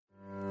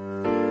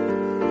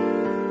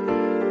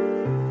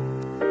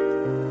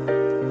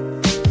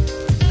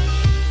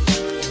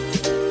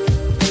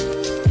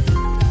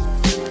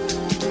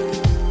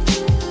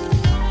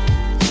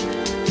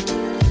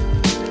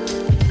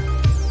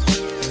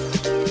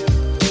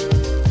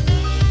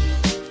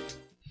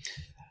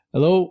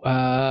Hello,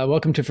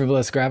 welcome to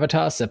Frivolous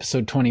Gravitas,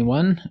 episode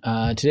 21.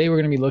 Today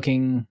we're going to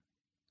be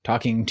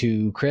talking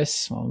to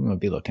Chris. Well, I'm going to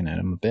be looking at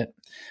him a bit.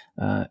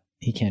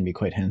 He can be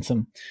quite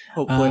handsome.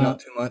 Hopefully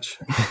not too much.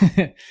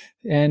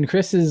 And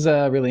Chris is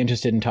really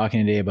interested in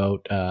talking today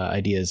about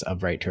ideas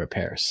of right to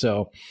repair.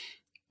 So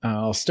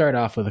I'll start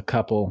off with a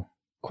couple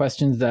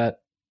questions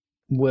that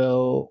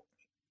will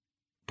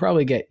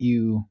probably get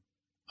you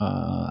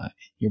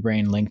your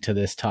brain linked to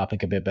this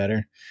topic a bit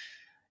better.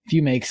 If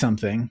you make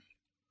something,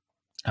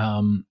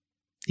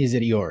 is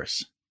it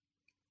yours?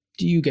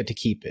 Do you get to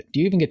keep it? Do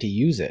you even get to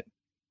use it?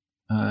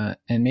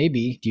 And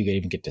maybe do you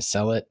even get to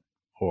sell it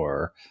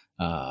or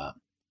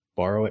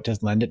borrow it to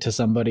lend it to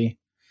somebody?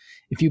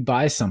 If you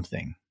buy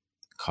something,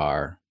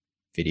 car,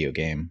 video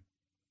game,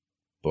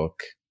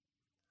 book,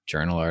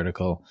 journal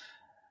article,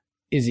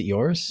 is it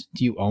yours?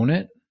 Do you own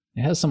it?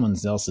 It has someone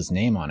else's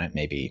name on it,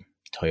 maybe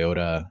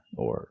Toyota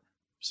or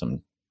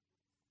some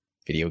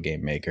video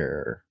game maker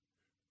or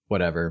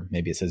whatever.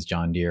 Maybe it says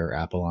John Deere or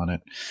Apple on it.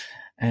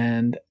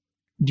 And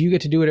do you get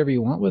to do whatever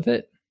you want with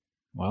it?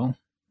 Well,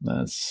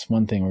 that's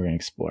one thing we're going to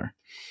explore.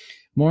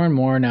 More and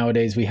more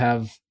nowadays, we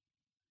have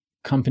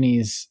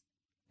companies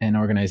and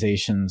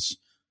organizations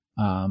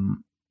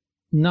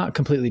not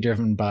completely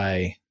driven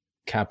by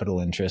capital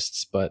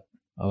interests, but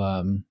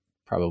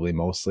probably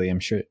mostly. I'm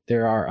sure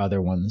there are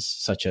other ones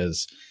such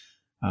as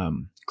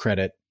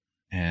credit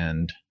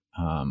and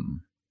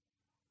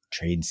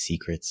trade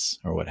secrets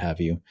or what have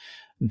you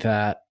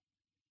that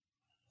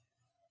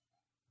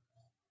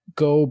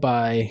go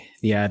by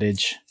the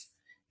adage,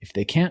 if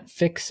they can't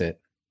fix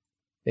it,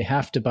 they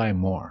have to buy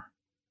more.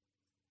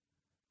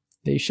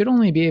 They should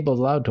only be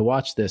allowed to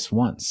watch this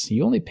once.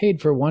 You only paid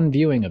for one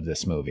viewing of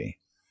this movie,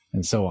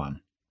 and so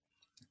on.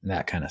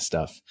 That kind of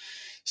stuff.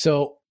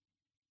 So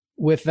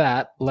with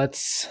that,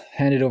 let's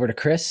hand it over to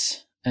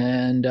Chris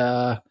and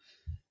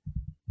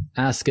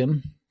ask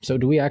him, so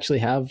do we actually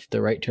have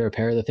the right to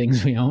repair the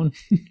things we own?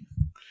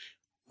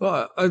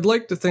 Well, I'd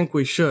like to think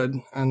we should,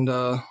 and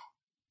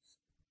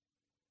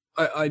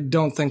I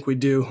don't think we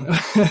do,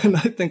 and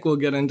I think we'll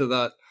get into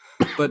that.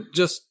 But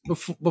just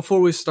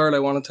before we start, I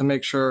wanted to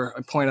make sure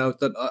I point out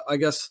that I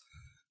guess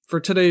for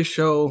today's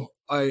show,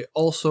 I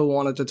also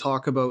wanted to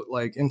talk about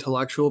like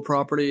intellectual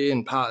property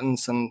and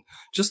patents and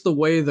just the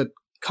way that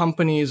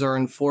companies are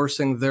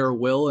enforcing their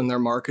will and their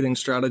marketing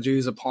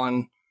strategies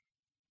upon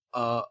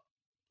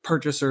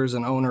purchasers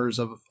and owners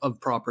of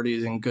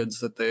properties and goods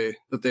that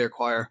they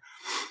acquire.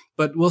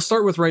 But we'll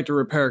start with right to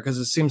repair because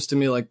it seems to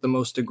me like the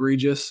most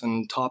egregious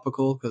and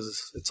topical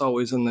because it's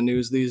always in the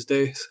news these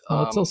days.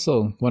 Well, it's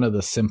also one of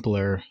the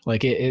simpler,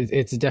 like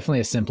it's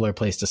definitely a simpler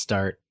place to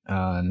start.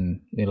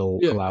 And it'll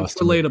allow us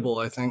to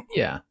relatable, I think.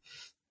 Yeah.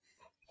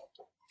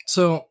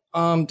 So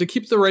to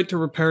keep the right to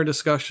repair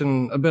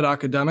discussion a bit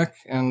academic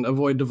and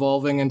avoid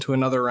devolving into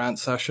another rant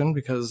session,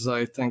 because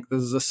I think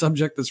this is a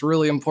subject that's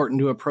really important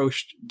to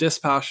approach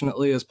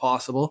dispassionately as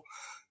possible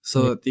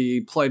so that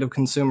the plight of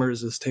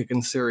consumers is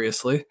taken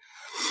seriously.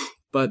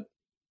 But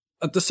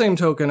at the same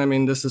token, I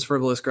mean, this is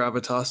Frivolous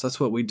Gravitas. That's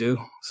what we do.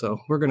 So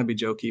we're going to be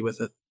jokey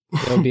with it.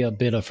 There'll be a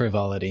bit of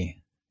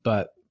frivolity,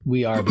 but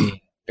we are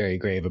being very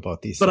grave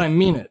about these things. I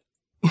mean it.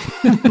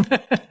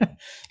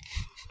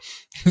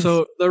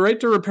 So the right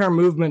to repair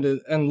movement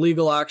and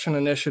legal action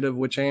initiative,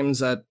 which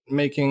aims at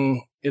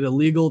making it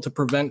illegal to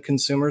prevent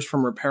consumers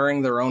from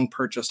repairing their own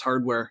purchased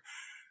hardware.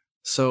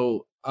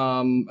 So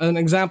an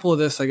example of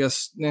this, I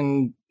guess,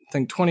 in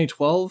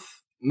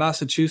 2012,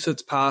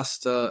 Massachusetts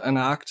passed an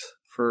act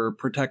for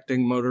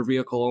protecting motor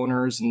vehicle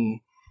owners and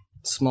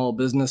small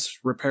business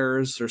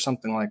repairs or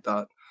something like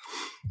that.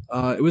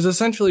 It was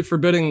essentially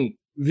forbidding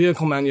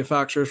vehicle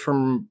manufacturers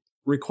from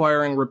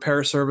requiring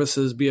repair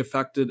services be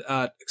effected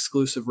at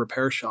exclusive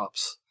repair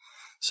shops.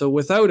 So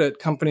without it,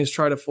 companies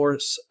try to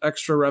force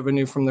extra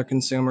revenue from their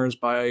consumers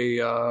by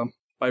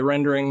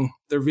rendering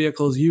their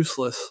vehicles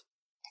useless,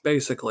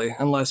 basically,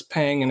 unless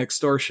paying an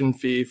extortion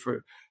fee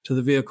to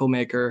the vehicle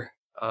maker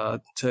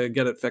to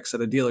get it fixed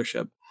at a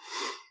dealership,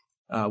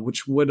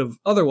 which would have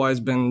otherwise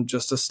been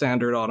just a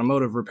standard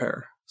automotive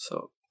repair.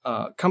 So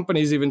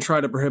companies even try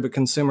to prohibit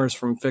consumers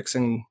from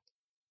fixing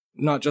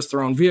not just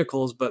their own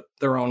vehicles, but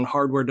their own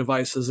hardware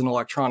devices and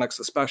electronics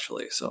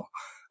especially. So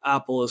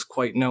Apple is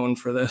quite known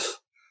for this.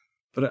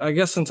 But I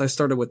guess since I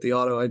started with the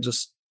auto,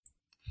 it's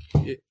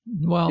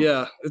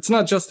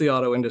not just the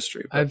auto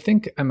industry. But I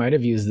think I might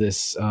have used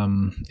this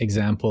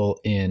example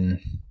in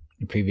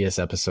a previous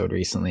episode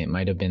recently. It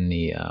might have been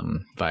the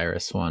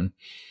virus one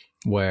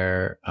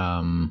where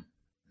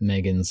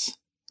Megan's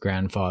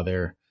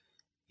grandfather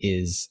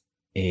is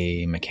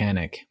a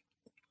mechanic.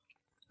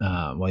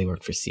 He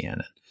worked for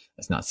CNN.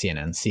 It's not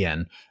CNN,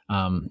 CN.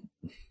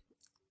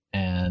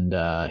 And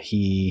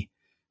he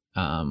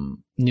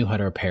knew how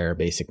to repair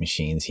basic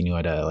machines. He knew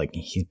how to,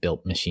 he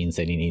built machines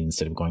that he needed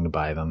instead of going to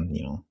buy them.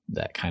 You know,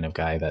 that kind of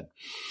guy that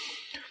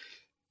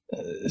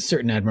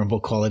certain admirable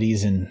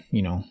qualities in,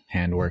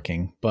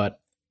 handworking. But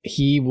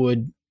he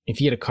would, if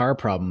he had a car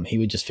problem, he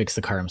would just fix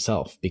the car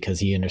himself because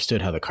he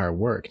understood how the car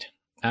worked.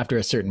 After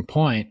a certain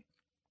point,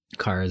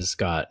 cars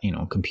got,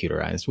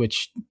 computerized,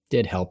 which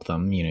did help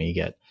them. You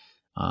get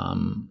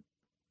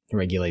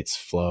regulates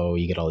flow.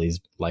 You get all these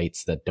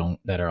lights that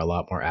are a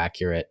lot more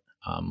accurate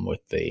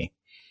with the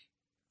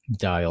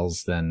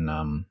dials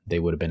than they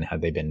would have been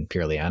had they been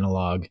purely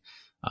analog.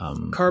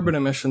 Carbon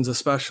emissions,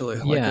 especially.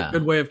 A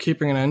good way of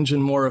keeping an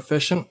engine more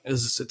efficient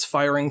is its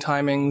firing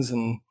timings,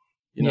 and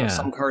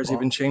some cars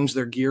even change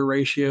their gear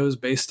ratios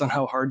based on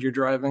how hard you're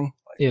driving.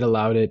 It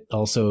allowed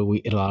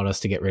us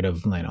to get rid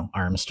of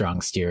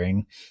Armstrong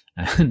steering,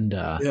 and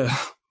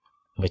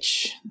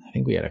which I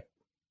think we had a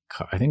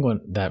car. I think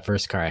that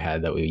first car I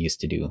had that we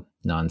used to do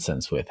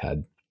nonsense with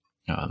had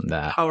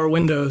that power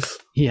windows.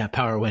 Yeah,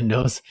 power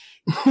windows,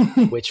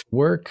 which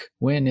work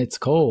when it's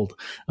cold.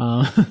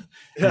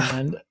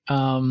 And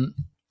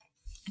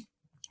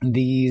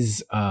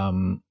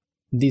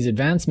these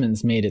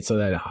advancements made it so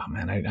that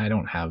I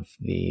don't have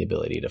the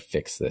ability to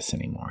fix this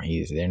anymore.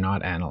 They're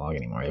not analog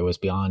anymore. It was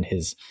beyond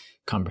his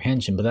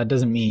comprehension, but that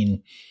doesn't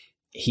mean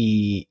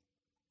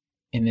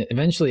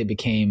eventually it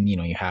became,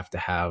 you have to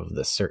have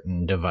the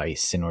certain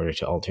device in order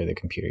to alter the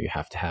computer. You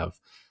have to have,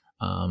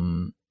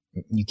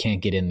 you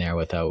can't get in there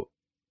without,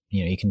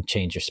 you can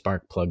change your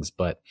spark plugs,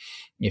 but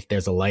if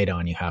there's a light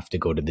on, you have to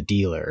go to the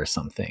dealer or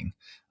something.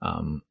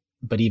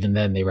 But even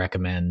then they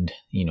recommend,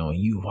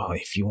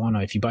 if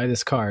you buy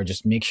this car,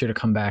 just make sure to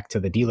come back to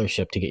the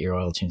dealership to get your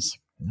oil changed.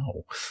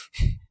 No,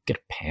 get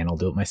a panel,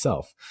 do it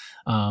myself.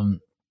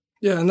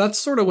 Yeah, and that's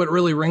sort of what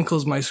really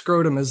wrinkles my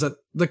scrotum, is that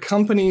the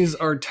companies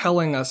are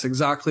telling us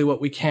exactly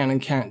what we can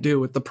and can't do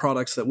with the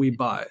products that we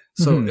buy.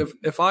 So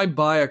if I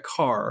buy a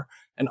car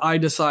and I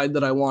decide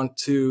that I want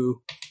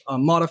to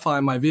modify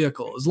my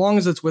vehicle, as long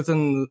as it's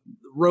within the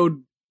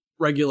road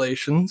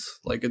regulations,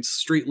 like it's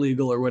street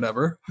legal or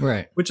whatever,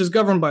 right, which is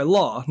governed by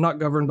law, not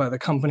governed by the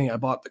company I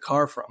bought the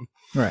car from.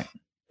 Right.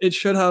 It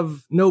should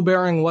have no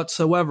bearing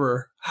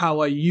whatsoever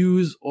how I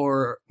use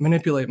or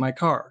manipulate my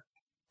car.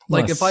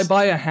 Like if I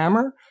buy a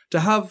hammer, to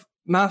have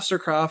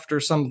Mastercraft or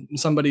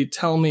somebody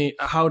tell me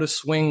how to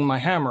swing my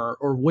hammer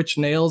or which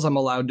nails I'm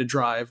allowed to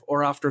drive,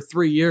 or after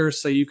 3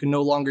 years say you can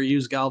no longer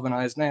use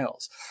galvanized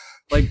nails.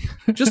 Like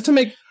just to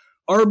make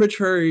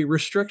arbitrary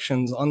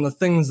restrictions on the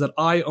things that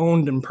I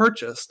owned and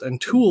purchased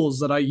and tools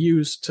that I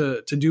use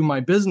to do my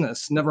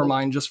business, never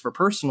mind just for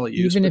personal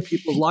use. Even if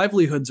people's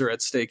livelihoods are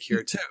at stake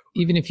here too.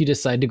 Even if you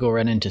decide to go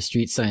run into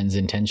street signs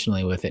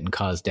intentionally with it and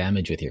cause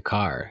damage with your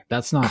car,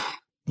 that's not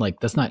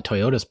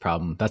Toyota's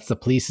problem. That's the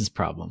police's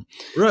problem.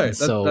 Right.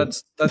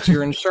 That's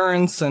your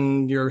insurance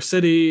and your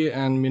city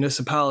and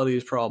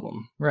municipality's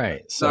problem.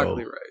 Right.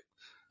 Exactly right.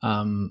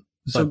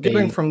 So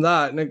getting from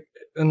that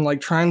and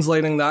like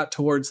translating that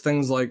towards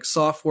things like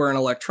software and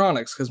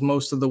electronics, because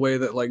most of the way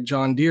that like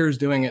John Deere's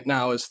doing it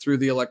now is through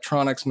the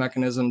electronics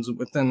mechanisms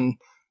within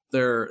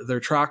their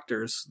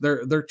tractors.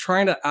 They're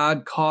trying to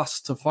add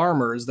costs to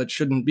farmers that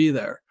shouldn't be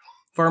there.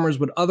 Farmers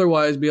would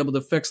otherwise be able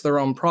to fix their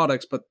own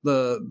products, but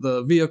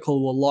the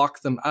vehicle will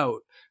lock them out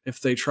if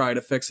they try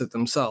to fix it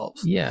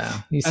themselves.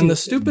 Yeah. And the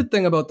stupid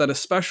thing about that,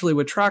 especially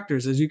with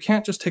tractors, is you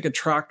can't just take a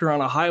tractor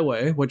on a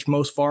highway, which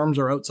most farms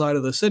are outside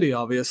of the city,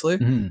 obviously,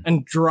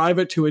 and drive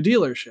it to a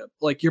dealership.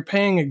 Like you're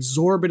paying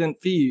exorbitant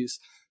fees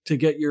to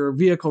get your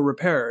vehicle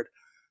repaired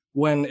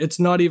when it's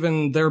not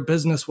even their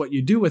business what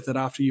you do with it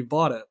after you've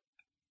bought it.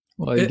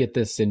 Well, you get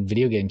this in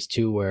video games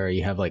too, where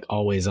you have like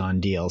always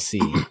on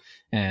DLC,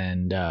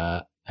 and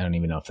I don't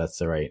even know if that's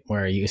the right,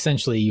 where you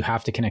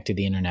have to connect to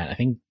the internet. I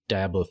think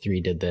Diablo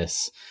 3 did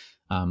this.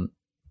 I'm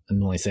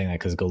only saying that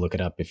because go look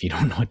it up if you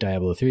don't know what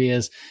Diablo 3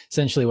 is.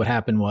 Essentially what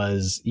happened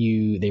was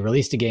they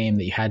released a game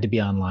that you had to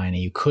be online,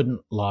 and you couldn't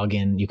log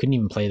in. You couldn't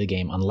even play the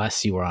game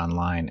unless you were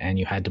online, and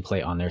you had to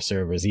play on their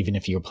servers, even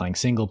if you were playing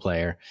single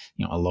player,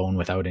 alone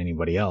without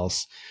anybody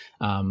else.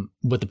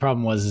 But the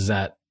problem was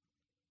that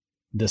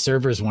the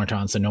servers weren't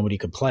on, so nobody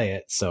could play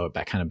it. So it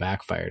kind of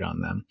backfired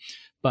on them.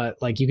 But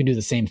like you can do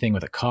the same thing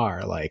with a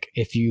car. Like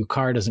if your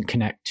car doesn't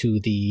connect to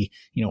the,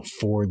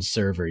 Ford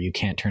server, you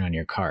can't turn on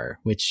your car,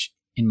 which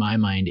in my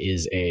mind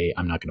is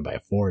I'm not going to buy a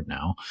Ford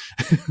now.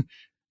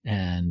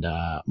 And,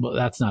 well,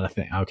 that's not a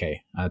thing.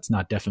 Okay. It's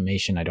not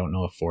defamation. I don't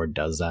know if Ford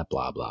does that,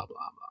 blah, blah,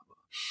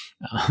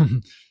 blah, blah, blah.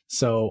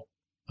 So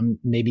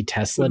maybe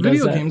Tesla does that.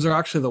 Video games are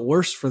actually the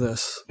worst for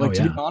this. Like,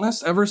 to be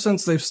honest, ever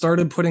since they've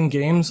started putting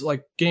games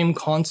like game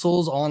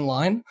consoles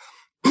online,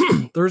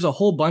 there's a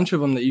whole bunch of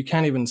them that you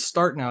can't even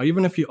start now.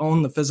 Even if you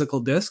own the physical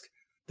disc,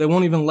 they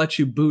won't even let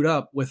you boot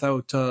up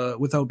without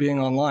being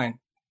online.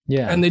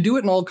 Yeah. And they do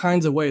it in all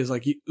kinds of ways.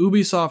 Like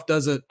Ubisoft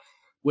does it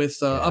with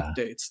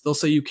updates. They'll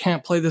say you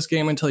can't play this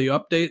game until you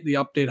update. The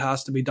update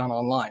has to be done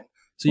online.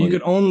 So you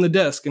could own the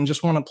disc and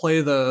just want to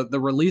play the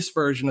release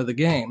version of the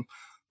game.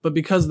 But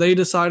because they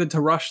decided to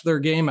rush their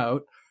game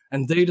out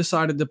and they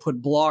decided to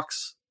put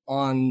blocks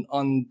on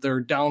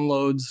their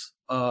downloads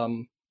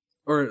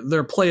or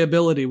their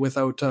playability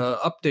without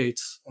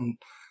updates and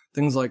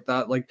things like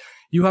that, like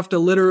you have to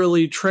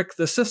literally trick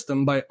the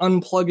system by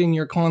unplugging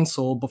your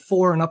console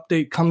before an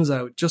update comes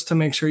out just to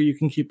make sure you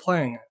can keep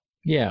playing it.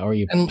 Yeah, or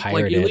you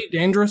pirate like Elite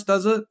Dangerous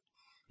does it.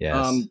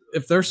 Yes.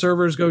 If their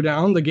servers go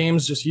down, the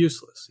game's just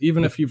useless,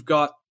 even if you've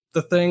got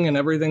the thing and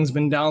everything's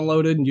been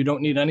downloaded and you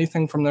don't need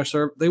anything from their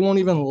server, they won't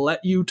even let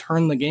you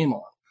turn the game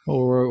on. Well,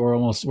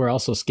 we're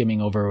also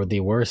skimming over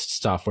the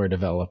worst software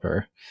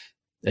developer,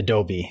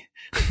 Adobe.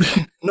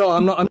 No,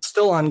 I'm not. I'm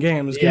still on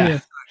games. Yeah.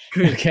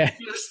 Okay.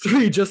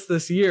 PS3 just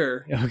this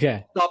year.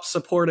 Okay. Stopped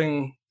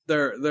supporting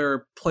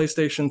their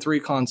PlayStation 3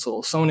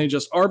 console. Sony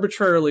just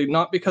arbitrarily,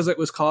 not because it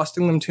was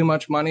costing them too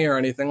much money or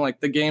anything, like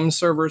the game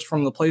servers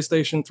from the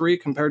PlayStation 3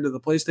 compared to the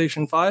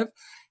PlayStation 5,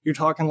 you're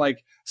talking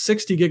like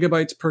 60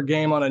 gigabytes per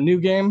game on a new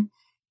game,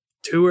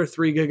 2 or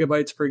 3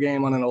 gigabytes per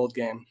game on an old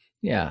game.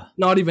 Yeah.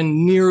 Not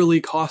even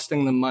nearly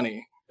costing them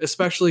money,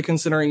 especially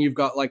considering you've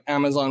got like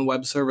Amazon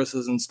Web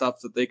Services and stuff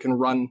that they can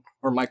run,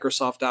 or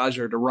Microsoft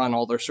Azure to run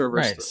all their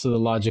servers Right. through. So the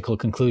logical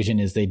conclusion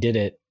is they did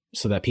it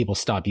so that people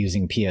stop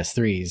using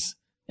PS3s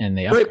and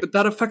they upgrade. Right, but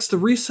that affects the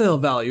resale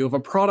value of a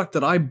product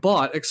that I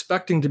bought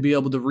expecting to be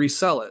able to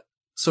resell it.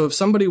 So if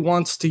somebody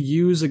wants to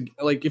use,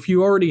 if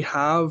you already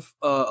have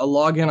a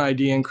login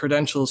ID and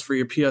credentials for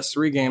your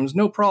PS3 games,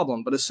 no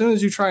problem. But as soon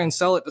as you try and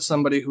sell it to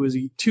somebody who is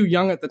too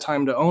young at the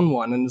time to own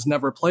one and has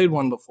never played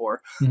one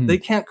before, they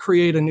can't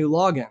create a new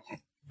login.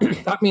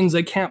 That means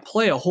they can't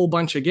play a whole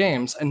bunch of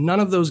games, and none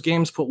of those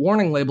games put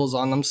warning labels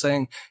on them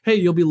saying, hey,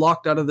 you'll be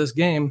locked out of this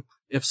game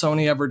if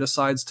Sony ever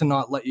decides to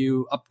not let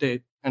you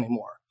update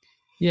anymore.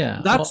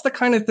 Yeah. That's the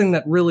kind of thing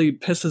that really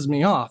pisses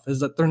me off, is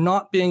that they're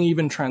not being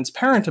even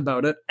transparent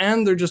about it,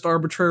 and they're just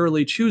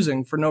arbitrarily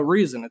choosing for no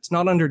reason. It's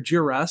not under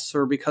duress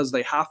or because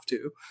they have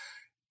to.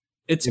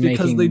 It's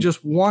because they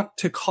just want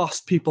to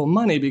cost people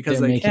money because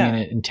they can. They're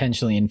making an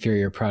intentionally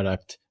inferior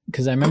product.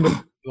 Because I remember,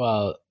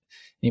 well,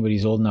 anybody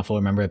who's old enough will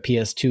remember a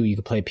PS2, you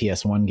could play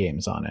PS1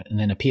 games on it. And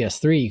then a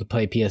PS3, you could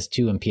play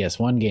PS2 and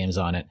PS1 games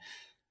on it.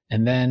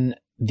 And then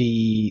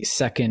the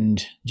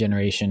second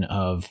generation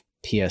of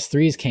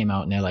PS3s came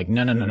out and they're like,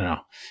 no.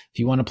 If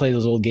you want to play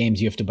those old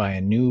games, you have to buy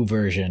a new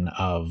version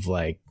of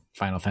like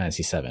Final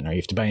Fantasy VII, or you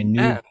have to buy a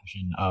new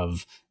version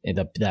of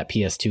that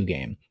PS2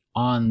 game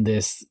on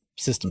this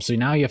system. So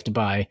now you have to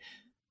buy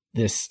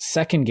this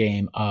second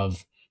game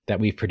of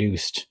that we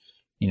produced,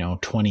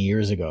 20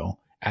 years ago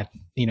at,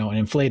 an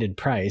inflated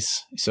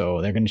price.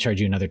 So they're going to charge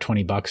you another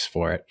 $20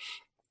 for it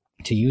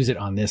to use it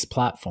on this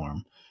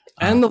platform.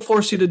 And they'll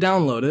force you to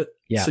download it.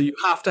 Yeah. So you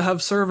have to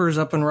have servers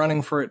up and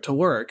running for it to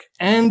work.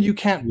 And you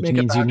can't make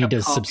a backup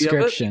copy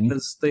subscription of it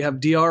because they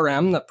have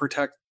DRM that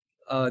protect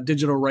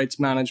digital rights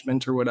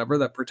management or whatever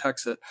that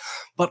protects it.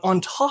 But on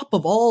top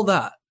of all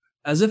that,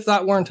 as if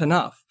that weren't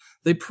enough,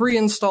 they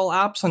pre-install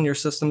apps on your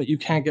system that you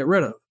can't get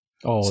rid of.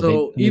 Oh,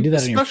 so they do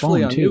that on your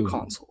phone on too. New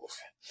consoles.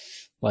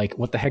 Like,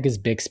 what the heck is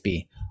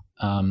Bixby?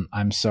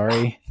 I'm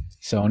sorry,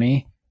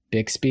 Sony.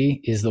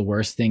 Bixby is the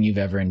worst thing you've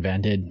ever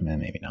invented.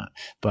 Maybe not,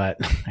 but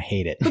I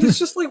hate it. But it's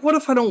just like, what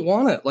if I don't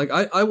want it? Like,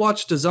 I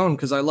watch DAZN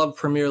because I love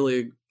Premier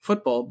League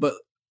football, but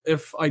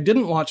if I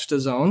didn't watch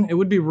DAZN, it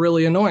would be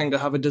really annoying to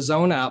have a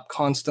DAZN app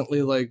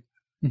constantly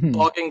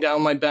bogging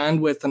down my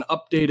bandwidth and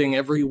updating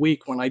every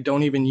week when I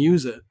don't even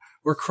use it,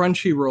 or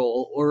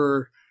Crunchyroll,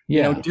 or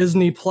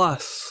Disney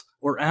Plus,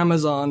 or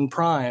Amazon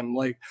Prime.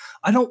 Like,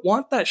 I don't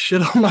want that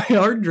shit on my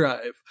hard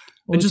drive.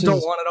 I just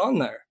don't want it on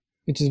there.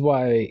 Which is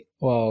why,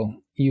 well,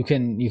 you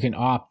can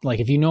opt, like,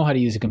 if you know how to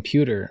use a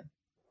computer,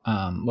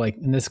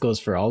 and this goes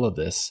for all of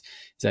this,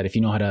 is that if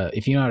you know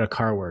how a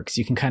car works,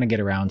 you can kind of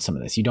get around some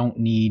of this. You don't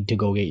need to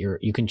go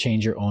you can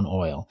change your own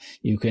oil.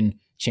 You can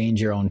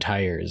change your own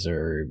tires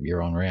or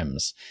your own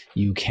rims.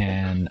 You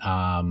can,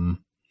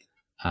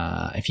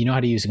 if you know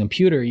how to use a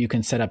computer, you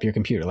can set up your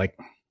computer. Like,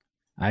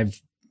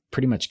 I've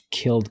pretty much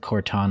killed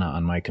Cortana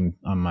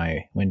on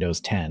my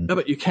Windows 10. Yeah,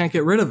 but you can't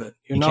get rid of it.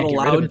 You're not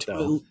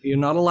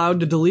allowed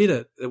to delete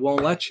it. It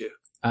won't let you.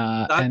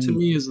 That to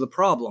me is the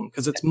problem,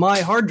 because it's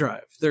my hard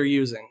drive they're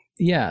using.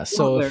 Yeah,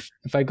 so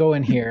if I go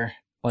in here,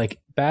 like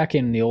back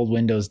in the old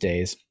Windows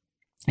days,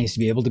 I used to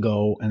be able to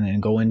go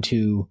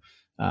into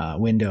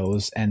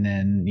Windows and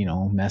then,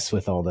 mess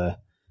with all the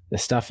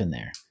stuff in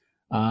there.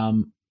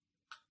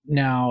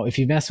 Now, if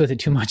you mess with it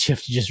too much, you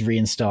have to just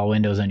reinstall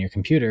Windows on your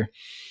computer.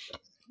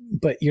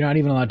 But you're not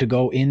even allowed to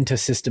go into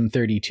System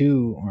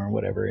 32 or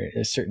whatever.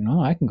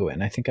 I can go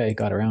in. I think I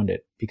got around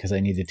it because I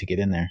needed to get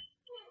in there.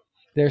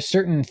 There are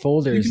certain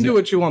folders. You can do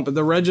what you want, but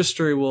the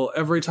registry will,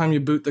 every time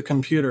you boot the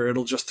computer,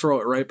 it'll just throw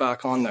it right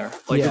back on there.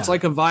 It's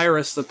like a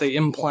virus that they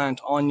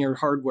implant on your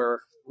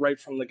hardware right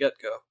from the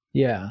get-go.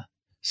 Yeah.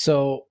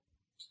 So,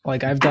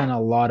 I've done a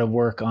lot of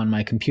work on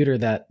my computer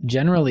that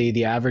generally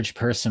the average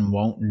person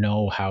won't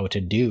know how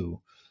to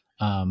do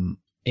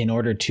in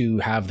order to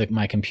have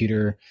my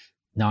computer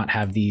not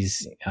have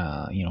these,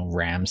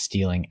 RAM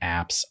stealing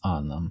apps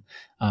on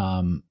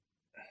them,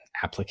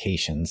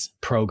 applications,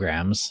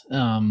 programs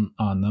on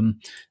them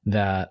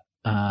that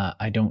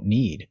I don't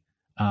need.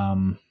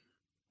 And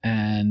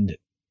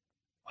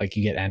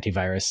you get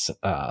antivirus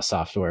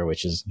software,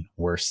 which is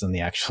worse than the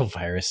actual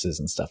viruses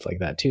and stuff like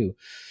that too.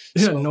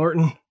 Yeah, so,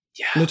 Norton.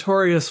 Yeah.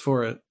 Notorious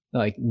for it.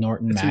 Like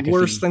Norton, it's McAfee.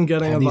 Worse than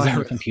getting a virus. On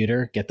your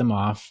computer, get them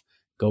off.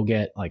 Go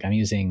get, I'm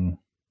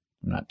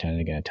not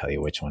going to tell you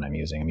which one I'm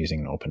using. I'm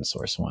using an open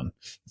source one.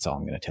 That's all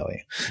I'm going to tell you.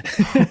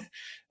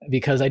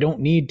 because I don't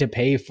need to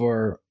pay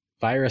for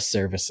virus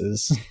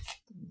services.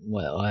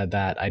 Well,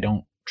 that I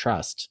don't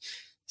trust.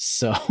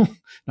 So I'm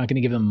not going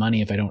to give them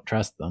money if I don't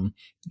trust them.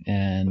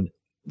 And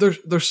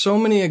there's so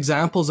many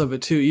examples of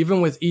it too.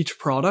 Even with each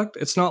product,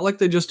 it's not like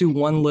they just do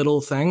one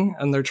little thing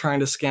and they're trying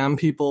to scam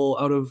people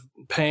out of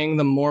paying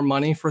them more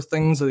money for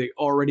things that they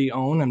already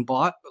own and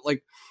bought. But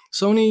like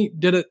Sony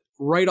did it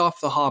right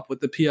off the hop with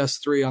the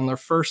PS3 on their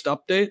first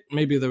update.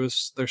 Maybe there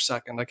was their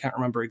second. I can't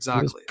remember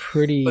exactly.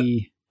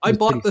 I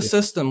bought the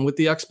system with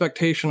the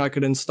expectation I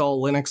could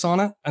install Linux on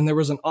it, and there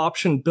was an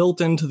option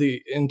built into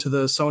the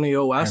Sony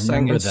OS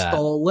saying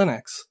install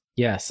Linux.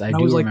 Yes, I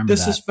was like, remember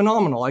this is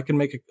phenomenal. I can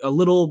make a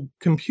little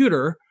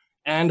computer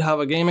and have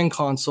a gaming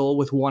console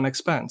with one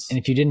expense. And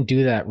if you didn't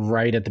do that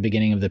right at the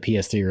beginning of the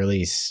PS3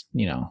 release,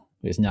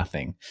 there's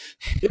nothing.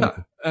 Yeah.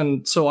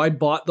 And so I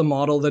bought the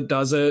model that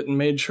does it and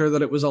made sure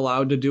that it was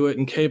allowed to do it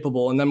and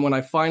capable. And then when I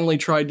finally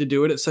tried to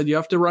do it, it said you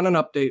have to run an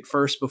update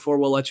first before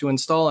we'll let you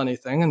install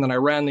anything. And then I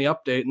ran the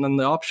update and then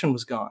the option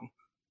was gone.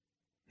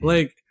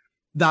 Like,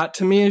 that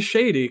to me is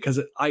shady because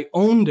I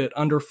owned it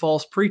under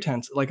false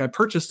pretense. Like, I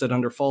purchased it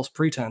under false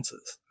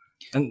pretenses.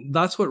 And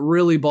that's what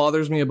really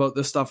bothers me about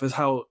this stuff is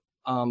how,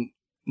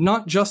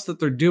 not just that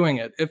they're doing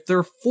it. If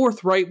they're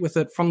forthright with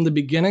it from the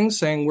beginning,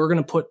 saying we're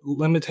going to put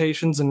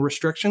limitations and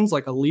restrictions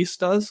like a lease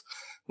does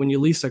when you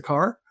lease a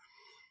car,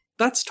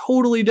 that's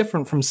totally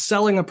different from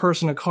selling a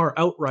person a car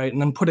outright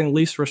and then putting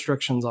lease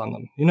restrictions on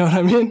them. You know what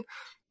I mean?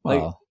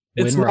 Well,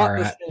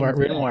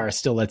 WinRAR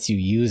still lets you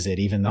use it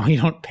even though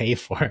you don't pay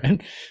for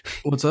it.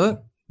 What's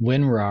that?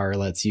 WinRAR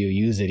lets you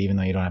use it even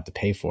though you don't have to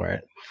pay for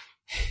it.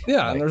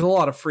 Yeah, and there's a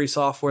lot of free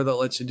software that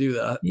lets you do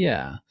that.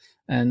 Yeah.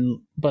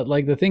 But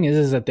like the thing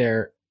is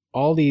that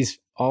all these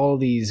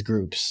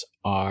groups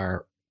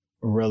are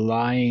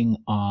relying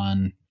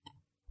on,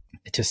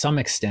 to some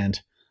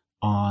extent,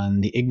 on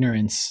the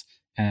ignorance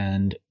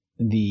and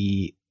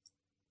I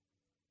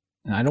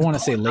don't want to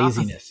say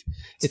laziness.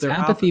 It's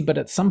apathy, but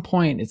at some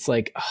point it's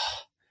like,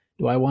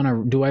 do I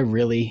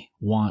really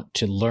want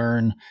to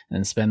learn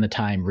and spend the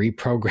time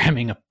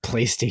reprogramming a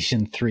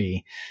PlayStation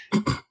 3?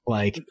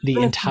 Like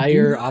the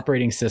entire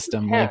operating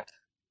system, like,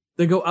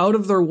 they go out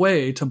of their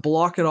way to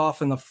block it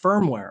off in the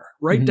firmware,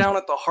 right down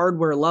at the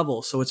hardware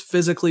level. So it's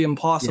physically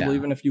impossible.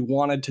 Even if you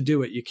wanted to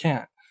do it, you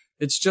can't.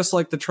 It's just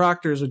like the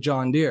tractors with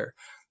John Deere.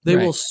 They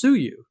will sue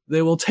you.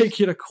 They will take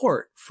you to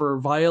court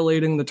for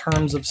violating the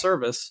terms of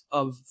service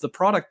of the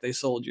product they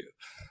sold you.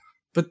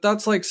 But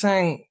that's like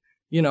saying,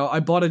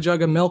 I bought a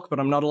jug of milk, but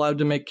I'm not allowed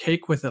to make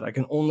cake with it. I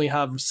can only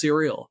have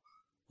cereal.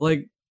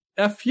 Like,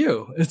 F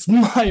you. It's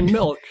my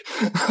milk.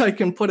 I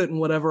can put it in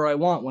whatever I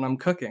want when I'm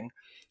cooking.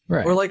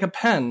 Right. Or like a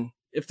pen,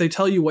 if they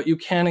tell you what you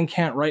can and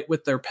can't write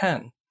with their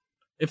pen.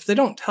 If they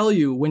don't tell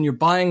you when you're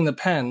buying the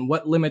pen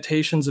what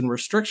limitations and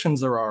restrictions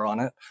there are on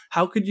it,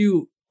 how could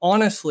you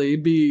honestly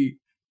be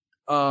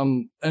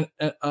what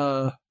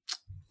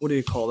do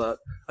you call that?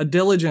 A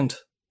diligent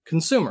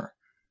consumer?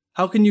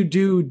 How can you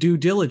do due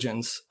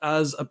diligence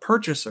as a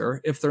purchaser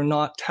if they're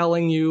not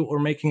telling you or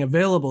making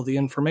available the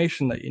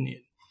information that you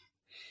need?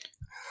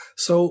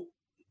 So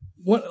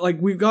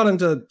we've got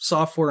into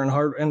software and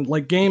hardware, and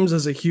like games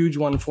is a huge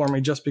one for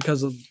me just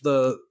because of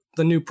the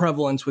new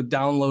prevalence with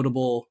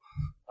downloadable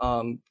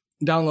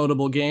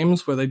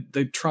games where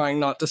they're trying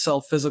not to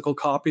sell physical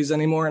copies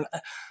anymore. And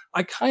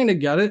I kind of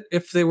get it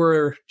if they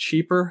were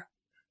cheaper.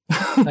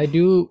 I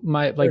do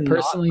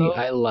personally,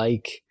 I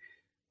like,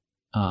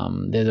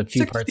 there's a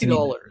few parts of me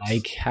that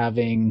like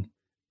having,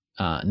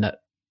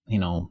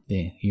 you're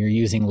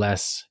using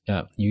less,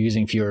 you're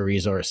using fewer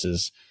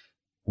resources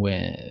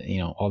when,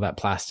 all that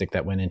plastic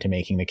that went into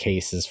making the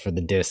cases for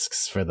the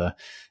discs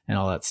and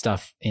all that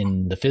stuff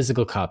in the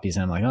physical copies.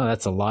 And I'm like, oh,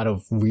 that's a lot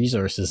of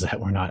resources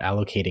that we're not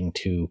allocating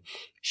to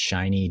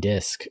shiny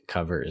disc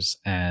covers.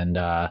 And,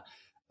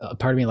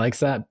 part of me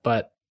likes that,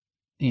 but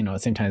at the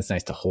same time, it's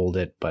nice to hold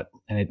it, but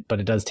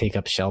it does take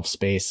up shelf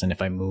space. And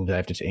if I move, I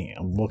have to take,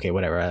 okay,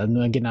 whatever. I'm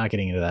not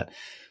getting into that.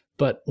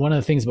 But one of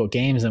the things about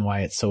games and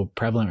why it's so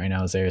prevalent right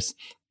now is there's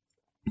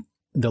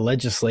the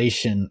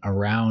legislation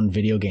around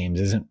video games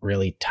isn't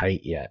really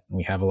tight yet.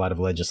 We have a lot of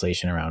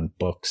legislation around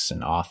books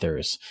and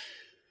authors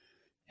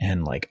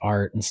and like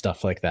art and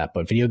stuff like that.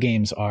 But video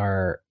games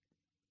are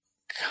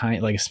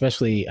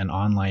especially an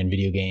online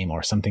video game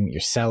or something that you're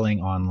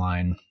selling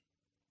online.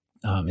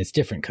 It's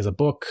different because a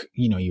book,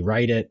 you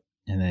write it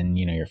and then,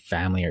 your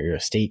family or your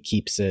estate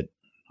keeps it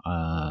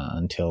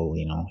until,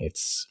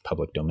 it's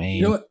public domain.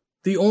 You know what?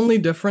 The only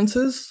difference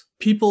is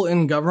people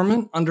in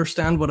government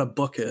understand what a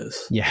book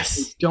is. Yes.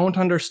 They don't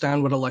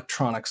understand what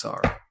electronics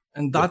are.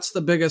 And that's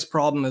the biggest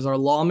problem is our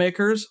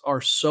lawmakers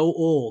are so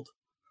old.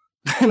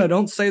 And I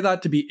don't say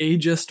that to be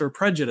ageist or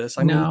prejudiced.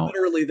 I mean,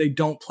 literally, they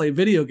don't play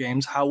video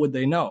games. How would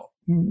they know?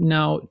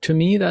 Now, to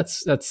me, I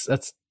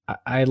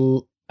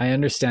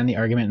understand the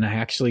argument, and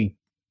I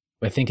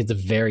think it's a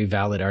very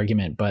valid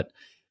argument, but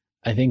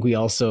I think we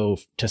also,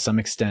 to some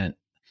extent,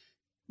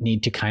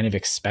 need to kind of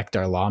expect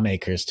our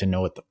lawmakers to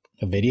know what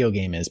a video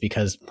game is,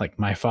 because like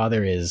my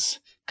father is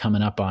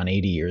coming up on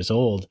 80 years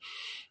old,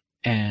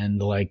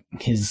 and like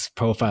his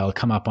profile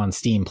come up on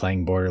Steam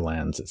playing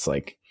Borderlands. It's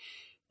like,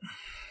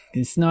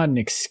 it's not an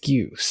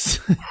excuse.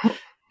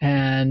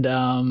 And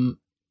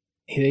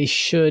they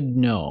should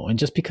know. And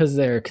just because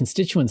their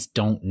constituents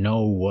don't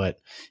know what,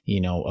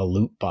 a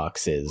loot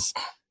box is,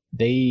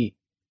 they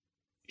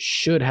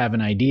should have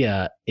an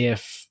idea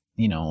if,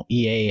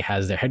 EA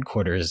has their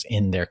headquarters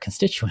in their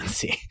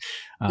constituency.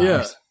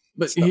 Yeah.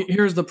 But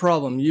here's the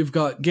problem. You've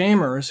got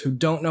gamers who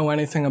don't know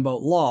anything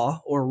about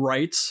law or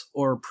rights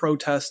or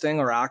protesting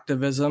or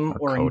activism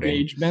or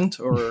engagement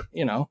or,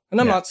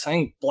 and I'm not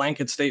saying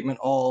blanket statement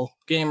all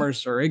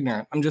gamers are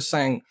ignorant. I'm just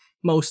saying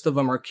most of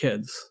them are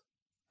kids.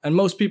 And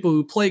most people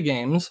who play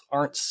games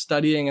aren't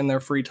studying in their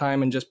free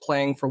time and just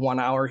playing for 1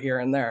 hour here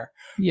and there.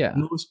 Yeah.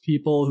 Most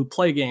people who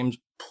play games.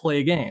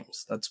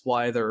 That's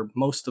why they're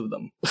most of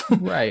them.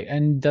 Right.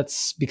 And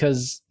that's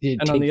because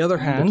and on the other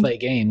hand, to play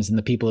games, and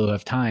the people who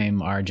have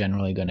time are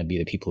generally going to be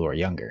the people who are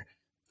younger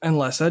and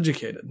less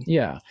educated.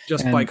 Yeah.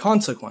 Just by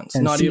consequence,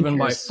 not even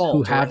by fault.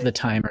 Who have the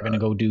time are going to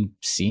go do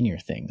senior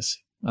things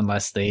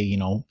unless they,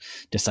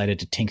 decided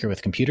to tinker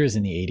with computers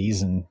in the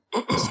 80s and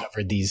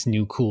discovered these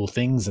new cool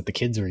things that the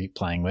kids were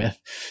playing with.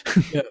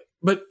 Yeah.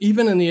 But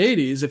even in the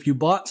 80s, if you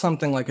bought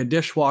something like a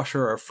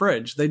dishwasher or a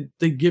fridge, they'd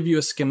give you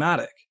a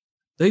schematic.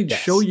 They'd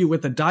show you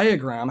with a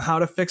diagram how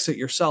to fix it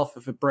yourself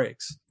if it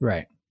breaks.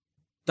 Right.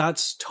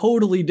 That's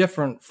totally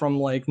different from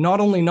like not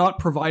only not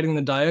providing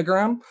the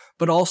diagram,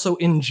 but also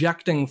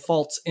injecting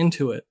faults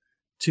into it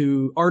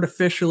to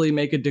artificially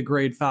make it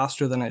degrade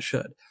faster than it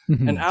should.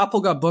 Mm-hmm. And Apple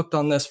got booked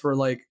on this for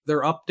like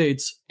their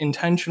updates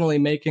intentionally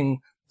making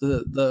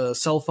the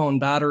cell phone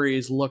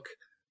batteries look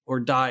or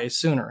die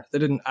sooner. They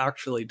didn't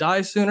actually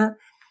die sooner.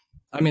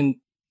 I mean,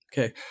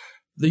 okay.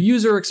 The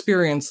user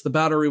experience, the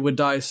battery would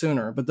die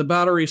sooner, but the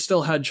battery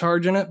still had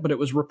charge in it, but it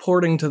was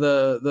reporting to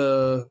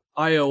the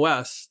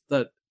iOS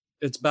that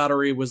its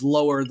battery was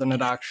lower than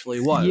it actually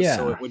was,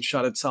 so it would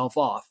shut itself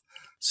off.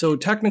 So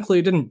technically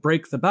it didn't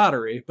break the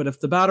battery, but if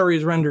the battery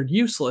is rendered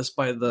useless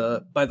by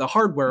the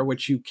hardware,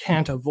 which you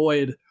can't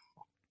avoid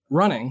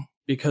running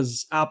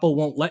because Apple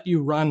won't let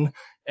you run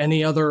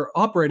any other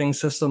operating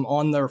system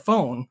on their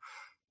phone,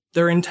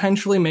 they're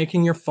intentionally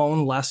making your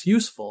phone less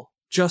useful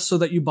just so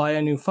that you buy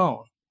a new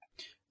phone.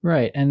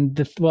 Right. And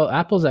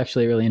Apple's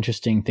actually a really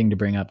interesting thing to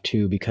bring up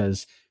too,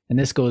 because, and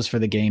this goes for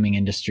the gaming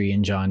industry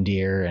and John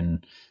Deere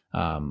and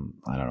I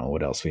don't know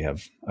what else we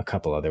have, a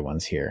couple other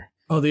ones here.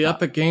 Oh, the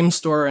Epic Game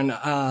Store and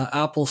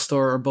Apple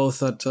Store are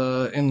both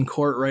in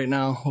court right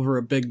now over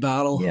a big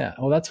battle. Yeah,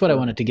 well, that's what I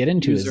wanted to get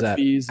into, is that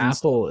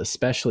Apple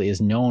especially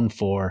is known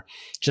for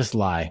just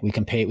lie.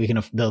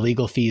 The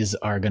legal fees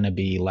are going to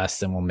be less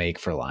than we'll make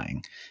for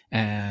lying.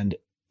 And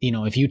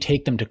if you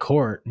take them to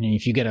court, and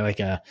if you get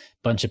like a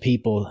bunch of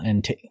people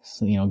and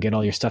get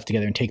all your stuff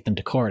together and take them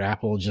to court,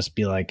 Apple will just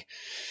be like,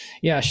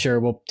 yeah, sure,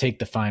 we'll take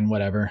the fine,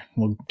 whatever.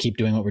 We'll keep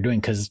doing what we're doing,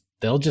 because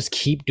they'll just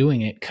keep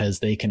doing it because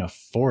they can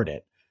afford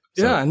it.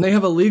 So, yeah, and they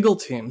have a legal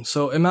team.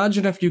 So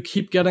imagine if you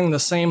keep getting the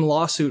same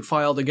lawsuit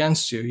filed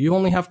against you. You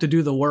only have to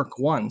do the work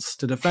once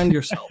to defend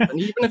yourself. And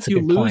even if you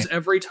lose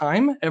every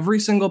time, every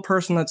single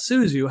person that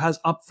sues you has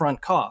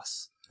upfront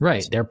costs.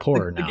 Right, they're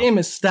poorer now. The game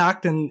is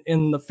stacked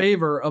in the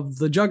favor of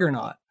the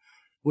juggernaut,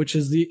 which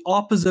is the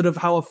opposite of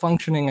how a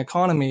functioning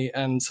economy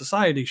and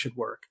society should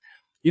work.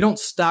 You don't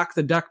stack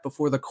the deck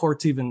before the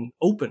court's even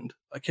opened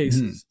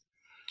cases.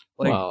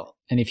 Mm-hmm.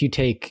 And if you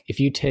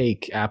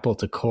take Apple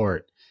to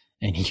court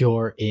and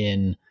you're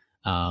in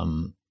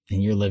and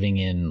you're living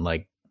in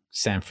like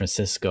San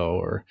Francisco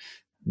or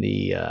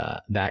the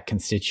that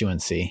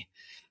constituency,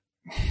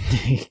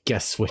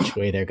 guess which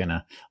way they're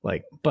gonna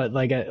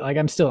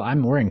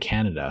we're in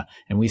Canada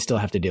and we still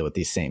have to deal with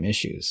these same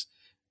issues,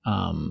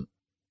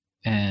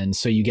 and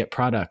so you get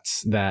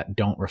products that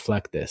don't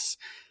reflect this.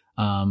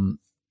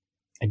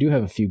 I do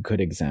have a few good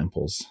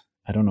examples.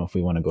 I don't know if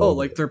we want to go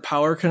like their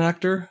power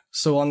connector.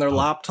 So on their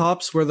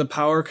laptops where the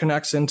power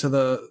connects into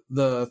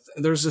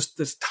there's just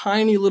this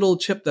tiny little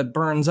chip that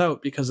burns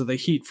out because of the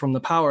heat from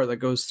the power that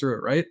goes through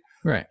it,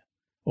 right?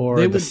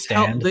 Or the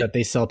stand that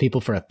they sell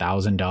people for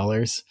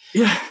 $1,000.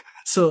 Yeah.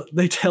 So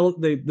this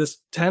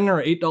 $10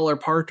 or $8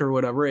 part or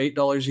whatever,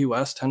 $8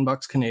 US,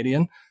 $10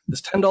 Canadian,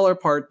 this $10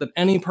 part that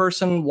any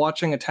person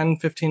watching a 10,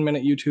 15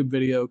 minute YouTube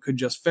video could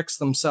just fix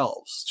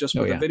themselves just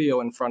with a video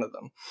in front of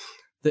them.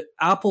 That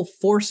Apple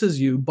forces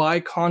you by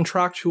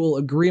contractual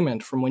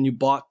agreement from when you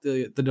bought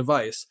the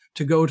device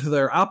to go to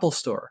their Apple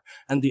store,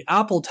 and the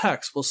Apple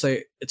text will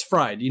say it's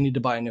fried. You need to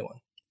buy a new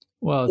one.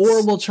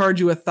 Or we'll charge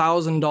you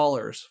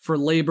 $1,000 for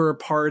labor,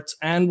 parts,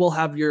 and we'll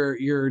have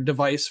your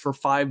device for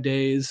 5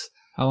 days.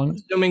 How long?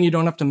 Assuming you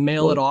don't have to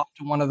mail it off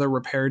to one of the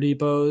repair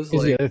depots.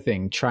 Here's the other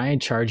thing. Try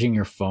charging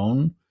your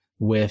phone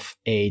with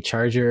a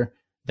charger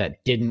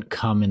that didn't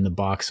come in the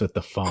box with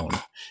the phone.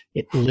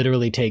 It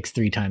literally takes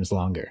 3 times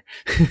longer.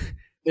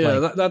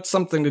 Yeah, that's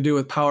something to do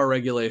with power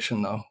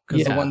regulation, though,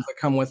 because the ones that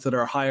come with it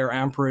are higher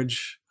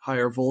amperage,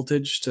 higher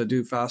voltage to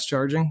do fast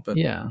charging. But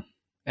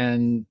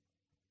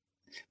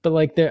But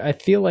I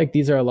feel like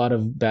these are a lot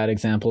of bad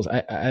examples.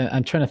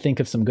 I'm trying to think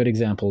of some good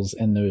examples.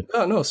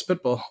 No,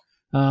 spitball.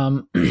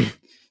 Um,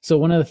 so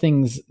one of the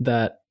things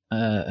that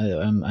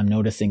I'm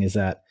noticing is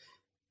that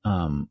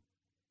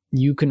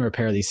you can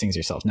repair these things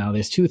yourself. Now,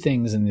 there's two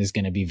things, and there's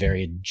going to be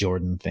very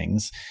Jordan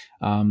things.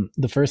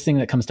 The first thing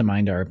that comes to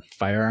mind are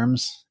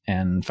firearms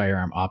and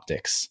firearm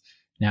optics.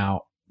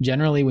 Now,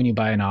 generally, when you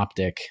buy an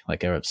optic,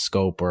 like a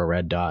scope or a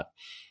red dot,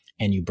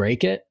 and you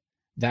break it,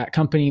 that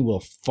company will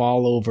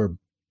fall over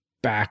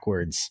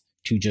backwards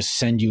to just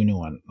send you a new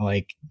one.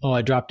 Like, oh,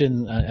 I dropped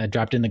in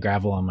the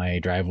gravel on my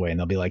driveway, and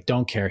they'll be like,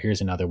 don't care,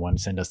 here's another one,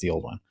 send us the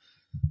old one.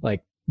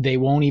 Like, they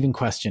won't even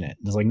question it.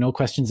 There's like no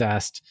questions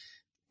asked.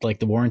 Like,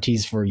 the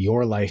warranties for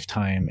your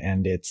lifetime,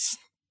 and it's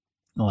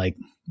like,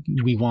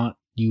 we want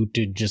you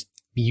to just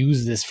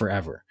use this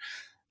forever.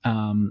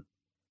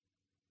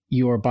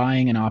 You're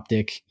buying an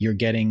optic, you're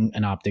getting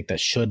an optic that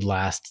should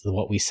last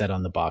what we said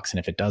on the box, and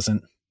if it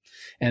doesn't,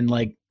 and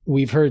like,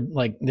 we've heard,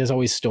 like, there's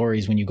always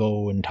stories when you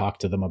go and talk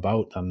to them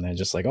about them, they're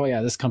just like, oh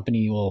yeah, this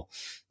company will,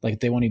 like,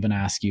 they won't even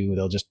ask you,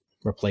 they'll just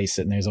replace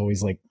it. And there's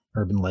always like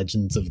urban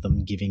legends of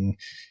them giving,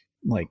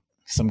 like,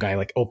 some guy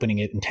like opening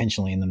it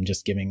intentionally and them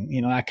just giving,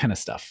 that kind of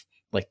stuff.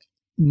 Like,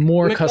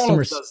 more McDonald's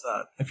customers does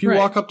that. If you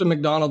walk up to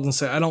McDonald's and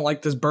say, I don't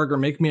like this burger,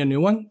 make me a new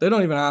one, they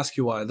don't even ask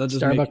you why. They'll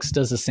just Starbucks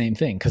does the same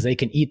thing because they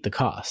can eat the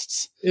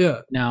costs.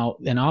 Yeah. Now,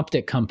 an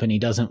optic company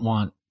doesn't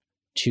want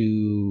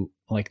to,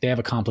 like, they have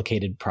a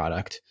complicated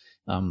product.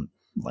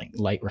 Like,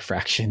 light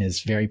refraction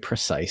is very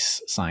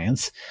precise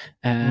science,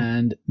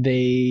 and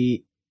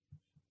they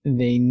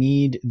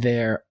need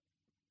their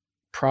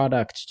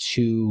product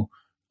to,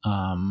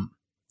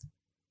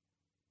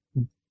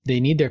 they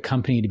need their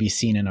company to be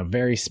seen in a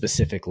very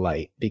specific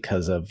light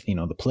because of,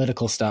 the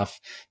political stuff,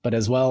 but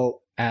as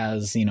well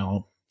as,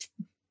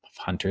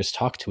 hunters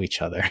talk to each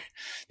other.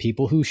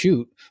 People who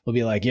shoot will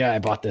be like, yeah, I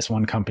bought this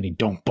one company,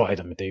 don't buy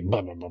them. They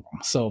blah, blah, blah,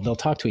 blah. So they'll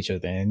talk to each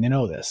other, and they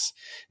know this.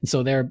 And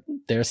so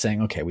they're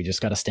saying, okay, we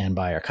just got to stand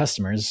by our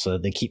customers so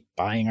they keep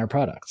buying our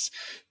products.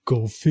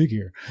 Go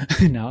figure.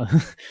 Now,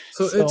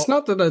 so it's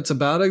not that it's a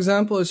bad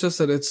example. It's just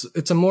that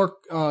it's a more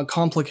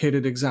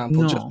complicated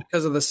example, just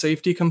because of the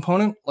safety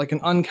component. Like, an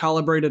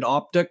uncalibrated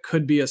optic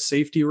could be a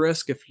safety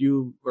risk if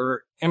you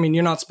were,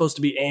 you're not supposed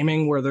to be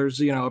aiming where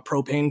there's, a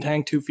propane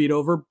tank 2 feet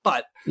over,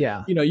 but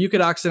yeah, you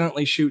could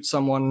accidentally shoot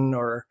someone,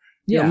 or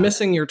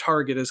missing your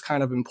target is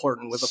kind of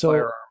important with a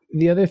firearm.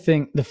 The other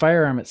thing, the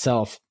firearm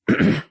itself,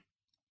 and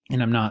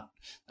I'm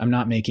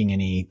not making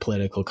any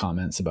political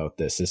comments about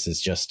this. This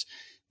is just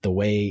the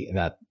way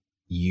that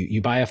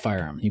you buy a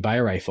firearm, you buy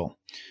a rifle,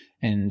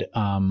 and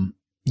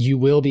you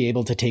will be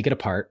able to take it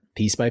apart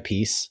piece by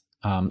piece.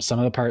 Some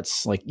of the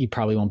parts, like, you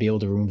probably won't be able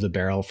to remove the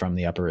barrel from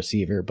the upper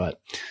receiver,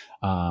 but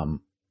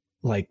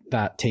like,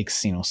 that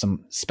takes,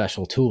 some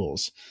special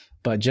tools.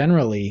 But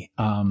generally,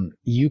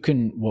 you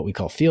can, what we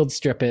call field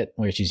strip it,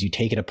 which is you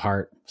take it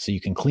apart so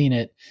you can clean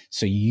it,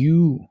 so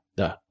you,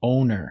 the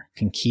owner,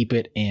 can keep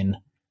it in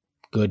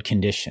good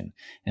condition.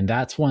 And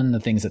that's one of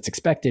the things that's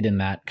expected in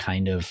that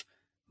kind of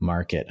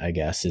market, I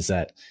guess, is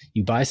that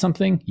you buy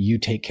something, you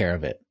take care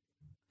of it.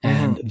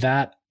 And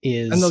that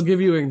is, and they'll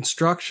give you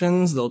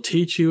instructions, they'll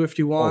teach you if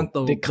you want,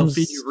 they'll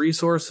feed you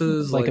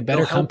resources. Like, a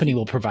better company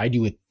will provide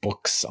you with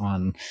books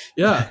on,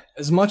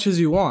 as much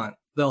as you want,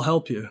 they'll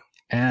help you.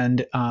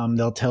 And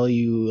they'll tell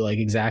you, like,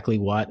 exactly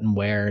what and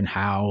where and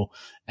how.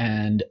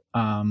 And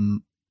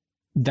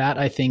that,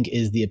 I think,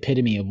 is the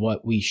epitome of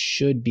what we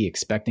should be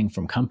expecting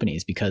from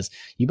companies, because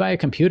you buy a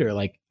computer,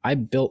 like, I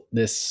built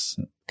this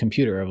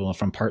computer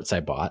from parts I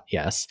bought.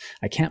 Yes,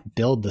 I can't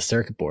build the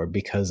circuit board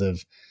because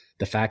of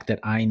the fact that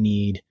I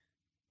need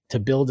to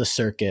build a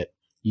circuit.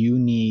 You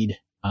need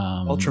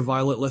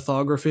ultraviolet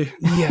lithography.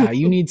 Yeah,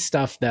 you need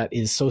stuff that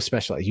is so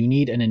specialized. You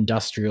need an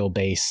industrial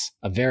base,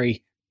 a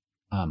very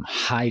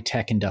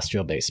high-tech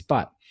industrial base.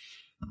 But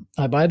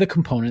I buy the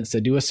components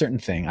that do a certain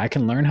thing. I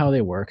can learn how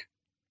they work,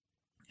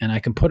 and I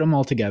can put them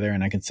all together,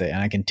 and I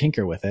can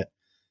tinker with it.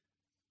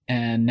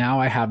 And now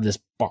I have this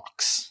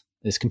box,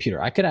 this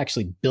computer. I could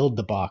actually build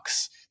the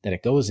box that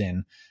it goes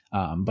in,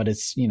 but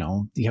it's,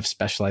 you have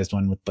specialized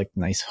one with, like,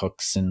 nice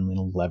hooks and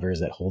little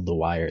levers that hold the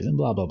wires and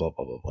blah, blah, blah,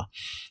 blah, blah,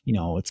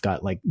 blah. It's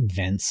got, like,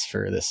 vents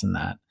for this and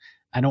that.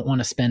 I don't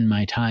want to spend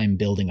my time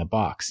building a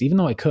box, even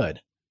though I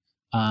could.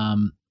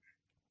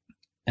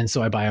 And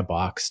so I buy a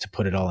box to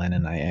put it all in,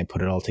 and I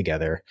put it all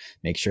together,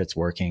 make sure it's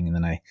working, and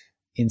then I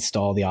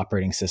install the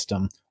operating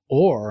system.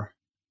 Or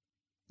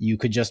you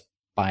could just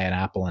buy an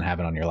Apple and have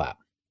it on your lap,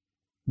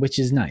 which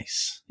is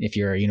nice if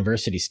you're a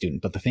university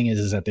student. But the thing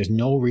is that there's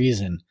no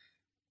reason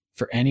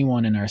for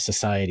anyone in our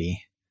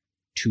society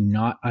to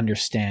not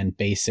understand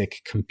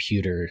basic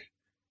computer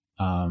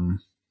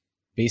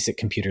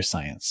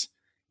science.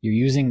 You're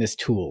using this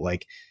tool,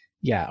 like,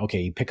 yeah, okay,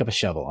 you pick up a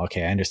shovel.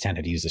 Okay, I understand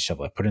how to use the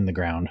shovel. I put it in the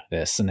ground,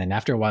 this, and then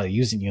after a while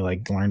using, you,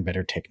 like, learn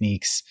better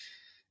techniques.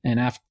 And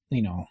after,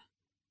 you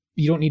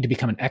don't need to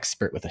become an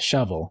expert with a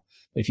shovel.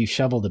 But if you've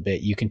shoveled a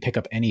bit, you can pick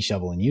up any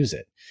shovel and use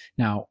it.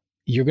 Now,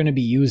 you're going to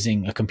be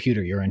using a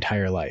computer your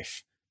entire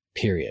life,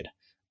 period.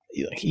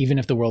 Even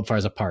if the world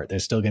falls apart,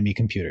 there's still going to be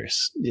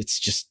computers. It's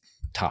just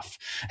tough.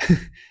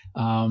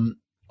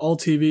 all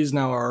TVs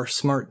now are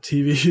smart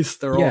TVs.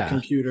 They're all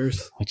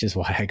computers. Which is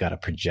why I got a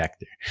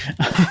projector.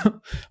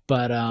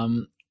 But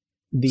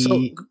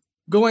so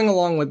going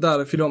along with that,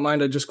 if you don't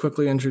mind, I just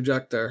quickly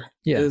interject there.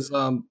 Is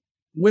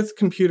with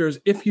computers,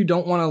 if you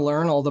don't want to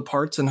learn all the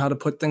parts and how to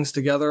put things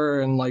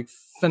together and like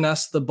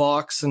finesse the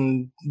box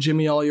and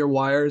jimmy all your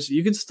wires,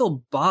 you can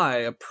still buy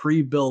a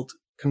pre-built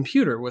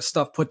computer with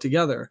stuff put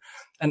together.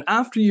 And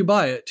after you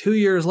buy it, 2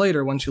 years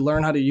later, once you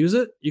learn how to use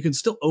it, you can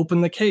still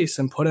open the case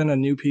and put in a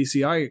new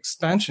PCI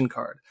expansion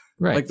card.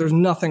 Right. Like there's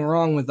nothing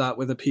wrong with that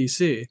with a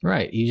PC.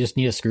 Right. You just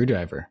need a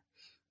screwdriver.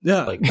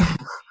 Yeah. Like,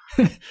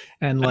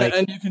 and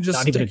you can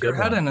just stick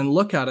your head in and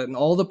look at it, and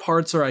all the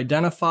parts are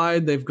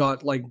identified. They've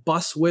got like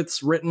bus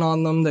widths written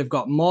on them. They've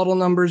got model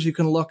numbers you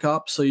can look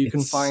up, so you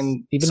can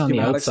find even on the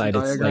outside.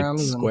 It's like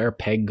square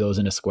peg goes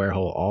in a square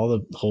hole. All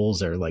the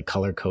holes are like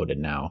color coded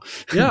now.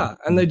 Yeah,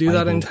 and they do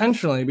that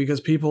intentionally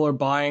because people are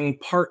buying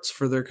parts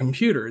for their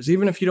computers,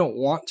 even if you don't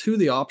want to.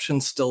 The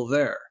option's still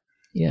there.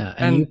 Yeah,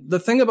 and the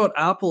thing about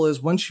Apple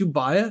is once you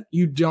buy it,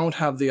 you don't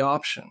have the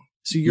option.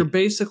 So you're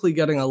basically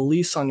getting a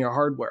lease on your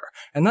hardware.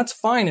 And that's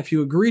fine if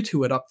you agree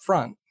to it up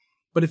front.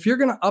 But if you're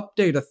going to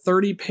update a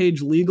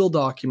 30-page legal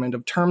document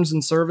of terms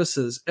and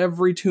services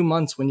every 2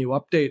 months when you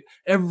update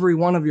every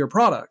one of your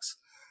products,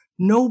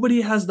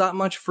 nobody has that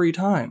much free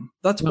time.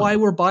 That's why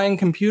we're buying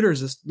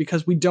computers, is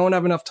because we don't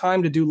have enough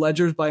time to do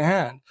ledgers by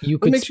hand.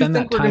 What makes you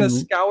think we're going to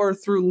scour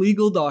through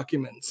legal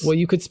documents? Well,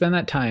 you could spend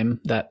that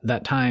time,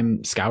 that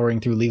time scouring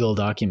through legal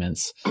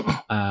documents.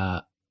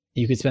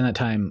 You could spend that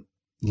time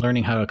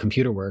learning how a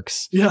computer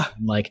works. Yeah.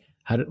 Like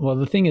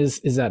the thing is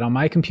that on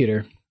my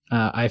computer,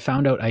 I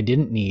found out I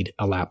didn't need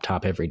a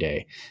laptop every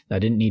day. I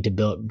didn't need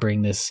to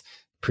bring this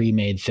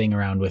pre-made thing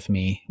around with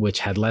me, which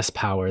had less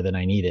power than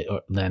I needed,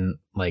 than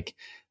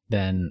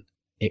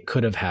it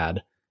could have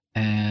had.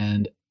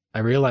 And I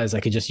realized I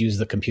could just use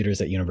the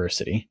computers at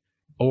university,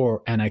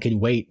 and I could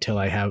wait till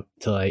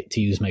to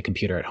use my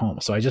computer at home.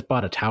 So I just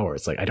bought a tower.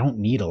 It's like, I don't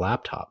need a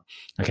laptop.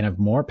 I can have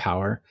more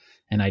power,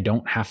 and I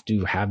don't have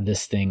to have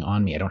this thing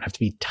on me. I don't have to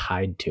be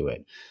tied to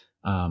it.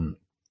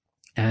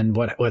 And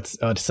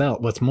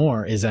what's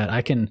more is that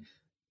I can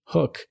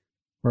hook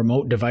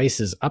remote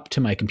devices up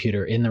to my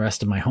computer in the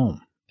rest of my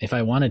home. If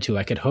I wanted to,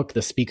 I could hook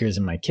the speakers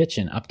in my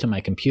kitchen up to my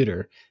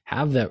computer,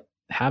 have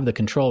the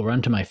control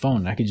run to my phone.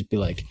 And I could just be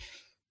like,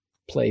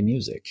 play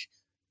music.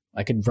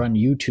 I could run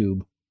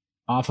YouTube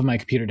off of my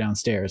computer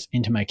downstairs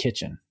into my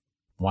kitchen.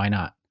 Why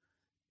not?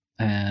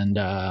 And,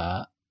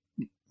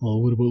 well,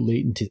 what about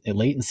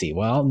latency?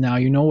 Well, now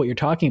you know what you're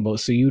talking about,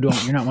 so you're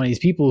not one of these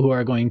people who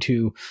are going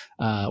to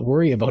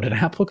worry about an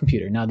Apple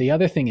computer. Now, the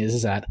other thing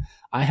is that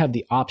I have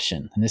the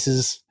option, and this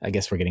is, I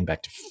guess we're getting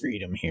back to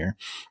freedom here,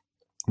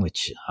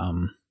 which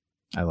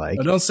I like.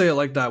 But don't say it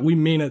like that. We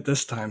mean it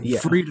this time. Yeah.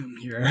 Freedom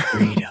here.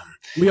 Freedom.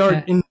 We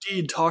are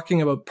indeed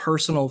talking about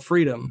personal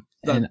freedom.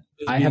 And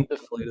I have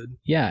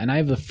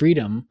the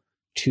freedom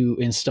to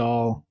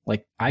install,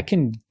 like, I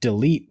can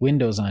delete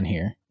Windows on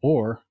here,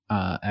 or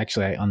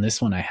actually on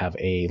this one I have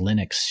a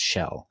Linux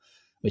shell,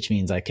 which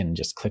means I can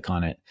just click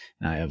on it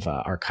and I have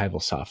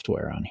archival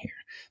software on here.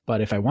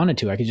 But if I wanted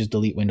to, I could just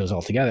delete Windows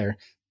altogether,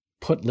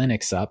 put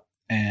Linux up,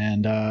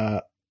 and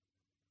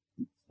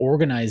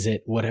organize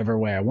it whatever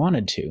way I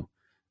wanted to.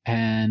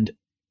 And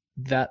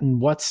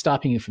what's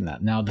stopping you from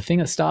that? Now, the thing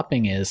that's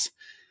stopping is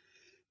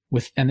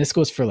and this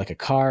goes for like a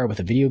car, with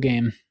a video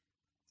game,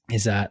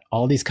 is that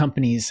all these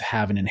companies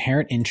have an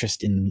inherent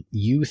interest in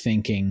you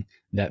thinking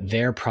that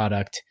their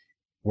product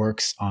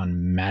works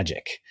on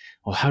magic.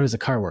 Well, how does a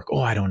car work?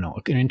 Oh, I don't know.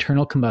 An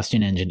internal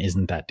combustion engine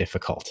isn't that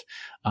difficult.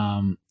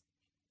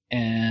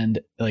 And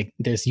like,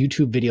 there's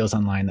YouTube videos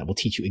online that will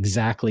teach you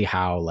exactly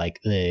how, like,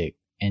 the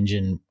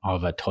engine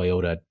of a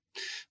Toyota,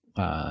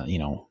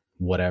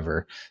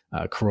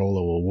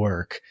 Corolla will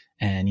work.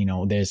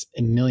 And, there's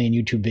a million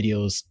YouTube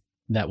videos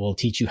that will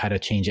teach you how to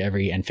change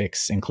and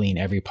fix and clean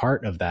every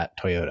part of that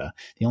Toyota.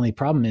 The only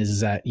problem is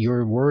that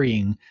you're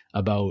worrying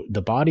about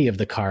the body of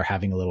the car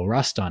having a little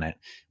rust on it,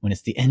 when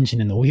it's the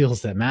engine and the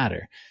wheels that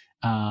matter.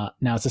 Now,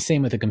 it's the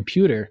same with a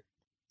computer.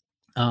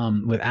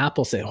 With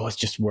Apple, say, oh, it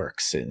just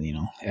works, but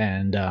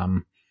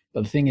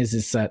the thing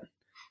is that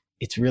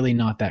it's really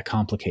not that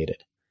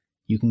complicated.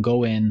 You can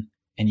go in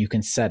and you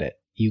can set it.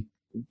 You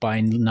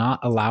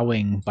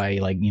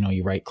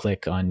right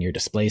click on your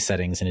display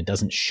settings and it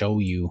doesn't show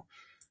you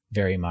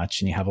very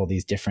much, and you have all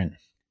these different,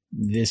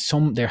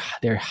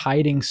 they're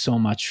hiding so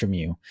much from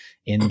you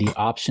in the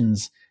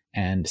options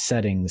and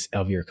settings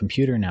of your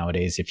computer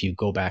nowadays. If you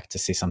go back to,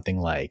 say, something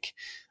like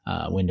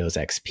Windows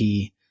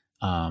XP,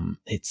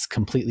 it's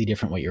completely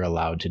different what you're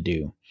allowed to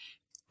do.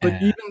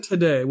 But even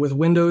today with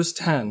Windows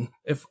 10,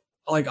 if,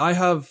 like, I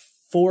have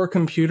 4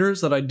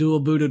 computers that I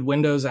dual booted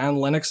Windows and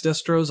Linux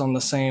distros on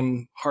the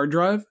same hard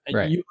drive, and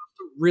right. You have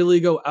to really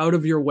go out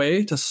of your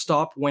way to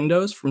stop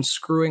Windows from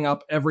screwing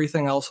up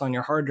everything else on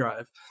your hard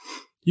drive.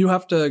 you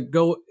have to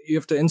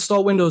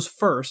install Windows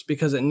first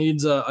because it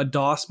needs a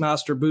DOS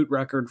master boot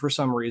record for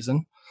some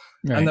reason.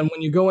 Right. And then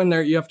when you go in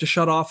there, you have to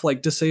shut off,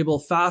 like, disable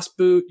fast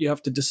boot. You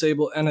have to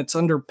disable, and it's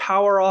under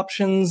power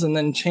options and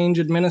then change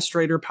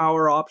administrator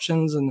power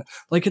options. And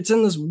like, it's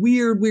in this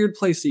weird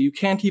place that you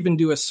can't even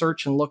do a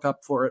search and look up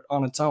for it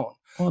on its own.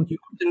 Well, you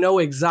have to know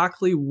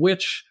exactly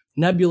which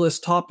nebulous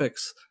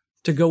topics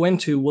to go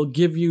into will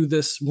give you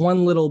this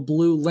one little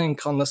blue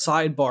link on the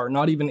sidebar,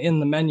 not even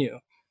in the menu,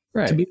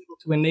 right, to be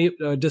able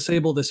to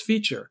disable this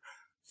feature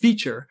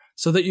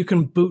so that you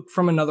can boot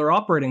from another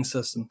operating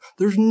system.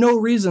 There's no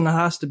reason it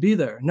has to be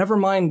there. Never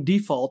mind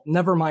default,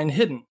 never mind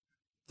hidden.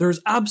 There's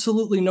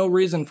absolutely no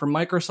reason for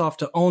Microsoft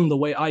to own the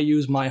way I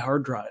use my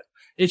hard drive.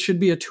 It should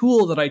be a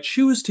tool that I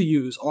choose to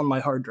use on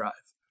my hard drive.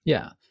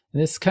 Yeah.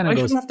 This kind of I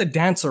shouldn't have to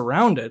dance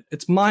around it.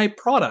 It's my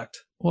product.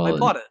 Well, I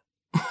bought it.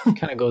 It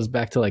kind of goes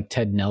back to, like,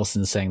 Ted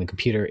Nelson saying the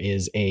computer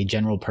is a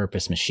general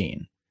purpose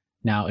machine.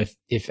 Now,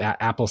 if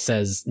Apple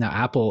says, now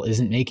Apple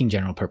isn't making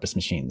general purpose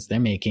machines, they're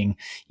making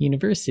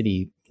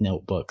university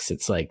notebooks.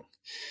 It's like,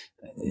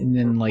 and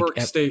then like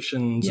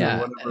workstations,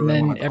 yeah, or whatever, and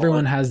then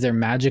everyone has their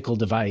magical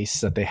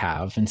device that they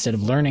have instead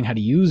of learning how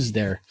to use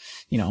their,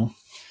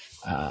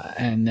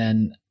 and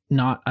then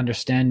not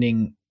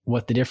understanding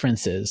what the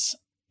difference is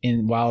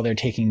while they're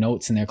taking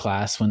notes in their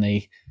class when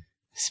they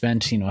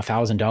spent,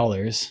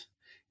 $1,000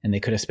 and they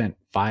could have spent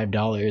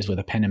 $5 with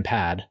a pen and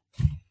pad.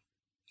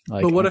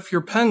 Like, but what if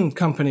your pen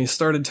company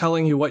started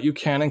telling you what you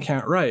can and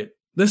can't write?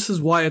 This is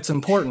why it's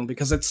important,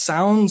 because it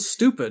sounds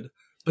stupid,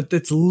 but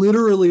it's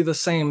literally the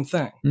same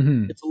thing.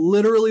 Mm-hmm. It's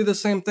literally the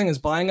same thing as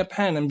buying a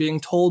pen and being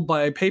told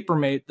by a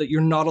papermate that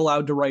you're not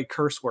allowed to write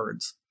curse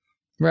words.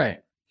 Right.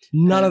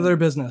 None of their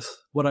business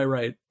what I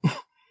write.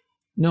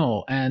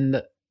 No,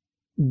 and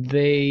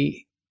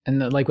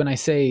like when I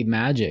say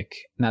magic,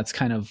 that's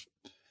kind of,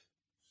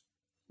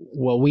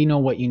 well, we know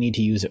what you need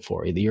to use it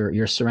for.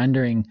 You're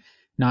surrendering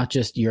not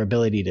just your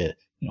ability to,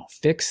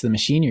 fix the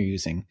machine you're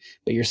using,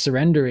 but you're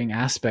surrendering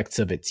aspects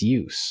of its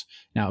use.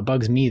 Now, it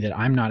bugs me that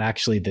I'm not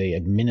actually the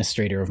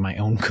administrator of my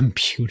own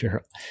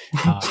computer.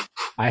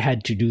 I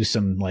had to do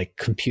some, like,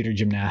 computer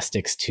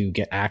gymnastics to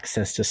get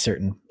access to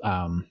certain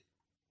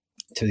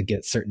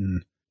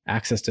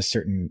access to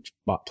certain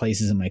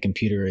places in my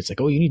computer. It's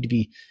like, oh, you need to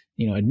be,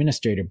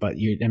 administrator, but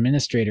your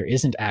administrator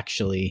isn't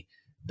actually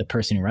the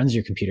person who runs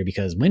your computer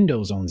because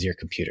Windows owns your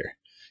computer.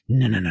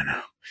 No.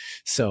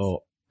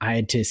 So I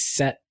had to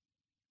set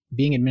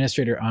being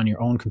administrator on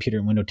your own computer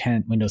in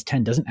Windows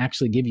 10 doesn't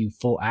actually give you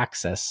full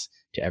access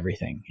to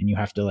everything. And you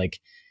have to, like,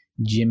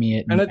 jimmy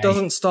it. And it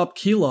doesn't stop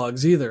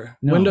keylogs either.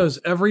 No. Windows,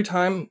 every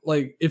time,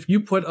 like, if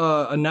you put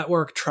a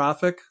network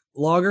traffic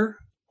logger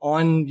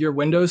on your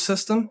Windows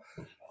system,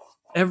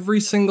 every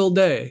single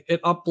day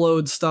it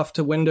uploads stuff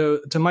to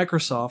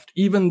Microsoft,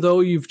 even though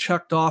you've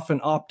checked off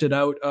and opted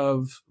out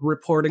of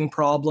reporting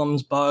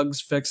problems,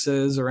 bugs,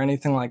 fixes, or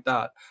anything like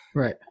that.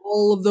 Right.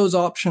 All of those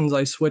options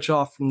I switch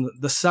off from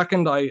the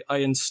second I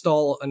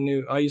install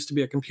I used to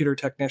be a computer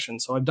technician,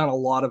 so I've done a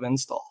lot of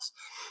installs.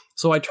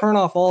 So I turn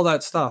off all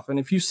that stuff. And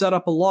if you set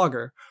up a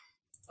logger,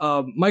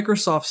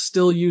 Microsoft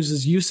still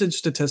uses usage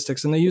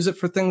statistics, and they use it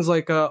for things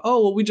like,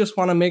 we just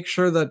want to make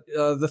sure that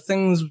the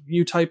things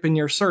you type in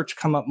your search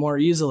come up more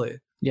easily.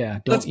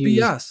 Yeah. That's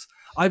BS.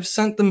 I've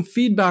sent them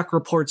feedback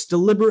reports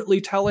deliberately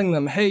telling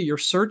them, hey, your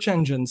search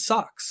engine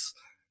sucks.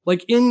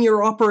 Like, in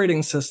your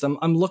operating system,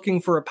 I'm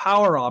looking for a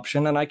power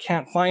option and I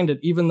can't find it,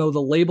 even though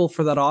the label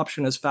for that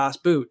option is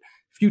fast boot.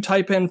 If you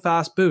type in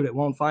fast boot, it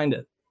won't find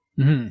it.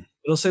 Mm-hmm.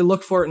 It'll say,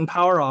 look for it in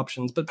power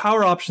options, but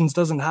power options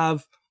doesn't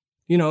have,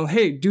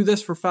 hey, do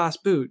this for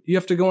fast boot. You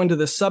have to go into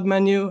the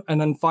submenu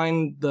and then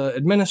find the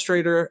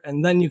administrator,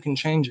 and then you can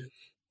change it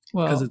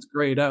because it's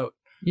grayed out.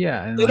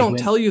 Yeah. And they don't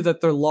tell you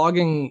that they're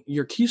logging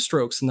your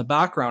keystrokes in the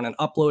background and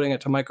uploading it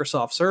to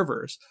Microsoft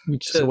servers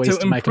to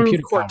improve my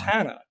computer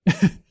Cortana.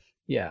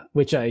 Yeah,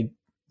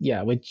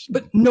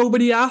 but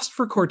nobody asked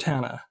for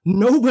Cortana.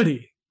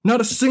 Nobody. Not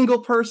a single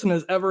person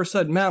has ever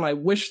said, man, I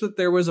wish that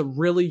there was a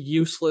really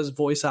useless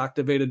voice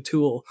activated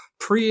tool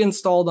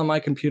pre-installed on my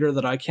computer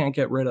that I can't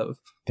get rid of.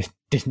 It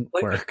didn't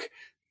work.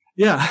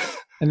 Yeah.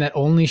 And that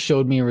only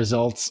showed me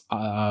results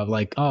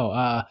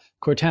Cortana,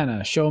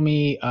 show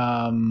me,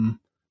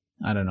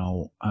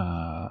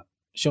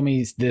 show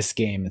me this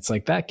game. It's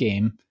like, that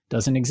game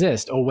doesn't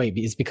exist. Oh, wait,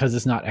 it's because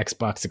it's not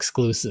Xbox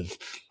exclusive.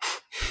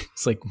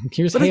 It's like,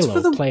 here's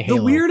Halo, play Halo.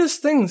 The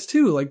weirdest things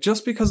too, like,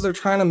 just because they're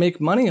trying to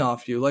make money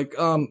off you. Like,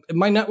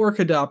 my network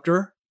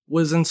adapter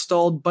was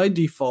installed by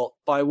default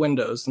by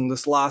Windows in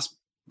this last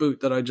boot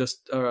that I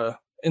just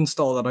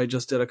install that I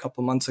just did a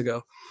couple months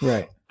ago.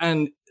 Right.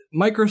 And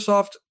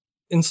Microsoft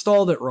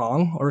installed it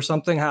wrong, or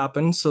something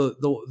happened, so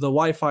the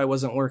Wi-Fi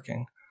wasn't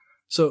working.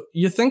 So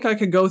you think I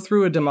could go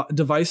through a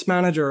device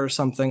manager or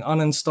something,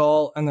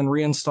 uninstall, and then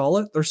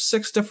reinstall it? There's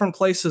 6 different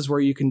places where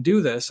you can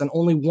do this, and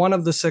only one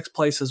of the 6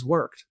 places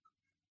worked.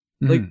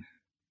 Like,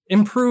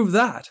 improve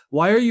that.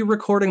 Why are you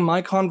recording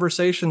my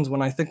conversations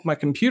when I think my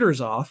computer's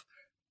off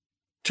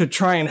to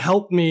try and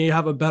help me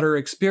have a better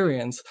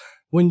experience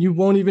when you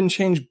won't even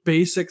change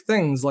basic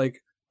things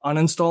like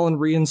uninstall and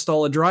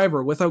reinstall a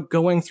driver without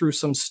going through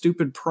some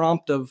stupid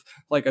prompt of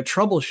like a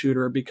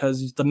troubleshooter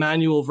because the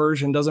manual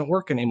version doesn't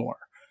work anymore.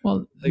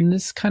 Well, like,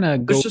 this kind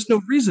of there's just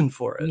no reason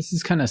for it. This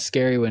is kind of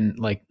scary when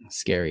like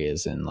scary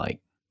is in like,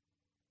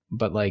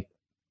 but like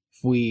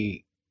if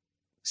we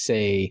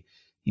say,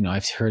 you know,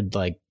 I've heard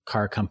like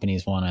car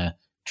companies want to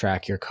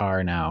track your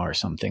car now or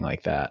something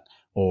like that,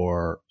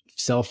 or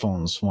cell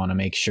phones want to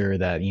make sure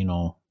that, you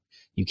know,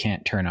 you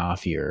can't turn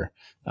off your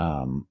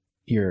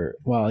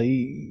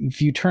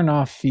if you turn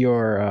off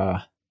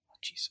your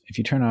if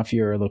you turn off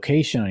your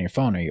location on your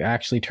phone, are you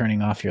actually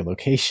turning off your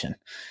location?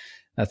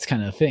 That's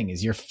kind of the thing,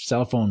 is your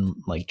cell phone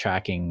like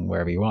tracking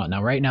wherever you want.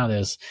 Now, right now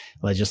there's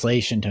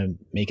legislation to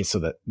make it so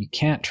that you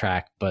can't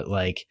track, but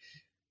like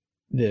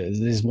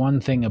there's one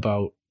thing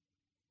about,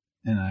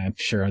 and I'm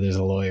sure there's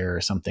a lawyer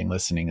or something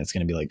listening that's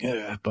going to be like,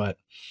 but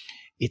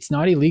it's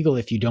not illegal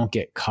if you don't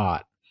get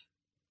caught,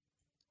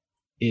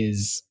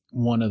 is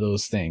one of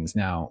those things.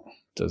 Now,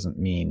 doesn't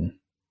mean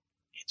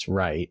it's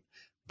right,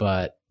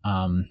 but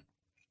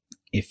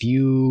if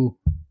you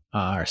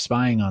are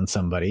spying on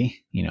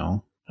somebody, you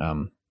know,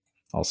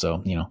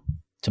 also, you know,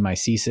 to my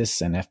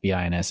CSIS and FBI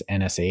and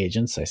NSA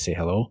agents, I say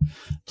hello.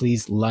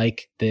 Please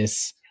like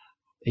this.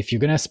 If you're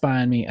going to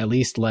spy on me, at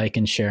least like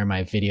and share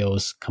my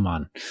videos. Come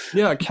on.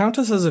 Yeah, count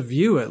us as a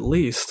view at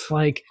least.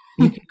 Like,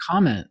 you can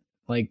comment.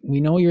 Like,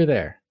 we know you're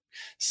there.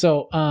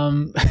 So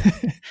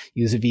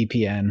use a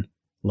VPN,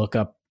 look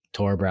up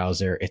Tor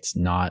browser. It's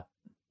not,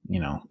 you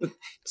know.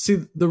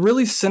 See, the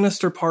really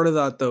sinister part of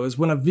that, though, is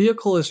when a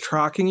vehicle is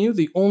tracking you,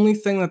 the only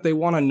thing that they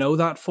want to know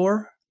that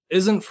for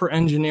isn't for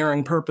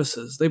engineering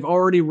purposes. They've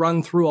already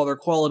run through all their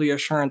quality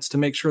assurance to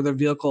make sure their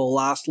vehicle will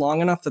last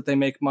long enough that they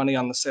make money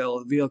on the sale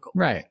of the vehicle.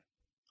 Right.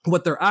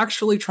 What they're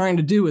actually trying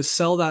to do is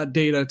sell that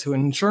data to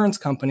an insurance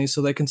company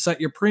so they can set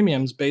your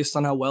premiums based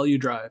on how well you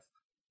drive.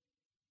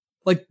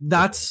 Like,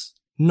 that's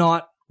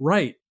not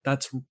right.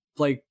 That's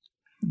like,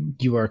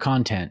 you are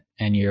content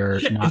and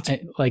you're not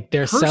like,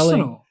 they're personal.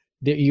 selling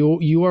that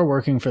you are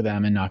working for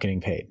them and not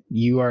getting paid.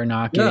 You are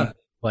not getting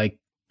like,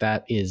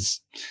 that is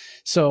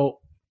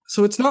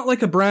so it's not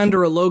like a brand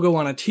or a logo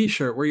on a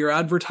t-shirt where you're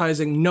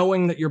advertising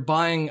knowing that you're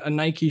buying a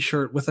Nike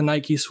shirt with a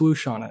Nike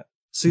swoosh on it.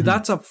 See,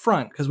 that's up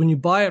front, because when you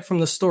buy it from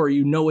the store,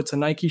 you know it's a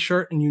Nike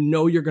shirt and you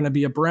know you're going to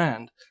be a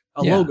brand,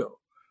 a logo,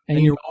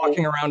 and you're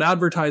walking around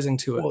advertising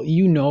to it. Well,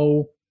 you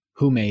know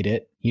who made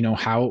it, you know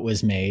how it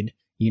was made,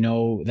 you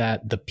know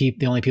that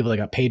the only people that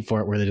got paid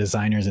for it were the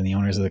designers and the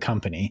owners of the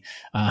company,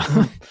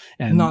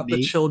 and not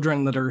the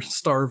children that are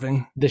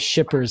starving. The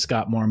shippers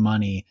got more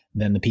money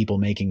than the people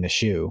making the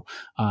shoe.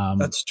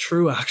 That's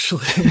true,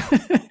 actually.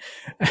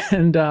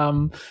 And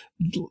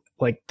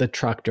like the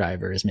truck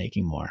driver is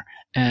making more.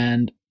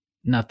 And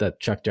not that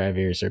truck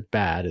drivers are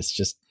bad. It's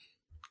just,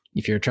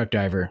 if you're a truck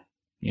driver,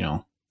 you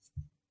know,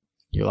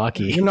 you're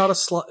lucky. You're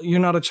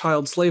not a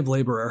child slave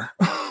laborer.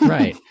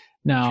 Right.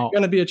 Now, if you're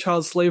going to be a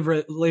child slave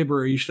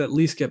laborer, you should at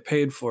least get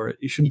paid for it.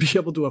 You should be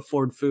able to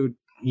afford food.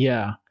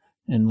 Yeah.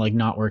 And like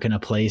not work in a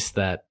place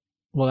that,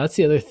 well, that's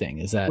the other thing,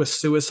 is that with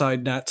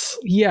suicide nets.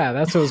 Yeah.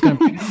 That's what I was going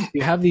to,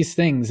 you have these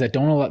things that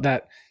don't allow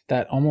that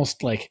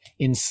almost like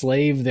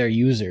enslave their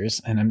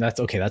users. And that's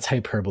okay. That's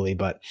hyperbole,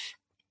 but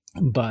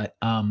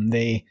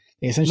they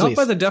essentially, not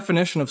by the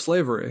definition of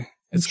slavery.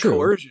 It's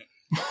coercion.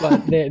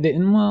 But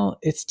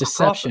it's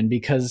deception,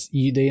 because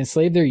they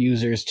enslave their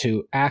users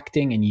to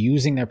acting and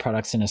using their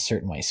products in a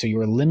certain way. So you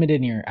are limited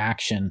in your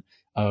action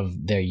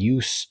of their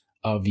use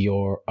of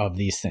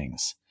these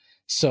things.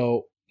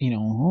 So, you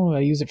know, I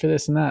use it for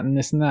this and that and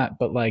this and that,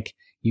 but like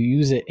you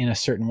use it in a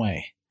certain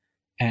way,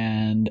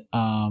 and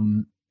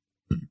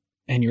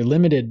you're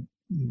limited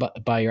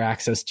by your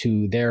access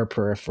to their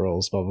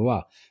peripherals, blah, blah,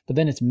 blah. But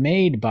then it's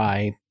made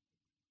by,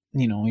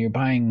 you know, you're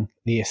buying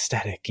the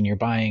aesthetic and you're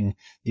buying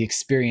the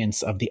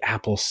experience of the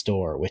Apple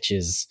Store, which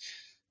is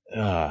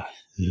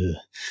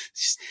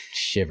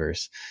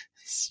shivers.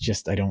 It's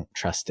just, I don't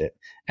trust it.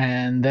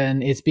 And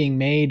then it's being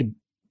made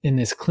in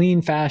this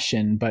clean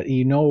fashion, but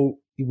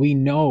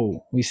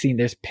we've seen,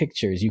 there's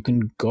pictures, you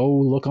can go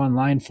look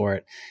online for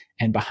it.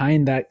 And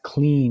behind that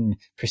clean,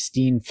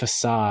 pristine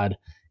facade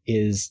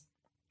is,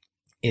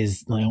 you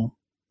know,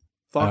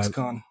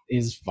 Foxconn.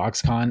 Is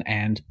Foxconn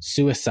and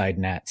suicide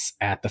nets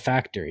at the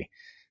factory.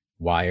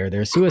 Why are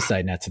there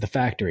suicide nets at the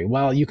factory?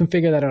 Well, you can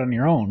figure that out on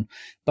your own.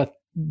 But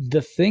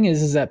the thing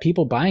is that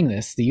people buying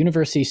this, the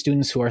university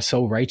students who are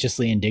so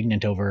righteously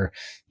indignant over,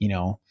 you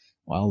know,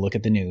 well, look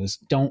at the news.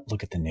 Don't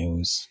look at the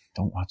news.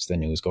 Don't watch the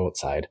news. Go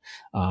outside.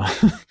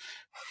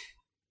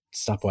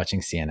 Stop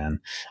watching CNN.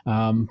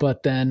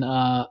 But then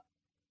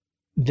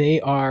they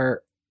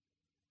are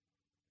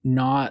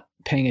not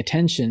paying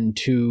attention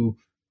to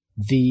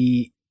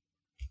the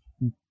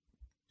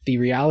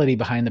reality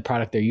behind the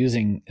product they're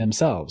using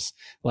themselves.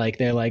 Like,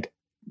 they're like,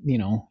 you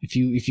know, if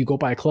you go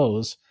buy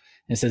clothes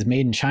and it says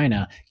made in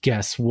China,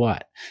 guess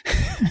what?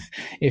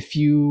 if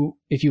you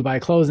buy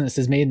clothes and it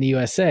says made in the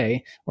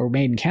USA or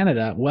made in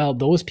Canada, well,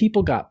 those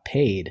people got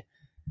paid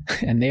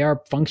and they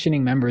are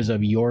functioning members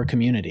of your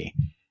community.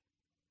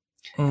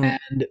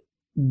 And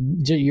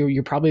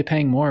you're probably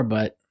paying more,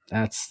 but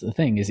That's the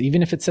thing, is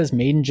even if it says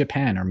made in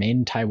Japan or made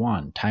in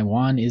Taiwan,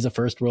 Taiwan is a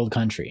first world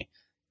country.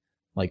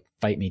 Like,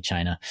 fight me,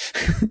 China.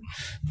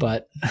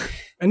 But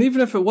and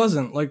even if it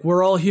wasn't, like,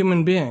 we're all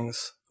human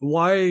beings.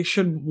 Why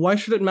should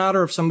it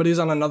matter if somebody's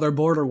on another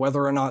border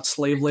whether or not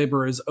slave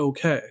labor is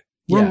okay?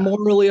 We're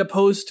morally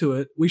opposed to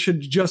it. We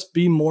should just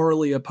be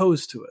morally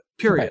opposed to it.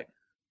 Period. Right.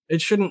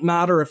 It shouldn't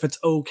matter if it's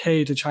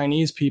okay to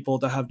Chinese people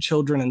to have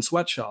children in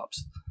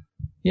sweatshops.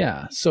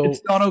 Yeah, so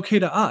it's not okay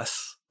to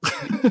us.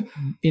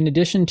 In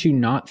addition to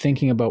not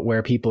thinking about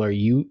where people are,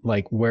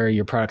 where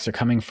your products are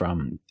coming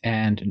from,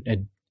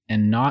 and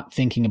not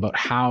thinking about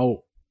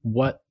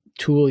what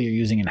tool you're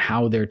using and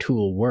how their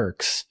tool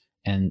works,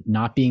 and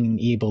not being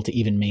able to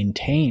even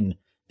maintain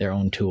their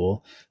own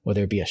tool,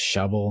 whether it be a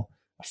shovel,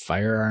 a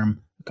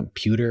firearm, a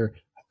computer,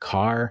 a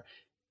car.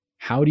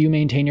 How do you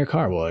maintain your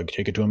car? Well, I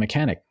take it to a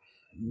mechanic.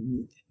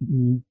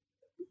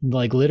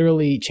 Like,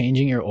 literally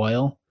changing your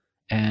oil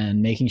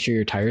and making sure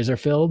your tires are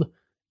filled,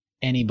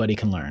 anybody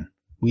can learn.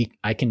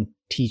 I can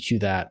teach you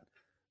that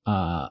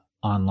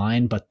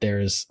online, but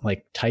there's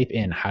like, type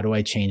in, how do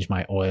I change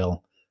my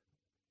oil?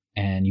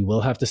 And you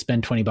will have to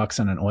spend $20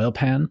 on an oil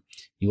pan.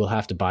 You will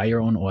have to buy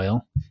your own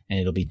oil, and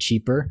it'll be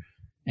cheaper,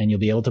 and you'll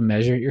be able to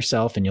measure it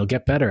yourself, and you'll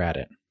get better at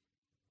it.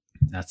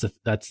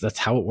 That's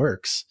how it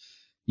works.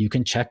 You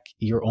can check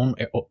your own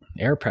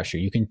air pressure.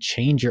 You can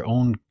change your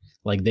own,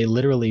 like, they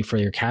literally, for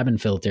your cabin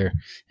filter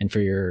and for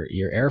your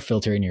air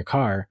filter in your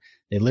car,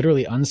 they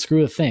literally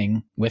unscrew a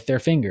thing with their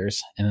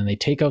fingers, and then they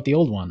take out the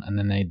old one, and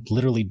then they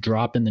literally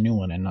drop in the new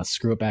one and not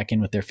screw it back in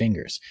with their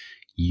fingers.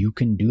 You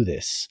can do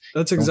this.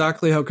 That's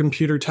exactly how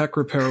computer tech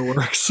repair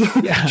works.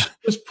 Yeah.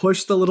 Just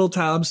push the little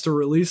tabs to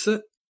release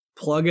it,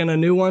 plug in a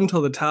new one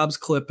till the tabs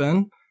clip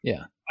in.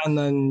 Yeah. And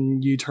then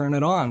you turn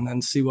it on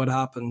and see what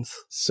happens.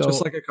 So,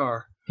 just like a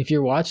car. If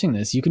you're watching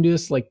this, you can do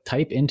this, like,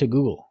 type into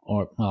Google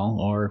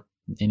or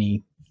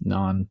any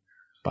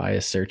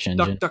non-biased search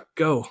engine.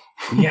 DuckDuckGo.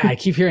 Yeah, I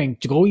keep hearing,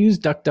 go use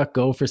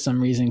DuckDuckGo for some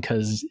reason,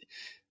 because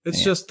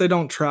it's just they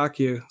don't track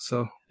you.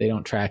 So they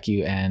don't track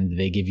you, and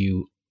they give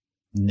you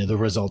the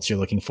results you're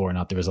looking for,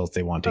 not the results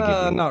they want to give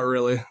you. Not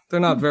really. They're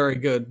not very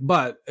good,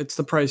 but it's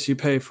the price you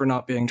pay for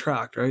not being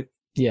tracked, right?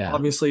 Yeah.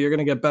 Obviously, you're going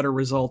to get better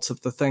results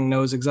if the thing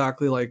knows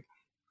exactly, like,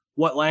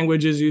 what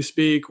languages you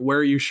speak,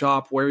 where you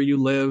shop, where you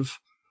live,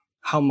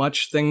 how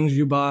much things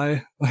you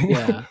buy.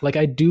 Yeah, like,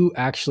 I do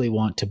actually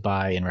want to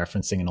buy, in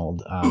referencing an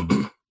old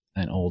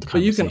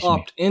but you can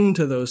opt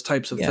into those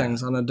types of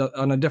things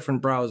on a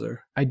different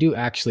browser. I do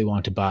actually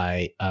want to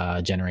buy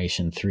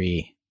Generation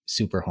 3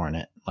 Super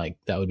Hornet. Like,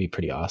 that would be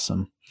pretty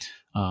awesome.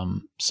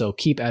 So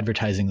keep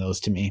advertising those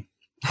to me.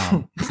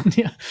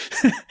 Yeah.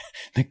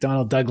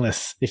 McDonnell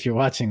Douglas, if you're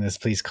watching this,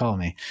 please call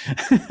me.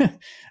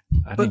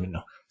 I don't even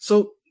know.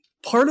 So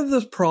part of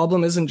this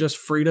problem isn't just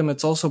freedom,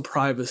 it's also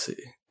privacy.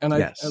 And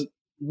and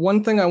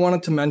one thing I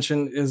wanted to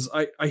mention is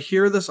I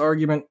hear this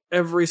argument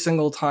every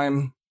single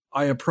time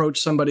I approach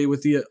somebody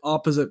with the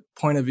opposite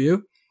point of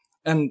view.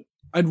 And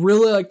I'd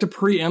really like to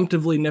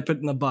preemptively nip it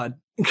in the bud,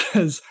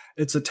 because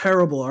it's a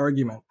terrible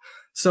argument.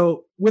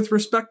 So with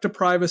respect to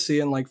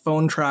privacy and, like,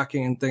 phone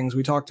tracking and things,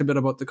 we talked a bit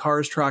about the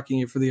cars tracking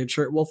you for the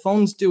insurance. Well,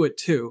 phones do it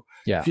too.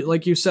 Yeah.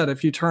 Like you said,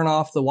 if you turn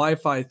off the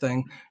Wi-Fi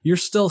thing, you're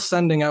still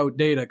sending out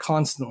data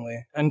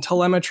constantly. And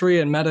telemetry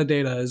and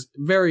metadata is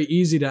very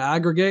easy to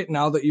aggregate.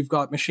 Now that you've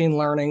got machine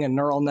learning and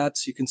neural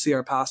nets, you can see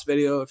our past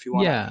video if you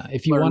want. Yeah,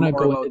 if you want to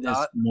go into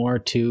this more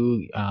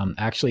too,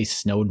 actually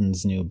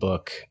Snowden's new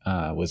book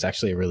was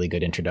actually a really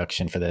good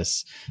introduction for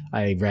this.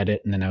 I read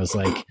it, and then I was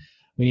like,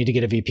 we need to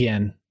get a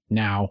VPN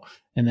now.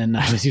 And then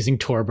I was using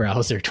Tor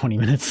browser 20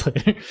 minutes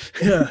later.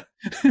 Yeah.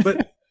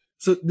 But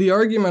so the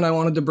argument I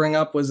wanted to bring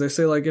up was, they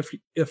say, like,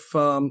 if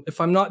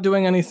I'm not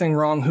doing anything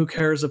wrong, who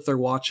cares if they're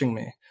watching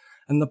me?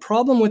 And the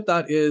problem with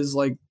that is,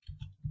 like,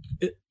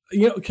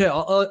 okay,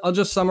 I'll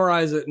just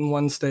summarize it in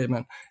one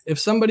statement. If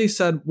somebody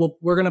said, well,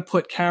 we're going to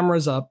put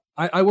cameras up.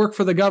 I work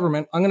for the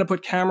government. I'm going to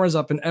put cameras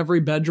up in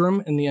every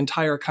bedroom in the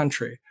entire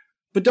country.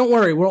 But don't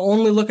worry, we'll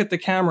only look at the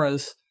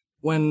cameras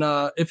when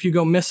if you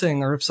go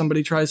missing or if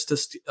somebody tries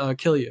to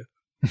kill you.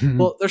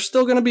 Well, there's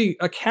still going to be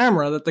a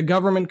camera that the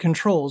government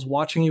controls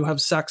watching you have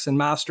sex and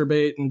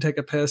masturbate and take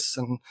a piss.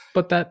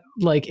 But that,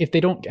 like, if they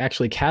don't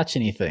actually catch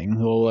anything,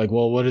 well, like,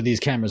 well, what are these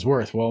cameras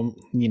worth? Well,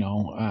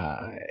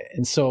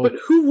 and so. But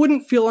who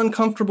wouldn't feel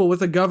uncomfortable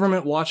with a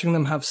government watching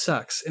them have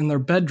sex in their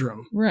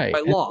bedroom? Right.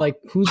 By law. Like,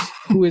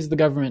 who is the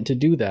government to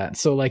do that?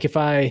 So, like, if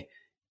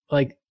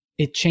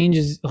it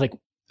changes, like,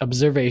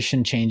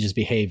 observation changes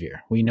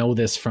behavior. We know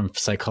this from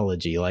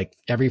psychology. Like,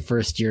 every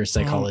first year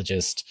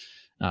psychologist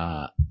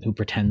who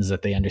pretends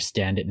that they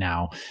understand it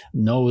now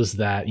knows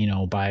that,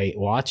 by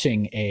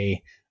watching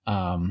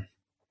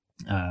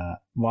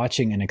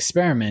watching an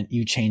experiment,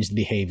 you change the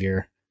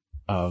behavior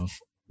of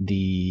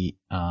the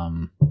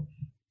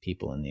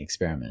people in the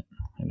experiment.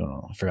 I don't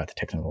know. I forgot the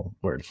technical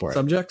word for it.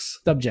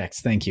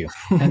 Subjects. Thank you.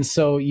 And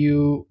so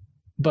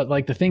but,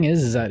 like, the thing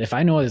is that if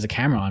I know there's a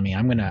camera on me,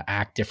 I'm going to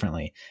act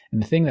differently.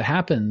 And the thing that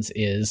happens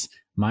is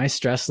my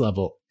stress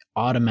level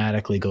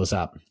automatically goes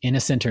up,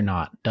 innocent or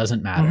not,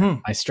 doesn't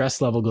matter. My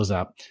stress level goes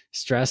up.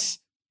 Stress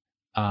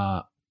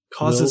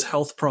causes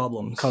health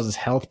problems.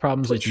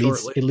 Which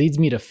leads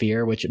me to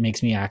fear, which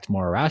makes me act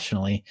more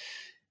irrationally,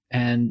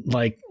 and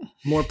like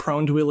more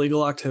prone to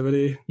illegal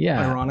activity.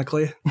 Yeah,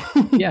 ironically.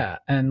 Yeah,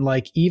 and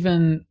like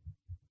even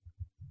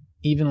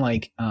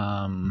like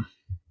what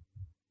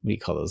do you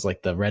call those?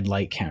 Like the red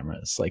light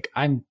cameras. Like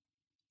I'm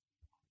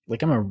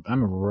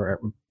a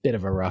bit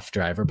of a rough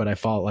driver, but I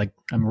fall like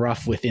I'm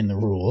rough within the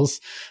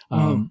rules.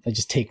 I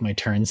just take my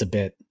turns a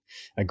bit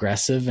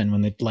aggressive, and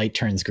when the light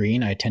turns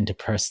green, I tend to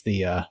press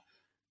the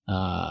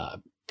gas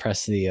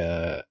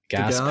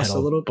pedal a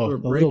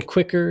little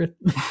quicker.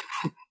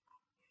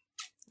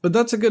 But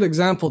that's a good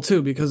example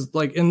too, because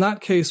like in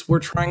that case, we're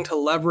trying to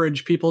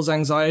leverage people's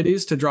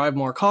anxieties to drive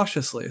more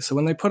cautiously. So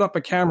when they put up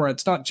a camera,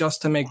 it's not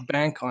just to make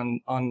bank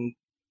on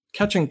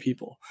catching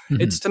people.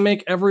 It's to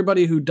make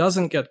everybody who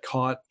doesn't get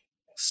caught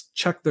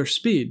check their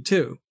speed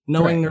too.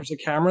 Knowing there's a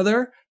camera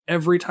there,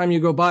 every time you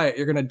go by it,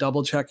 you're going to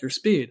double check your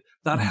speed.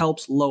 That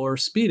helps lower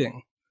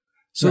speeding.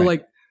 So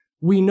like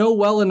we know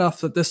well enough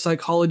that this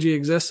psychology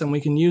exists and we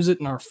can use it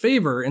in our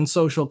favor in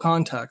social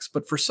context.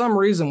 But for some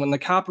reason, when the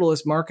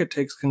capitalist market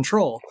takes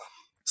control,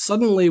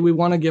 suddenly we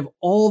want to give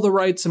all the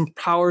rights and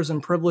powers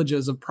and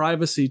privileges of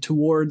privacy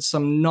towards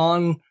some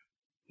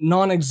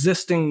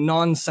non-existing,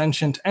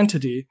 non-sentient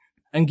entity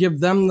and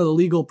give them the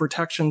legal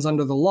protections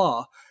under the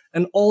law.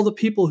 And all the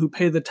people who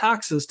pay the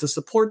taxes to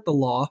support the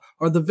law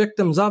are the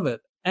victims of it.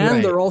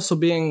 And they're also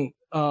being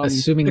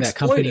assuming exploited. That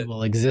company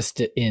will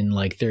exist in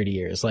like 30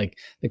 years. Like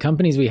the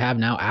companies we have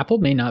now, Apple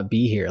may not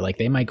be here. Like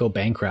they might go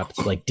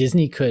bankrupt. Like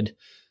Disney could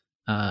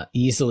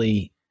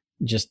easily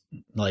just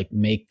like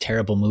make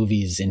terrible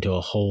movies into a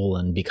hole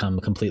and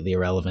become completely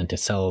irrelevant to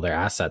sell their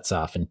assets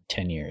off in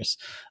 10 years.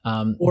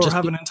 Or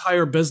have an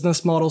entire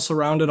business model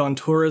surrounded on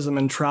tourism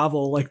and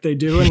travel like they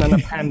do. And then a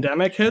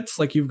pandemic hits,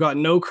 like you've got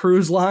no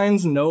cruise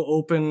lines, no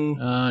open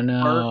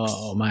parks.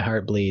 My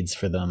heart bleeds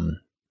for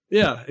them.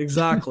 Yeah,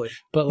 exactly.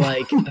 But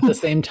like at the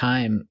same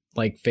time,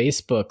 like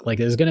Facebook, like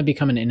there's going to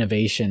become an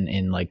innovation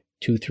in like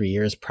 2-3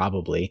 years,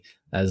 probably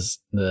as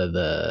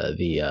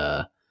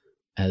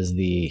as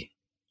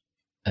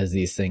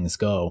these things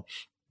go.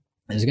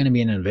 There's going to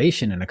be an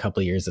innovation in a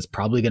couple of years that's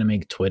probably going to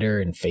make Twitter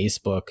and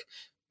Facebook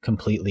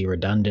completely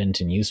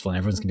redundant and useful. And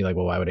everyone's going to be like,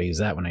 well, why would I use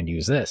that when I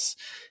use this?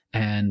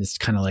 And it's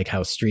kind of like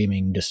how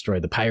streaming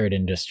destroyed the pirate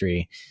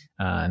industry,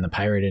 and the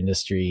pirate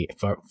industry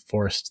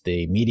forced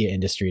the media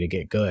industry to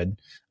get good,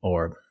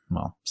 or,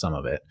 well, some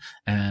of it.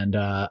 And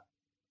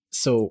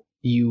so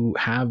you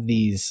have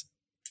these,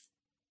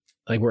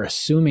 like, we're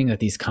assuming that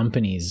these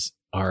companies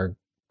are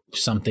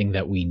something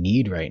that we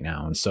need right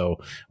now. And so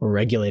we're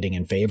regulating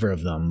in favor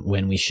of them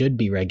when we should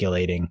be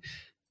regulating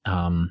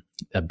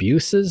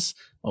abuses.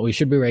 Well, we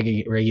should be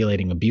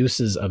regulating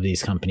abuses of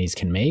these companies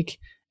can make,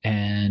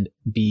 and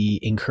be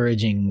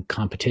encouraging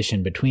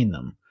competition between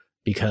them,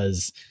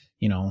 because,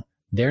 you know,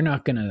 they're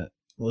not going to,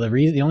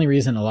 the only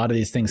reason a lot of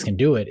these things can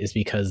do it is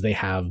because they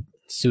have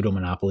pseudo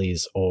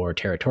monopolies or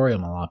territorial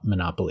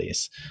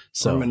monopolies.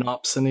 So, or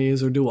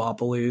monopsonies or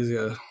duopolies.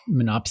 Yeah.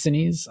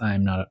 Monopsonies. I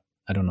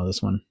don't know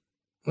this one.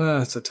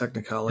 It's a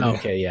technicality.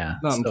 Okay. Yeah.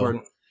 Not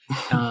important.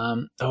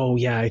 Oh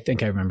yeah. I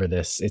think I remember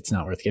this. It's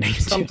not worth getting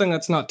into. Something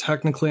that's not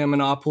technically a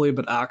monopoly,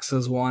 but acts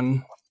as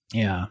one.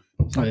 Yeah.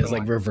 It's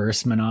like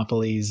reverse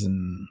monopolies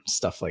and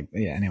stuff like,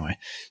 yeah. Anyway.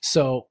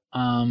 So,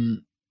 cause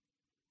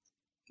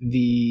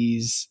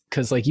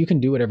like you can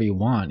do whatever you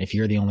want if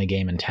you're the only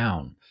game in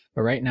town,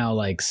 but right now,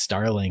 like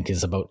Starlink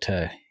is about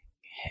to,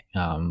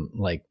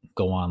 like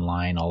go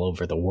online all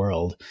over the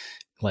world,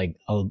 like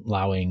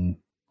allowing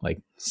like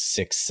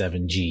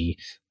 6-7G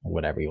or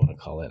whatever you want to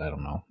call it. I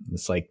don't know.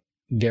 It's like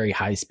very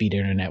high speed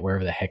internet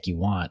wherever the heck you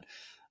want.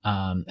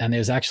 And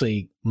there's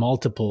actually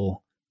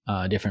multiple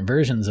different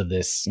versions of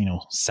this, you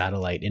know,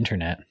 satellite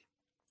internet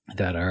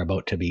that are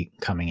about to be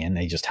coming in.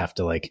 They just have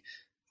to like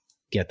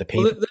get the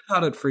paper. Well, they've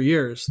had it for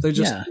years. They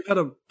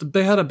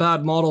had a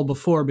bad model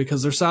before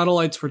because their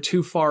satellites were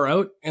too far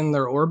out in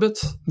their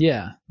orbits.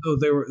 Yeah. So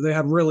they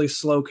had really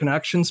slow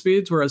connection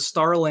speeds, whereas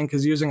Starlink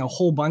is using a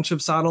whole bunch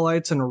of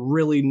satellites in a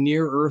really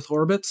near Earth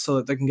orbit so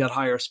that they can get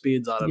higher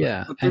speeds out of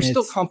it. But there's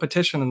still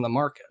competition in the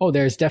market. Oh,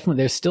 there's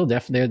still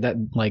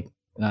that like,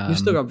 you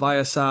still got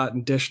Viasat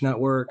and Dish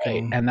Network,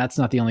 right? And that's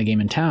not the only game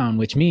in town,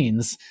 which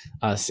means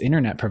us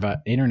internet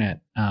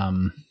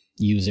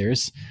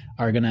users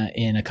are gonna,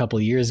 in a couple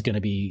of years, gonna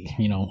be,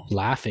 you know,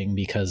 laughing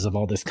because of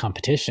all this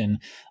competition,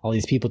 all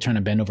these people trying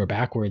to bend over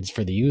backwards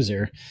for the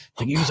user,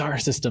 like, use our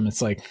system.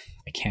 It's like,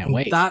 I can't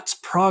wait. That's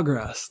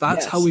progress.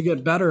 That's how we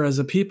get better as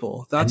a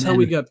people. That's how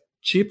we get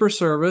cheaper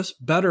service,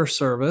 better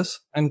service,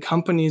 and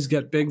companies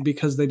get big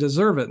because they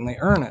deserve it and they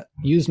earn it.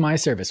 Use my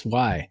service.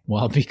 Why?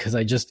 Well, because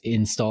I just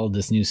installed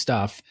this new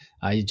stuff.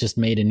 I just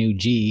made a new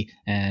G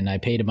and I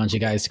paid a bunch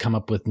of guys to come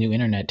up with new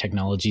internet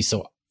technology.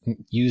 So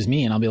use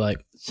me, and I'll be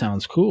like,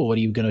 sounds cool. What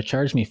are you going to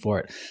charge me for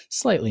it?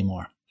 Slightly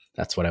more.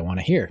 That's what I want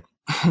to hear.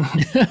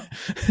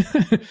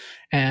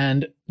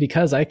 And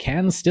because I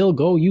can still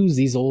go use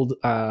these old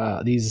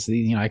these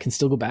I can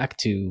still go back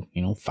to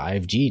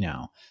 5G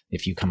now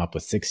if you come up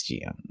with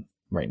 6G.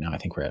 Right now I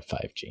think we're at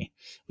 5G,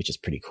 which is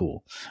pretty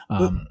cool.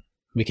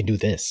 We can do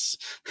this.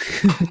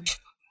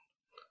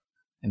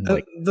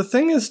 And the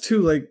thing is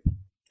too, like,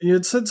 you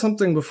had said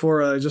something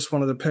before I just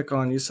wanted to pick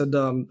on. You said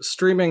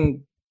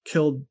streaming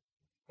killed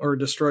or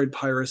destroyed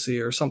piracy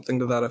or something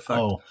to that effect.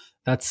 Oh,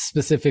 that's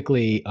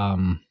specifically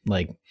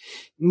like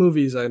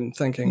movies, I'm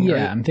thinking.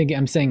 Yeah, right?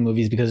 I'm saying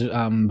movies because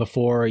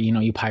before,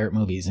 you pirate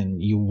movies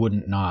and you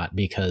wouldn't not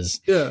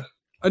because yeah.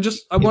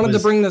 I wanted to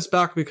bring this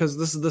back because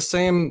this is the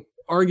same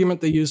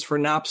argument they used for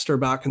Napster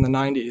back in the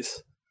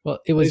 90s. Well,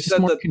 it was just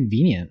more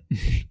convenient.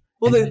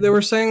 Well, they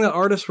were saying that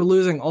artists were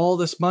losing all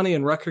this money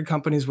and record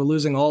companies were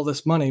losing all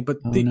this money, but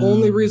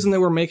only reason they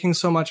were making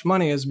so much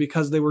money is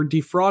because they were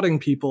defrauding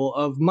people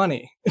of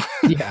money.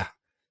 Yeah.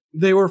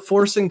 They were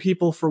forcing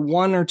people for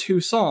 1 or 2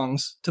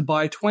 songs to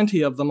buy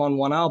 20 of them on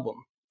one album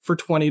for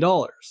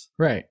 $20.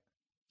 Right.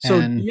 So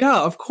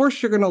yeah, of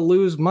course you're going to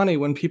lose money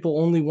when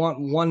people only want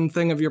one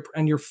thing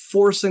and you're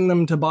forcing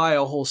them to buy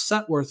a whole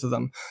set worth of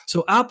them.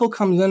 So Apple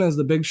comes in as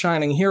the big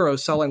shining hero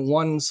selling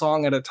one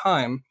song at a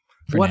time.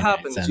 What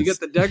happens? You get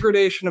the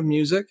degradation of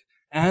music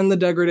and the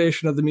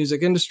degradation of the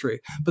music industry.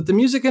 But the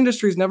music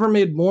industry's never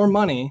made more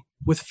money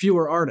with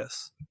fewer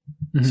artists.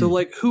 Mm-hmm. So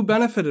like, who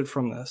benefited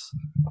from this?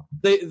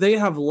 They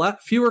have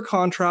fewer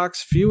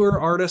contracts, fewer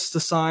artists to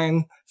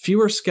sign,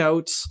 fewer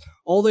scouts.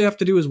 All they have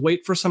to do is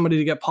wait for somebody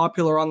to get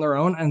popular on their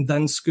own and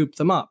then scoop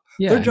them up.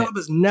 Yeah, their job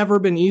has never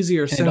been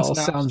easier since. It all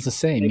sounds the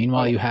same.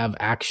 Meanwhile, you have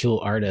actual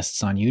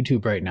artists on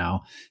YouTube right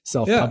now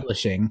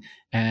self-publishing,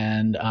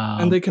 and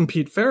they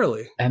compete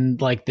fairly.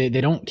 And like they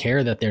don't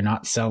care that they're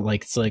not selling.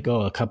 Like it's like,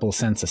 oh, a couple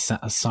cents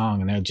a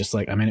song, and they're just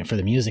like, I'm in it for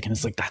the music, and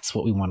it's like that's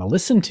what we want to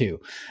listen to.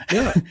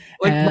 Yeah,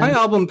 like my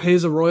album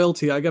pays a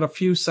royalty. I get a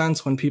few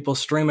cents when people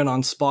stream it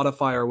on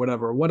Spotify or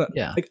whatever.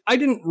 Like I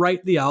didn't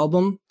write the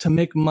album to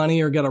make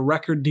money or get a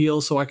record deal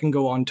so I can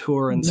go on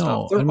tour and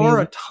stuff. There are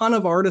a ton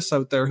of artists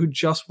out there who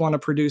just want to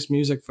produce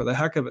music for the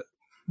heck of it.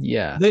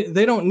 Yeah,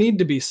 they don't need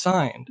to be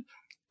signed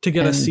to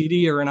get a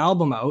CD or an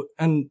album out,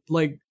 and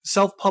like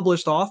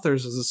self-published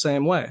authors is the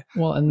same way.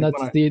 Well, and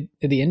that's the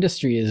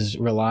industry is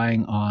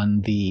relying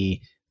on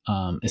the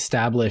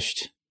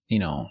established,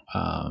 the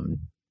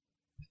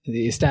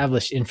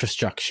established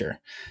infrastructure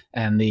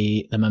and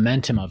the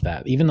momentum of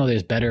that. Even though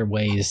there's better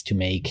ways to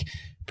make,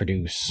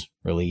 produce,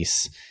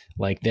 release,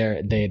 like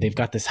they've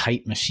got this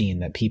hype machine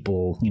that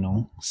people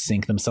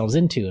sink themselves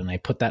into, and they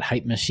put that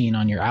hype machine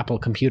on your Apple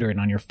computer and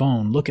on your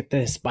phone. Look at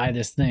this, buy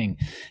this thing,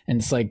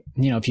 and it's like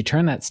if you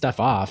turn that stuff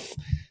off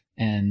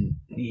and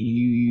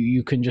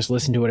you can just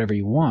listen to whatever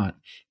you want,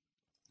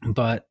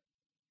 but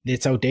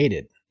it's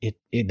outdated.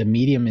 The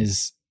medium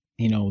is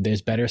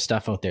there's better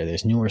stuff out there,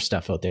 there's newer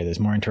stuff out there, there's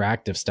more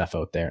interactive stuff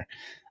out there.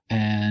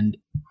 And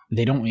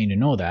they don't want you to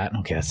know that.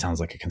 Okay, that sounds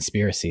like a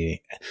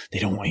conspiracy. They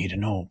don't want you to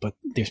know, but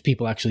there's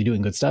people actually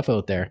doing good stuff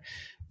out there.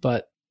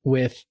 But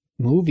with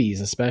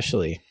movies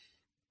especially,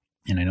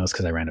 and I know it's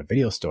because I ran a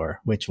video store,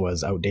 which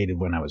was outdated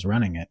when I was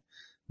running it,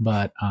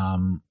 but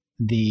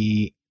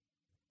it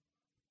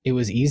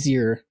was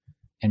easier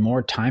and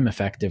more time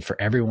effective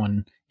for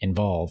everyone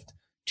involved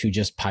to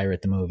just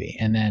pirate the movie.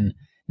 And then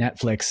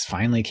Netflix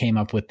finally came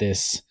up with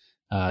this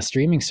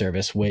streaming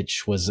service,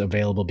 which was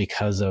available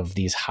because of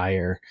these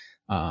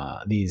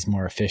these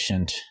more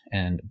efficient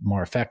and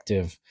more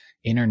effective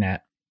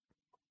internet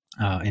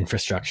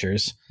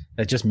infrastructures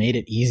that just made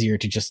it easier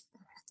to just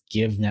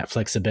give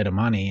Netflix a bit of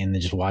money and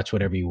then just watch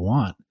whatever you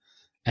want.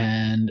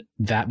 And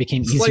that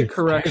became easier. Slight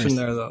correction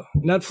there, though.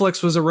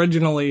 Netflix was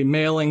originally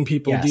mailing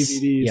people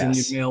DVDs and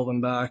you'd mail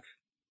them back.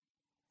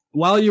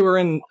 While you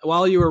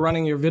were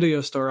running your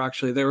video store,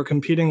 actually, they were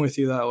competing with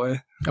you that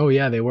way. Oh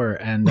yeah, they were,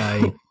 and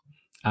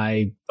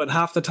but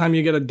half the time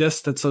you get a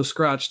disc that's so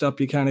scratched up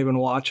you can't even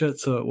watch it,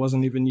 so it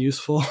wasn't even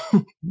useful.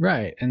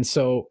 Right. And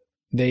so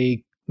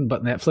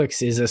but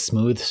Netflix is a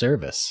smooth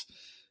service,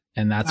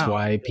 and that's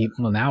why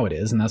people now it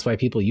is, and that's why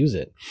people use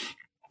it.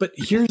 But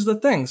here's the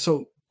thing.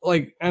 So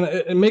and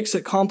it makes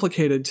it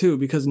complicated too,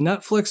 because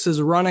Netflix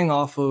is running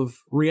off of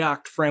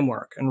React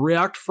Framework, and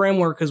React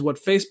Framework is what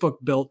Facebook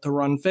built to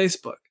run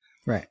Facebook.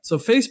 Right. So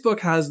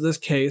Facebook has this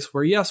case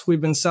where, yes, we've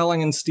been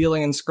selling and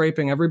stealing and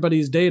scraping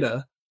everybody's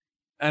data,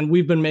 and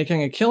we've been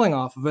making a killing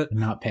off of it.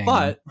 Not paying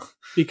but them.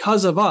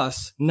 Because of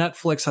us,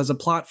 Netflix has a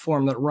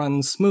platform that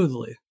runs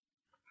smoothly.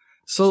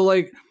 So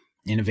like,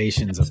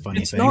 innovation is a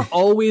funny thing. It's not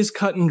always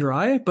cut and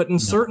dry, but in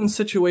certain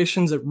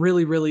situations, it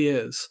really, really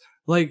is.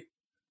 Like,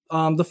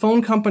 the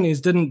phone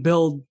companies didn't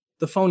build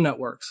the phone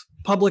networks.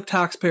 Public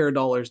taxpayer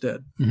dollars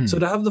did. Mm-hmm. So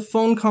to have the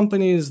phone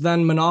companies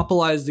then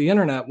monopolize the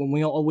internet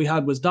when all we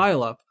had was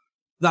dial-up,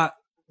 that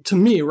to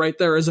me right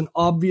there is an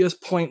obvious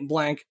point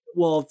blank.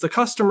 Well, if the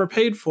customer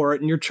paid for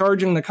it and you're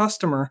charging the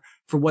customer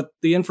for what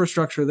the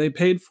infrastructure they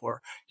paid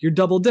for, you're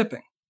double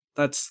dipping.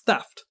 That's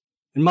theft,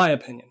 in my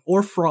opinion,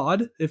 or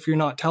fraud if you're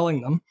not telling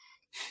them.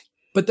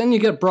 But then you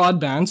get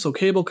broadband. So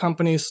cable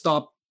companies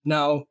stop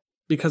now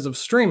because of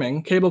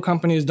streaming. Cable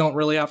companies don't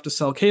really have to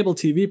sell cable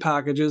TV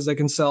packages. They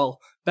can sell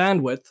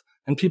bandwidth,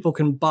 and people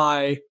can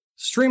buy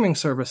streaming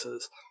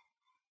services.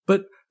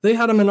 But they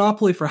had a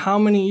monopoly for how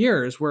many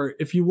years where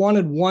if you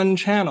wanted one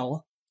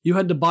channel, you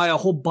had to buy a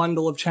whole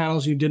bundle of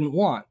channels you didn't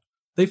want.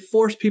 They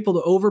forced people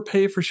to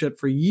overpay for shit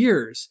for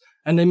years,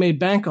 and they made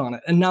bank on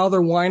it. And now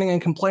they're whining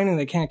and complaining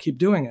they can't keep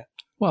doing it.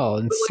 Well,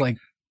 it's like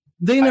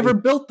they never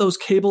built those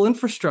cable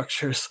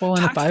infrastructures. Well,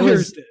 and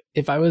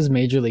if I was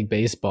Major League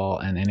Baseball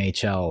and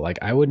NHL, like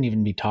I wouldn't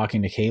even be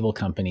talking to cable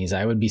companies.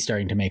 I would be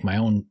starting to make my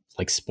own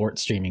like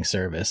sports streaming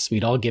service.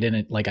 We'd all get in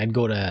it. Like I'd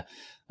go to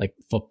like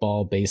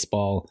football,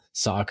 baseball,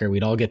 soccer.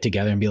 We'd all get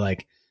together and be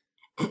like,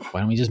 why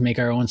don't we just make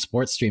our own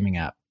sports streaming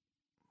app?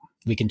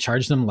 We can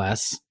charge them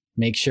less,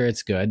 make sure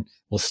it's good.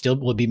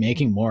 We'll be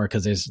making more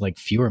because there's like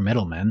fewer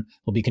middlemen.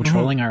 We'll be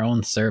controlling our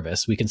own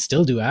service. We can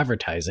still do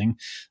advertising.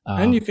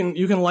 And you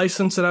can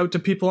license it out to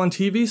people on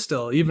TV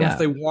still. Even if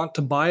they want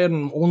to buy it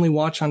and only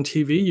watch on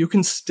TV, you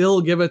can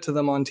still give it to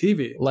them on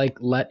TV. Like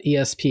let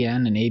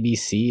ESPN and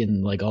ABC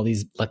and like all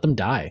these, let them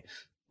die.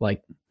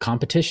 Like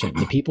competition.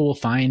 The people will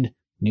find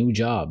new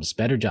jobs,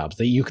 better jobs.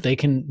 You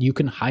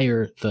can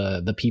hire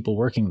the people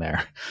working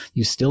there.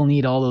 You still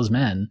need all those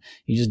men.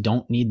 You just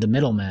don't need the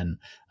middlemen.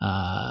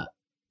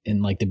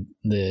 And like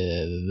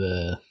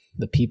the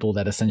people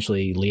that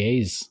essentially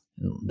liaise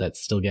that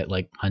still get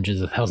like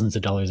hundreds of thousands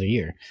of dollars a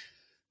year.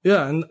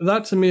 Yeah, and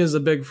that to me is a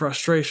big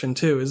frustration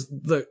too, is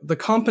the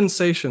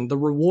compensation, the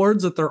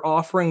rewards that they're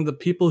offering the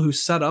people who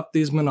set up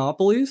these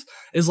monopolies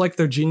is like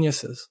they're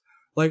geniuses.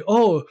 Like,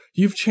 oh,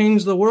 you've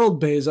changed the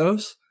world,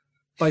 Bezos,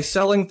 by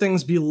selling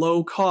things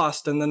below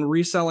cost and then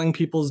reselling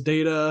people's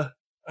data,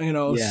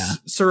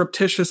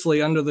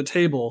 surreptitiously under the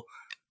table.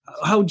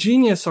 How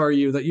genius are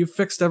you that you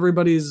fixed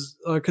everybody's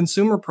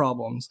consumer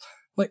problems?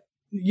 Like,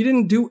 you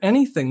didn't do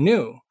anything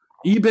new.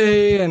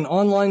 eBay and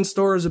online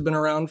stores have been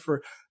around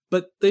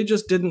but they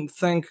just didn't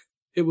think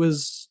it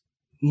was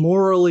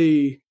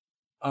morally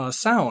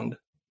sound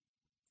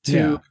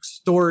to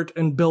extort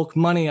and bilk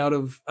money out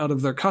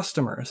of their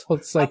customers. Well,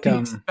 it's like at the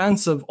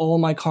expense of all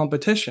my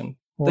competition.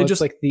 Well,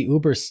 it's like the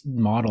Uber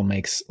model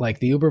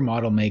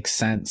makes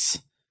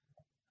sense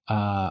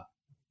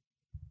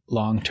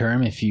long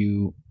term if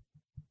you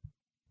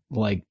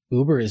like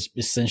Uber is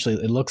essentially,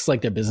 it looks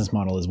like their business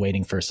model is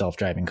waiting for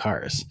self-driving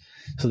cars.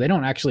 So they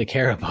don't actually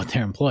care about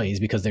their employees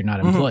because they're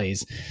not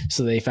employees.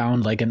 So they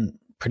found like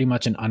pretty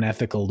much an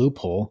unethical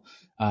loophole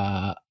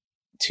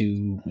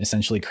to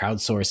essentially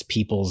crowdsource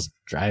people's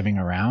driving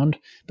around.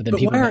 But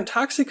why aren't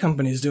taxi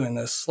companies doing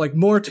this? Like,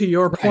 more to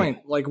your point,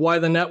 like why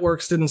the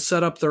networks didn't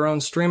set up their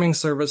own streaming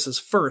services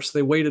first.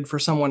 They waited for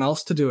someone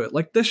else to do it.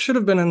 Like, this should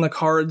have been in the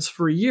cards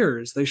for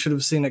years. They should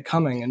have seen it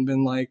coming and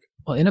been like,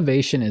 well,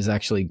 innovation is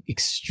actually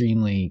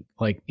extremely,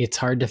 like, it's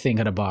hard to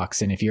think out of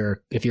box. And if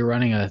you're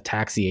running a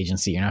taxi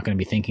agency, you're not going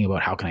to be thinking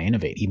about how can I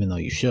innovate, even though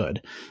you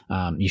should.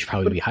 You should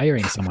probably be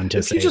hiring someone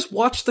to say. If you just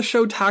watch the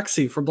show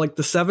Taxi from like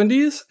the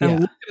 70s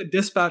and look at a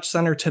dispatch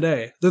center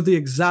today, they're the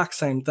exact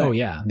same thing. Oh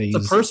yeah,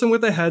 it's a person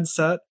with a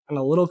headset and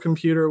a little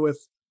computer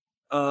with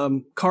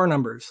car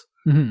numbers,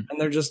 and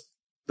they're just,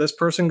 this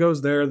person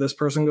goes there, this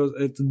person goes.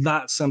 It's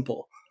that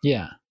simple.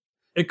 Yeah,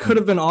 it could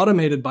have been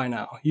automated by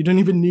now. You don't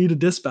even need a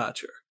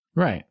dispatcher.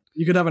 Right.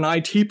 You could have an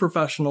IT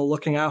professional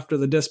looking after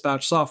the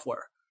dispatch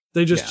software.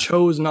 They just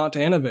chose not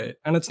to innovate.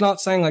 And it's not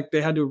saying like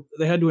they had to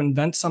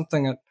invent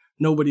something that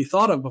nobody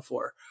thought of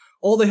before.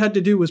 All they had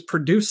to do was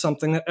produce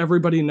something that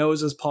everybody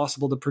knows is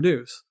possible to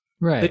produce.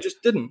 Right. They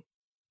just didn't.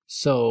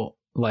 So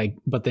like,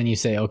 but then you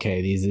say,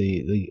 okay, these,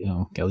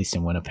 at least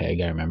in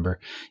Winnipeg, I remember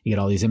you get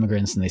all these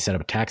immigrants and they set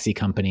up a taxi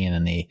company and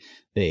then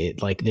they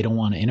don't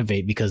want to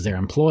innovate because they're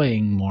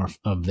employing more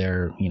of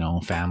their,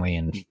 family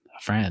and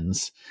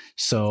friends.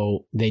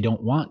 So they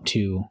don't want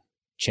to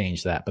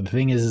change that. But the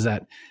thing is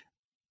that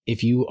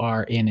if you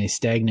are in a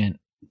stagnant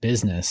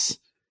business,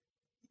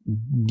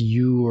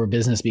 your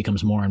business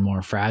becomes more and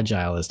more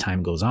fragile as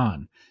time goes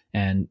on.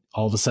 And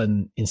all of a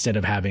sudden, instead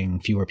of having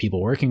fewer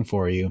people working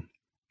for you,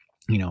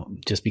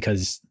 just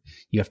because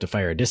you have to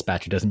fire a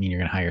dispatcher doesn't mean you're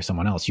going to hire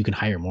someone else. You can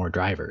hire more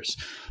drivers.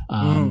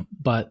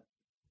 But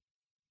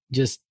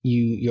just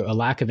a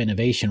lack of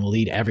innovation will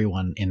lead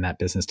everyone in that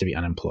business to be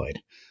unemployed.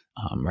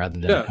 Rather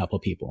than a couple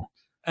people.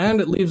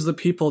 And it leaves the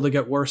people to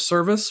get worse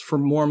service for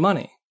more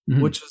money,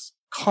 which is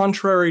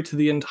contrary to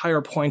the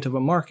entire point of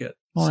a market.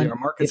 Well, our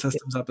market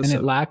systems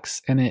episode.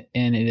 And it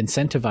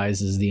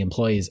incentivizes the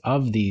employees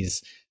of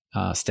these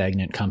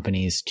stagnant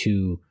companies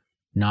to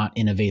not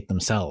innovate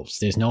themselves.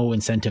 There's no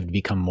incentive to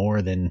become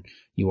more than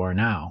you are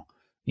now.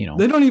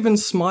 They don't even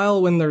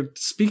smile when they're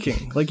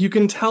speaking. Like, you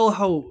can tell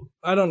how,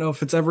 I don't know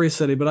if it's every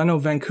city, but I know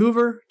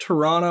Vancouver,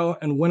 Toronto,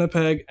 and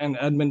Winnipeg and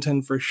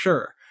Edmonton for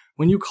sure.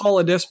 When you call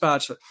a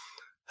dispatch,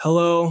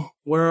 hello,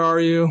 where are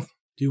you?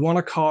 Do you want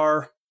a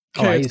car?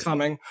 Okay, it's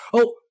coming.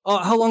 Oh,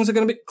 how long is it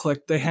going to be?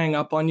 Click. They hang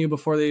up on you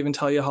before they even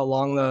tell you how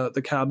long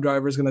the cab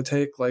driver is going to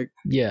take. Like,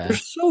 they're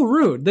so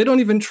rude. They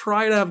don't even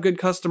try to have good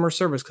customer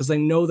service because they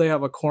know they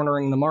have a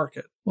cornering the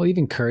market. Well,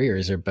 even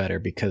couriers are better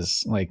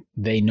because like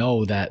they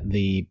know that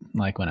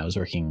like when I was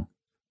working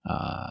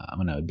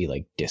when I would be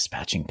like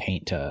dispatching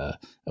paint to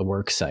a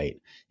work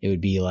site, it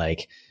would be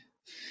like,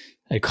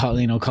 I'd call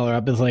her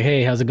up. It's like,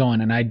 hey, how's it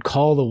going? And I'd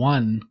call the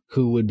one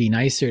who would be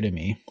nicer to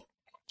me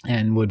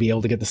and would be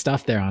able to get the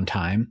stuff there on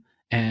time.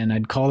 And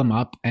I'd call them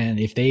up. And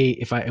if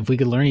we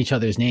could learn each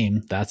other's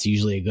name, that's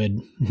usually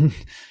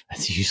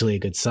a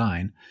good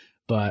sign.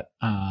 But,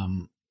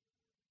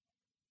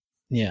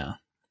 yeah.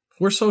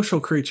 We're social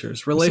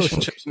creatures.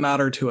 Relationships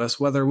matter to us,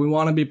 whether we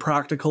want to be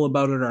practical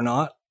about it or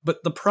not. But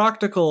the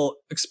practical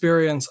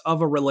experience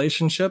of a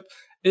relationship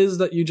is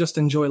that you just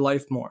enjoy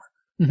life more.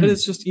 Mm-hmm. It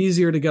is just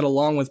easier to get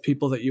along with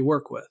people that you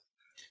work with.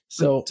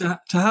 So to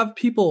have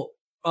people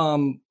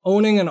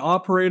owning and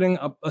operating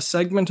a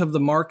segment of the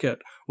market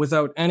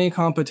without any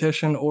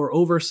competition or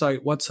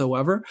oversight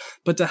whatsoever,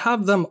 but to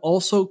have them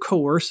also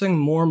coercing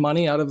more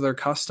money out of their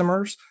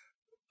customers,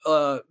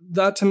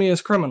 that to me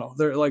is criminal.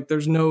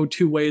 There's no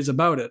two ways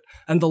about it.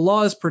 And the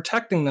law is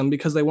protecting them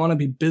because they want to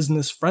be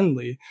business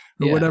friendly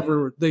or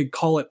whatever they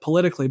call it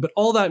politically. But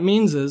all that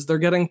means is they're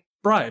getting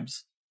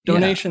bribes,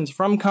 donations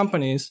from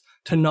companies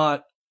to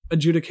not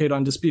adjudicate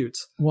on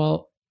disputes.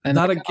 Well, and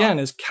that again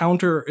is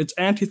it's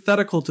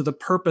antithetical to the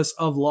purpose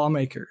of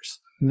lawmakers.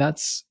 And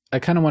I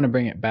kind of want to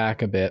bring it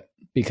back a bit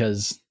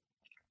because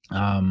it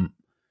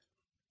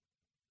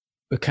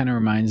kind of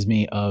reminds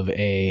me of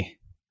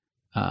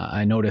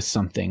I noticed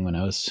something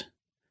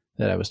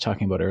that I was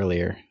talking about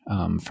earlier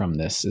from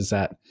this, is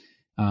that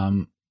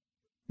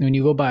when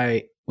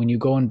you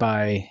go and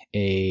buy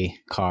a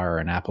car or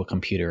an Apple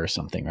computer or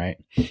something, right?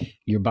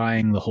 You're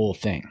buying the whole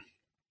thing.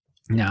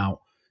 Now,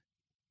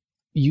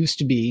 used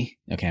to be,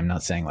 okay, I'm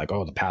not saying like,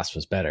 oh, the past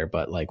was better,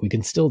 but like we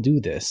can still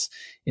do this,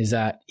 is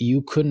that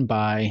you couldn't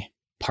buy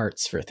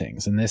parts for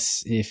things. And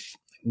if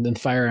the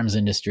firearms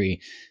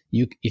industry,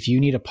 if you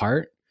need a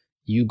part,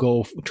 you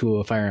go to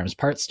a firearms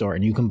parts store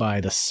and you can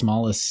buy the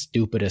smallest,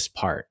 stupidest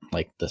part,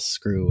 like the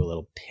screw, a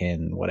little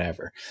pin,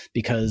 whatever,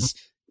 because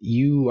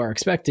you are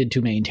expected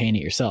to maintain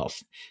it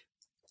yourself.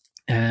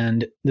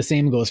 And the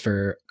same goes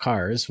for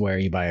cars, where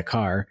you buy a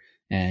car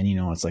and,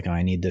 it's like, oh,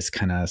 I need this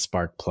kind of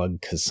spark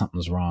plug because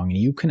something's wrong. And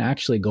you can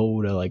actually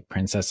go to like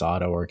Princess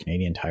Auto or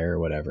Canadian Tire or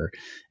whatever,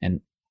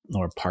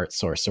 or Part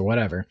Source or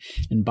whatever,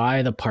 and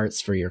buy the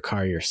parts for your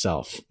car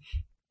yourself.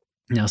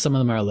 Now, some of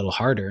them are a little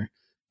harder,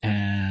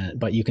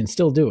 but you can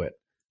still do it.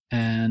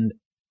 And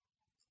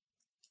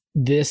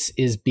this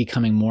is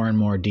becoming more and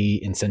more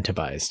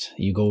de-incentivized.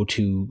 You go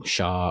to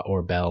Shaw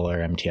or Bell or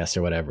MTS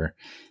or whatever,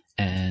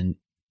 and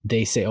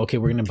they say, okay,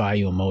 we're going to buy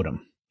you a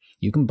modem.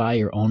 You can buy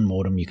your own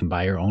modem. You can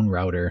buy your own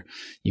router.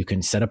 You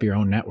can set up your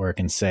own network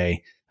and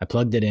say, I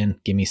plugged it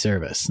in, give me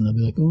service. And they'll be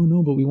like, oh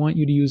no, but we want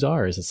you to use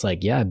ours. It's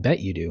like, yeah, I bet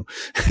you do.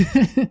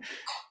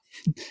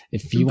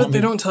 But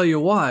they don't tell you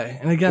why.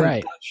 And again,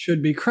 that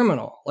should be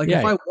criminal. Like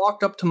if I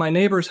walked up to my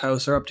neighbor's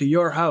house or up to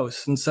your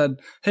house and said,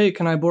 hey,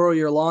 can I borrow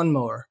your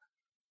lawnmower?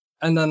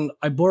 And then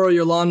I borrow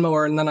your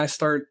lawnmower and then I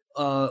start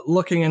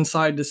looking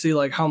inside to see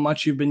like how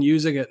much you've been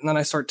using it. And then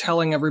I start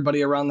telling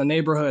everybody around the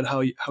neighborhood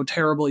how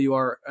terrible you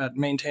are at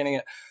maintaining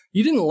it.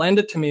 You didn't lend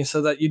it to me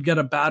so that you'd get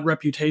a bad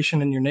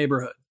reputation in your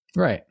neighborhood.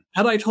 Right.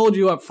 Had I told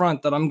you up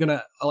front that I'm going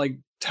to like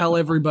tell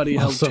everybody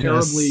how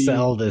terribly you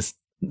sell this,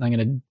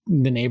 the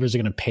neighbors are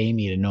going to pay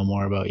me to know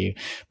more about you.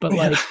 But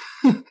like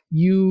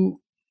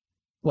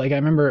I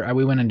remember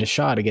we went into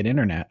Shaw to get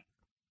internet,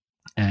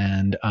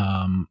 and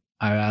I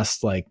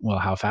asked like, well,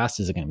 how fast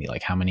is it going to be?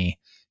 Like how many,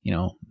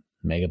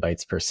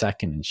 megabytes per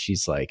second? And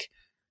she's like,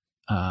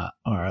 and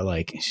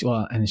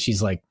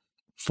she's like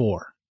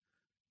 4.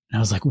 And I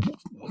was like,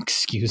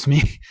 excuse me?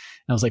 And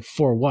I was like,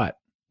 4 what?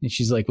 And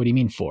she's like, what do you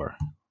mean 4?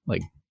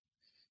 Like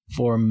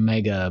 4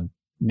 mega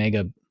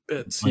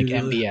bits, like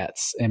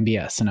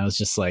MBS. And I was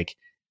just like,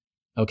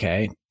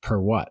 okay, per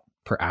what?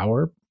 Per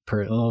hour?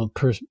 Per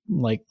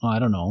like, I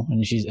don't know.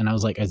 And I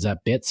was like, is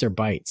that bits or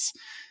bytes?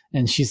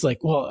 And she's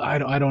like, well, I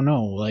don't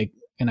know. Like,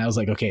 and I was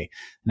like, okay.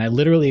 And I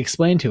literally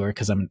explained to her,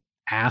 because I'm an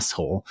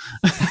asshole.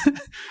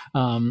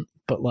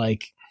 But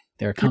like,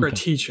 you're a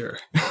teacher.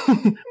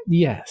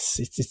 Yes,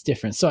 it's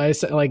different. So I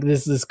said, like,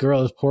 this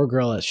poor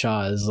girl at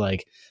Shaw is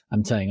like,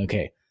 I'm telling,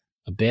 okay,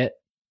 a bit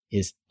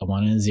is a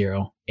 1 and a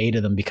 0. 8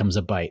 of them becomes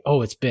a byte.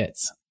 Oh, it's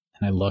bits.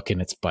 And I look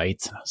and it's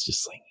bytes. And I was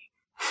just like,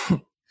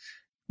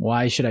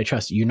 why should I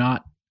trust you? You're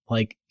not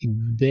like,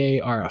 they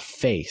are a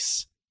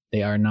face.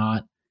 They are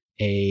not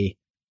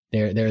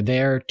they're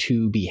there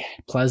to be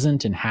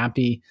pleasant and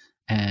happy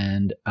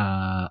and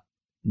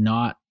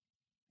not,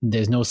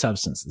 there's no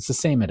substance. It's the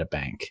same at a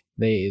bank.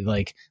 They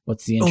like,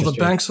 what's the interest rate?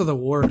 The banks are the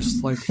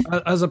worst. Like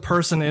as a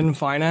person in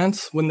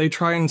finance, when they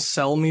try and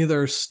sell me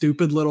their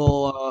stupid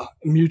little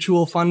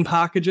mutual fund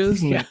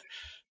packages, and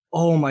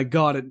oh my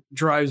God, it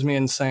drives me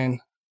insane.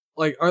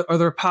 Like, are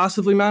there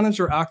passively managed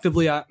or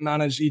actively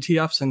managed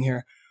ETFs in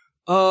here?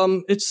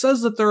 It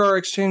says that there are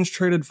exchange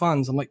traded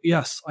funds. I'm like,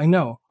 yes, I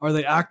know. Are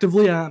they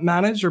actively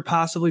managed or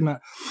passively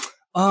managed?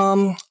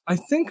 I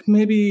think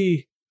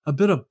maybe a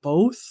bit of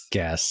both.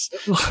 Guess.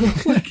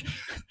 Like,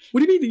 what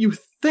do you mean you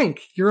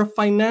think? You're a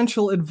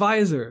financial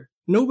advisor.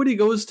 Nobody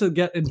goes to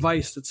get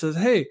advice that says,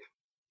 hey,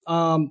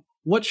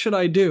 what should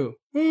I do?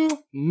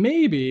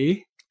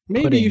 Maybe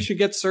Pudding. you should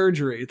get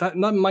surgery. That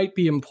might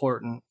be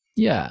important.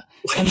 Yeah.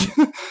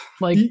 And,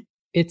 like,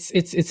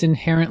 it's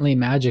inherently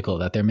magical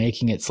that they're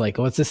making it. It's like,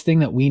 oh, it's this thing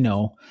that we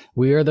know.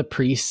 We are the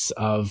priests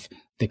of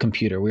the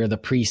computer. We are the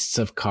priests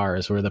of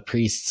cars. We're the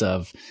priests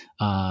of,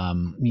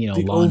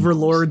 the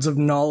overlords of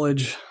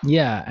knowledge.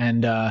 Yeah,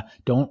 and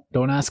don't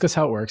ask us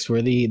how it works.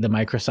 We're the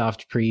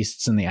Microsoft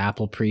priests and the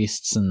Apple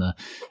priests and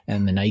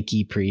the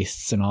Nike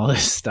priests and all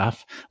this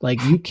stuff.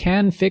 Like, you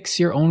can fix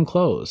your own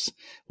clothes.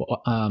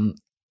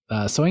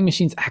 Sewing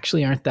machines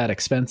actually aren't that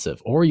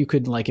expensive. Or you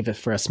could, like, if it's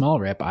for a small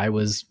rip, I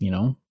was,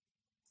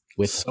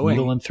 with sewing.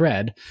 Needle and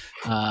thread,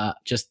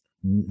 just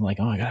like,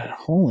 oh, I got a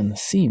hole in the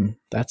seam.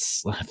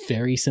 That's a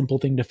very simple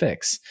thing to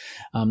fix.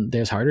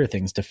 There's harder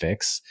things to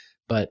fix,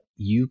 but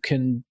you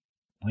can,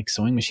 like,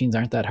 sewing machines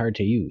aren't that hard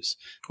to use.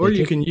 Or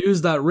you can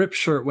use that rip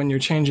shirt when you're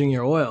changing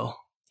your oil.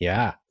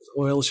 Yeah.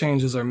 Oil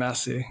changes are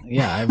messy.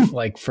 Yeah. I've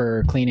like,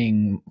 for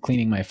cleaning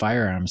my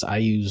firearms, I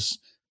use,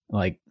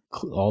 like,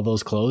 all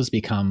those clothes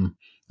become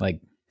like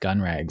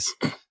gun rags.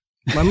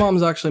 My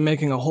mom's actually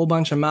making a whole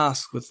bunch of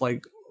masks with,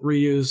 like,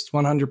 reused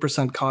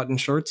 100% cotton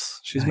shirts.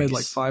 She's made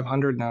like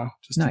 500 now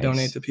just to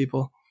donate to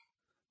people.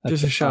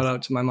 Just a shout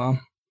out to my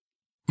mom.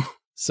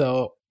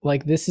 So,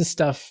 like, this is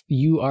stuff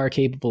you are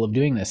capable of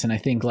doing this. And I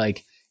think,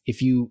 like,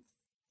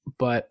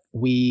 but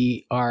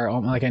we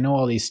are, like, I know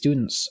all these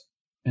students,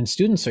 and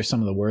students are some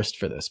of the worst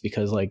for this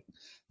because, like,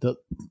 the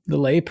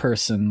lay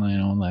person,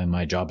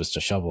 my job is to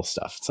shovel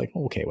stuff. It's like,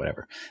 okay,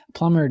 whatever. A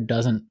plumber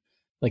doesn't,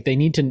 like, they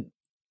need to,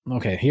 I'm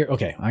going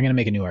to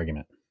make a new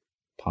argument.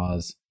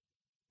 Pause.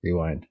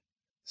 Rewind,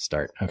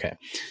 start. Okay.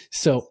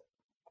 So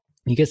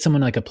you get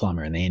someone like a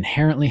plumber and they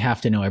inherently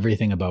have to know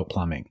everything about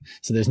plumbing.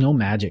 So there's no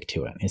magic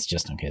to it. It's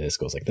just, okay, this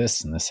goes like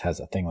this and this has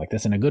a thing like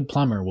this. And a good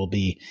plumber will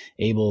be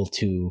able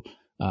to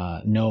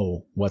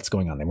know what's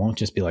going on. They won't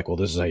just be like, well,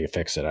 this is how you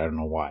fix it. I don't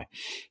know why.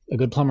 A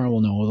good plumber will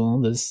know, well,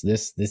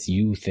 this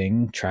U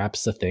thing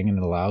traps the thing and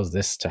it allows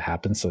this to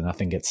happen so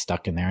nothing gets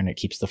stuck in there and it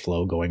keeps the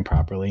flow going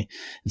properly.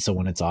 And so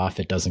when it's off,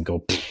 it doesn't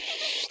go.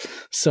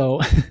 So...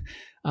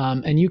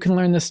 and you can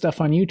learn this stuff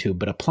on YouTube,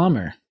 but a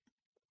plumber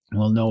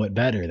will know it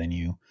better than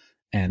you,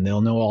 and they'll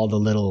know all the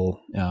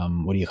little,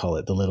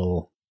 the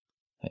little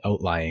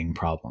outlying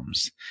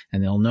problems,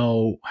 and they'll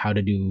know how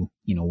to do,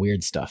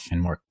 weird stuff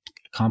and more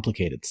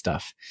complicated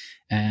stuff.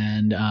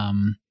 And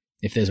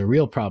if there's a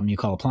real problem, you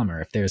call a plumber.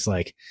 If there's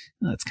like,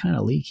 oh, it's kind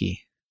of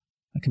leaky,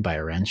 I can buy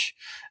a wrench.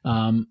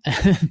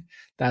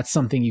 That's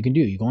something you can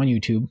do. You go on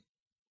YouTube,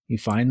 you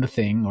find the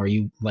thing, or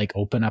you, like,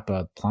 open up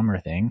a plumber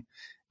thing,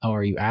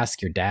 or you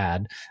ask your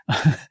dad.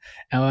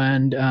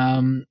 And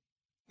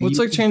it's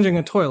like changing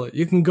a toilet.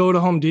 You can go to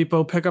Home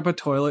Depot, pick up a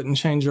toilet, and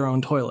change your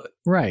own toilet.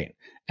 Right.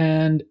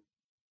 And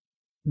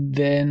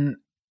then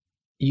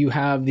you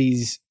have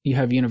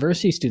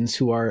university students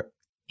who are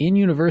in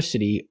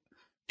university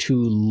to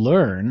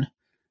learn,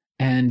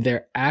 and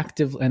they're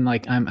active. And,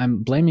 like,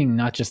 I'm blaming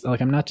not just,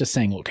 like, I'm not just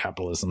saying, oh,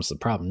 capitalism's the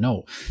problem.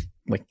 No.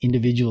 Like,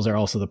 individuals are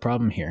also the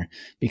problem here,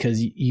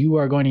 because you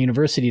are going to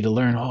university to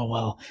learn, oh,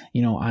 well,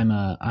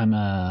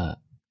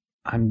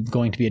 I'm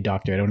going to be a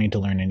doctor. I don't need to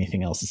learn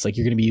anything else. It's like,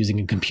 you're going to be using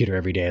a computer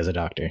every day as a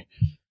doctor.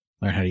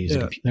 Learn how to use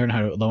it. Learn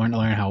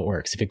how it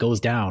works. If it goes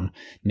down,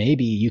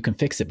 maybe you can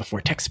fix it before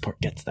tech support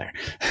gets there.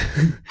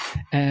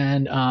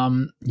 And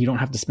you don't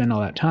have to spend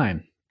all that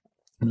time.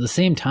 At the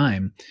same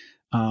time,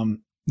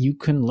 you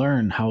can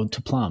learn how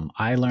to plumb.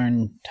 I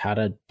learned how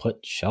to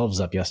put shelves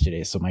up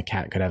yesterday so my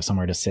cat could have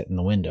somewhere to sit in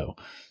the window.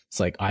 It's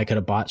like, I could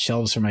have bought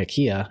shelves from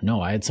IKEA.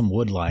 No, I had some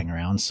wood lying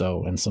around,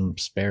 and some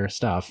spare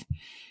stuff.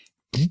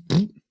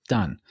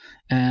 Done.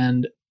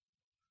 And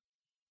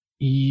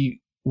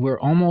we're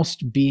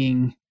almost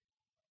being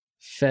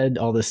fed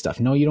all this stuff.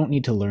 No, you don't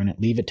need to learn it.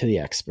 Leave it to the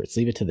experts.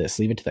 Leave it to this.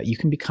 Leave it to that. You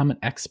can become an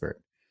expert.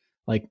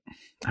 Like,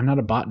 I'm not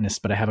a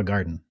botanist, but I have a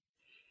garden.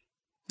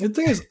 The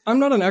thing is, I'm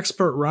not an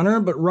expert runner,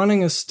 but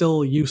running is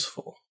still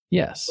useful.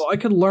 Yes. So I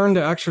could learn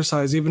to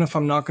exercise even if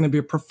I'm not going to be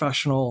a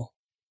professional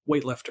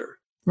weightlifter.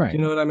 Right. You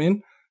know what I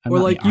mean? Or,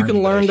 like, you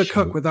can learn to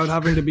cook without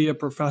having to be a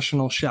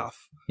professional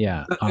chef.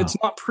 Yeah. It's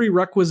not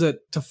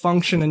prerequisite to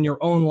function in your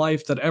own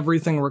life that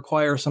everything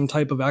requires some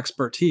type of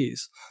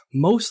expertise.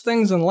 Most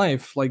things in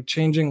life, like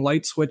changing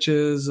light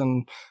switches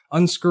and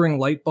unscrewing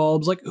light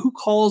bulbs, like, who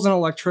calls an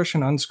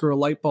electrician unscrew a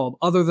light bulb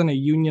other than a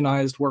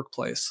unionized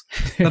workplace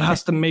that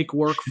has to make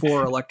work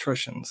for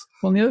electricians?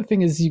 Well, and the other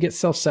thing is, you get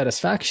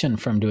self-satisfaction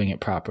from doing it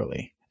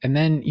properly. And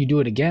then you do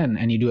it again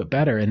and you do it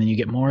better, and then you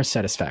get more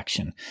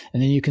satisfaction.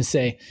 And then you can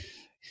say,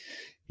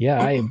 yeah,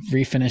 I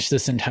refinished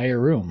this entire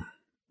room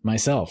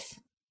myself.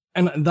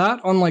 And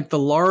that, on, like, the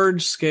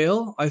large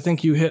scale, I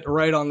think you hit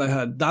right on the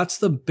head. That's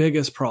the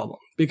biggest problem,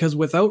 because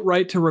without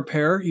right to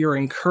repair, you're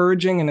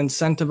encouraging and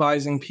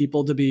incentivizing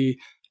people to be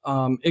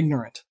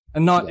ignorant,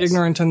 and not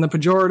ignorant in the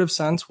pejorative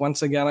sense.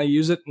 Once again, I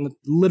use it in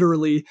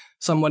literally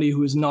somebody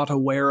who is not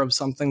aware of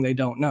something they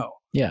don't know.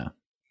 Yeah.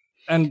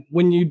 And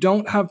when you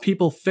don't have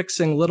people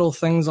fixing little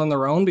things on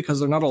their own because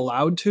they're not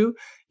allowed to,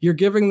 you're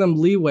giving them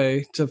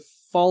leeway to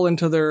fall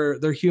into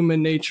their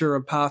human nature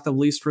of path of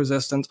least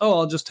resistance. Oh,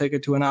 I'll just take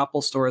it to an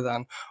Apple store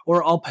then,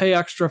 or I'll pay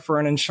extra for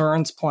an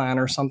insurance plan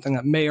or something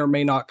that may or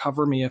may not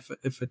cover me if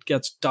it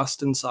gets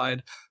dust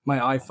inside my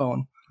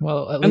iPhone.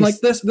 Well, at and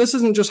least like this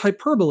isn't just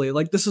hyperbole.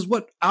 Like, this is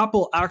what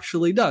Apple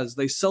actually does.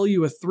 They sell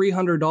you a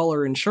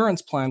 $300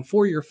 insurance plan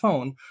for your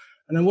phone,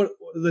 and then what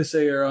do they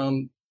say?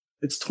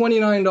 It's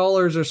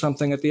 $29 or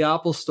something at the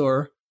Apple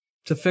store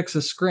to fix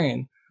a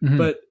screen,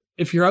 but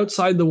if you're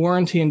outside the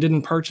warranty and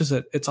didn't purchase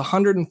it, it's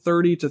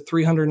 $130 to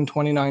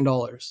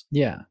 $329.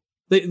 Yeah.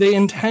 They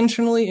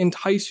intentionally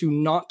entice you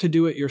not to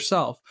do it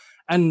yourself.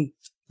 And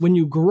when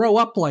you grow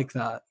up like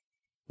that,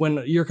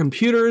 when your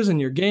computers and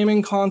your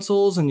gaming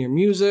consoles and your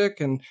music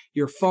and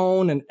your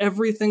phone and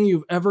everything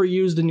you've ever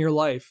used in your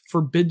life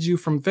forbids you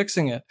from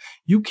fixing it,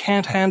 you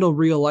can't handle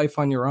real life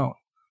on your own.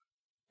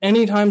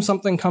 Anytime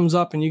something comes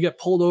up and you get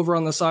pulled over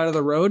on the side of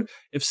the road,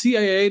 if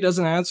CAA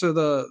doesn't answer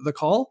the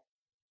call,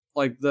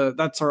 like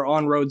that's our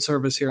on-road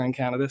service here in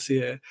Canada,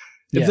 CAA.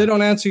 If they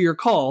don't answer your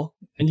call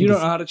and you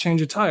don't know how to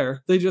change a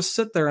tire, they just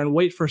sit there and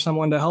wait for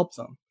someone to help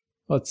them.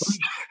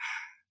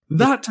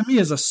 That to me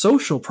is a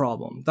social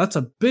problem. That's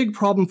a big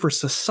problem for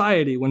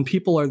society when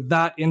people are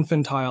that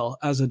infantile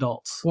as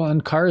adults. Well,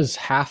 and cars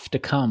have to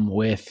come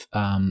with,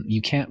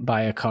 you can't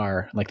buy a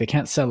car, like they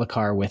can't sell a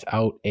car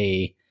without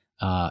a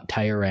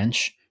tire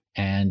wrench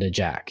and a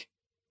jack.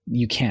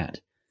 You can't.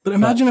 But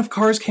imagine if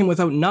cars came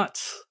without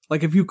nuts.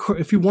 Like if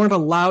you weren't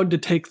allowed to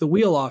take the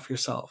wheel off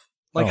yourself.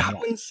 Like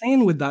how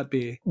insane would that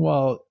be?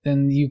 Well,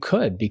 then you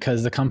could,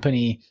 because the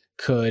company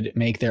could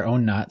make their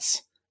own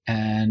nuts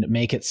and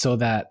make it so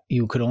that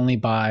you could only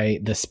buy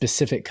the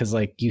specific, because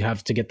like you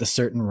have to get the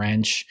certain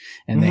wrench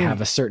and they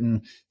have a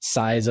certain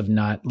size of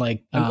nut,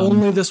 like and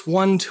only this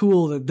one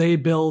tool that they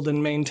build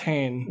and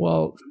maintain.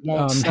 Well,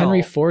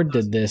 Henry Ford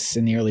did this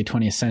in the early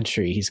 20th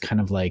century. He's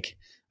kind of like,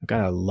 I've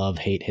got a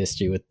love-hate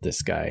history with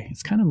this guy.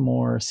 It's kind of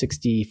more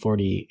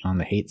 60-40 on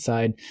the hate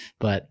side,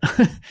 but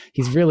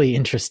he's really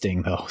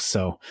interesting though.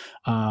 So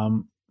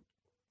now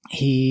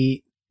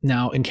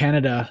in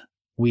Canada,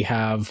 we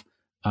have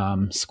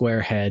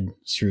square head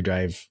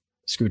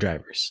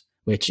screwdrivers,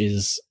 which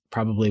is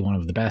probably one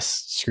of the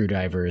best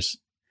screwdriver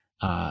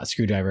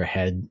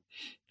head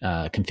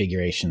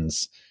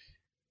configurations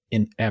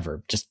in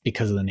ever, just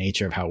because of the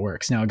nature of how it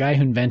works. Now, a guy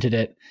who invented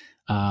it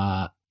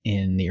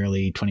in the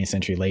early 20th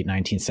century, late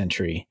 19th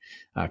century,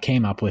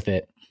 came up with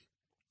it.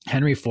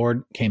 Henry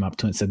Ford came up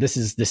to it and said, this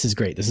is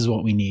great. This is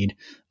what we need.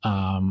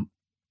 I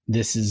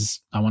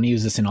want to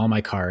use this in all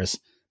my cars,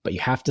 but you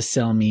have to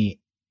sell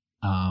me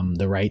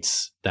the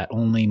rights that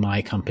only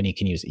my company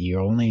can use it. You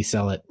only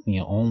sell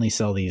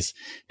these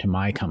to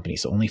my company.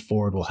 So only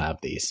Ford will have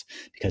these,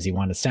 because he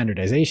wanted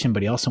standardization,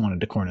 but he also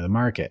wanted to corner the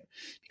market,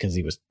 because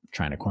he was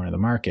trying to corner the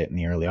market in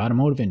the early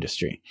automotive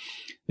industry.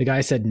 The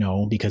guy said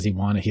no, because he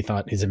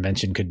thought his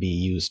invention could be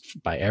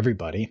used by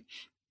everybody.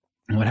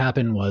 And what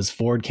happened was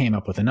Ford came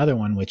up with another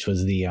one, which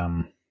was the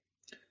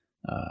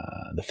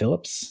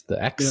Phillips,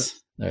 the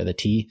X or the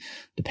T,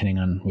 depending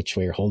on which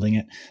way you're holding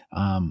it.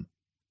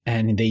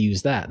 And they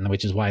use that, and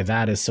which is why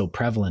that is so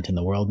prevalent in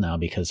the world now,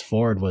 because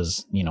Ford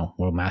was,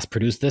 we'll mass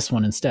produce this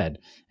one instead,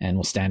 and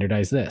we'll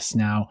standardize this.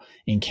 Now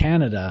in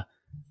Canada,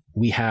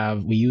 we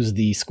use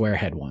the square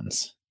head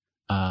ones,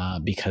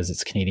 because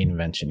it's a Canadian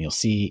invention. You'll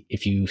see,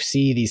 if you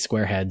see these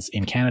square heads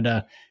in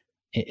Canada,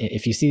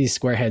 if you see these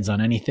square heads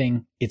on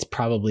anything, it's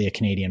probably a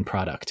Canadian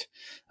product.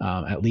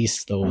 At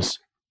least those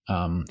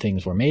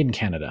things were made in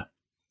Canada.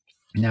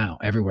 Now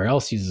everywhere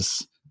else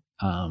uses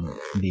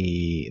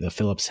the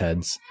Phillips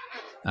heads,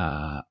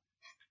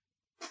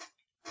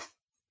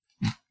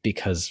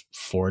 because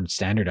Ford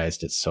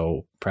standardized it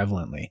so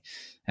prevalently,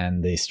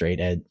 and the straight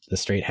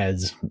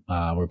heads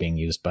were being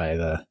used by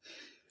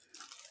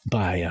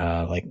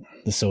like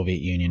the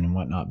Soviet Union and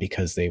whatnot,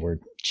 because they were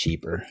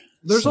cheaper.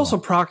 There's also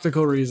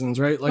practical reasons,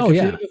 right? Like if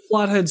you have a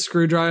flathead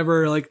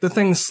screwdriver, like the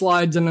thing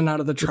slides in and out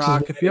of the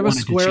track. If you have a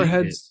square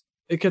head,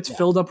 it gets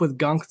filled up with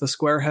gunk, the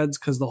square heads,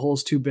 because the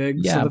hole's too big.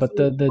 Yeah, so but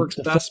the works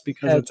best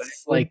because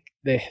it's like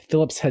the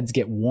Phillips heads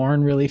get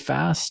worn really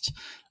fast.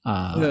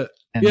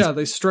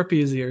 They strip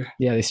easier.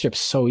 Yeah, they strip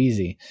so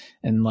easy,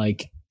 and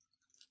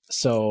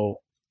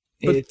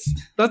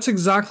that's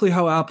exactly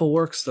how Apple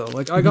works, though.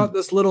 Like I got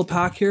this little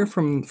pack here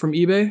from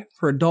eBay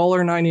for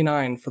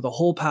 $1.99 for the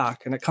whole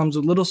pack, and it comes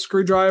with little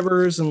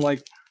screwdrivers and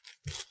what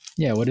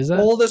is that?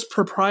 All this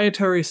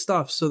proprietary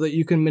stuff, so that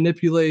you can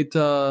manipulate.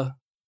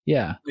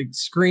 Like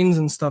screens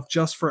and stuff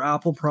just for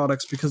Apple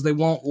products, because they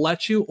won't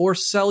let you or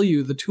sell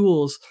you the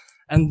tools,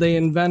 and they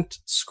invent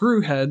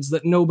screw heads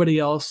that nobody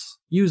else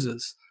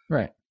uses.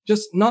 Right.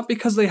 Just not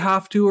because they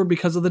have to, or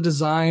because of the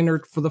design,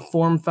 or for the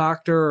form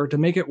factor, or to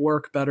make it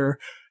work better.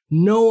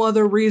 No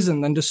other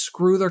reason than to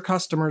screw their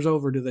customers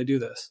over do they do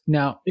this.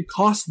 Now, it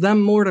costs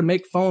them more to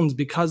make phones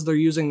because they're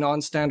using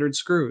non-standard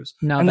screws.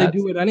 And they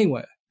do it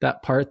anyway.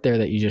 That part there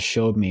that you just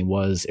showed me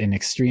was an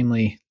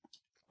extremely...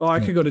 Oh, I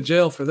could go to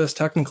jail for this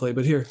technically,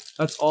 but here,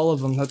 that's all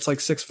of them. That's like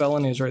 6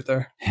 felonies right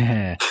there.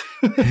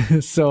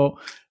 So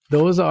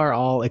those are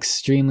all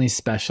extremely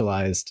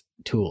specialized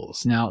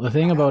tools. Now, the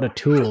thing about a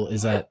tool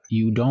is that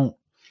you don't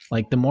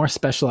like the more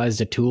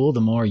specialized a tool,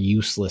 the more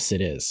useless it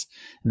is.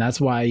 And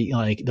that's why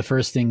like the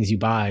first things you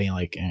buy,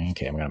 like,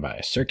 okay, I'm going to buy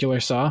a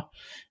circular saw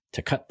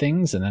to cut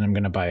things. And then I'm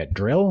going to buy a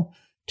drill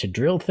to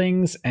drill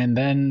things. And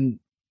then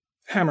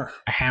a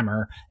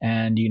hammer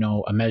and, you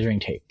know, a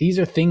measuring tape. These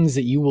are things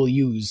that you will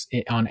use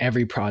on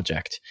every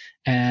project.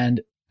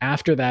 And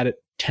after that, it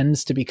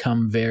tends to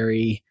become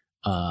very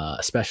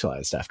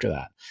specialized after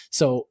that.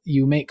 So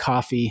you make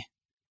coffee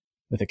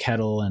with a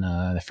kettle and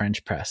a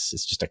French press.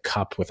 It's just a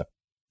cup with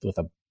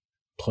a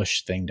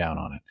push thing down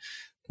on it.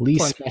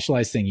 Least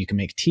specialized thing. You can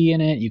make tea in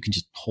it. You can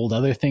just hold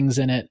other things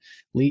in it.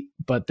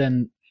 But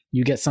then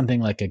you get something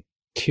like a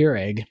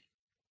Keurig,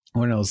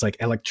 one of those like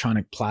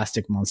electronic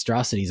plastic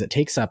monstrosities. It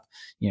takes up,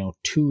 you know,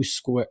 two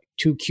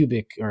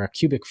cubic or a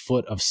cubic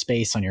foot of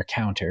space on your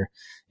counter.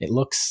 It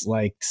looks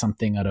like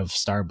something out of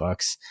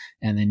Starbucks,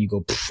 and then you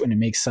go and it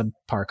makes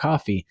subpar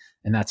coffee,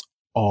 and that's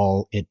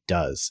all it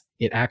does.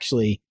 It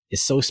actually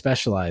is so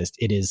specialized.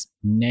 It is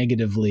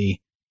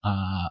negatively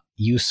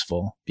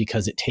useful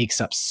because it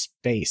takes up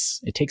space.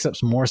 It takes up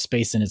more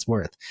space than it's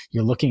worth.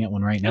 You're looking at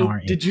one right now,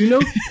 aren't you? Did you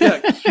know? Yeah,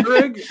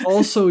 Keurig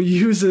also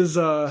uses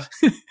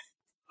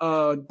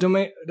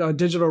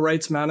digital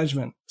rights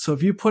management. So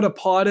if you put a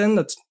pod in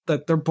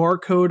that their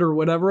barcode or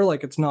whatever,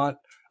 like it's not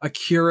a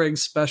Keurig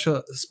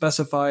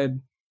specified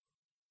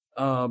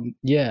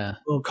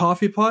little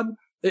coffee pod,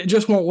 it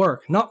just won't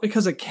work. Not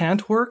because it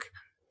can't work.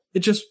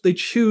 They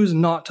choose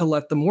not to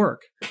let them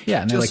work.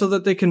 Yeah. Just so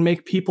that they can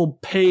make people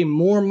pay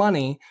more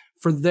money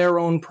for their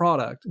own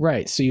product.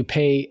 Right. So you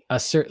pay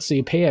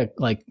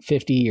like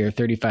 50 or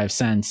 35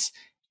 cents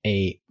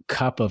a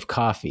cup of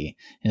coffee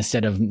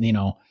instead of, you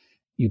know,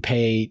 you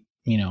pay,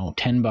 you know,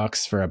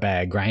 $10 for a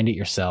bag, grind it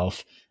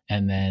yourself.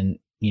 And then,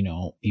 you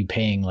know, you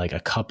paying like a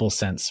couple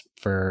cents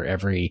for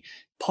every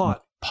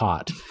pot.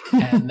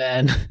 And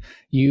then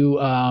you,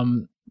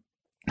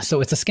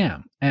 so it's a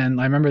scam. And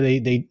I remember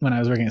they when I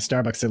was working at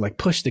Starbucks, they're like,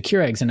 push the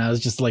Keurigs. And I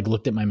was just like,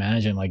 looked at my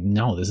manager and like,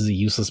 no, this is a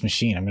useless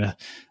machine. I'm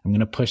going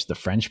to push the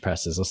French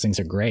presses. Those things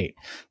are great.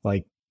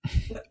 Like,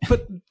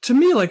 but to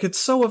me, like, it's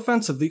so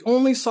offensive. The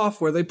only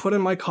software they put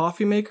in my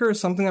coffee maker is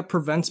something that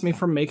prevents me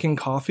from making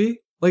coffee.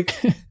 Like,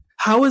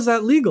 how is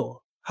that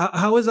legal?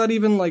 How is that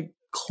even like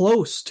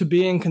close to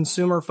being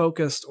consumer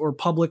focused or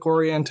public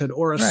oriented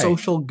or a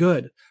social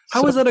good?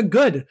 How is that a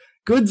good?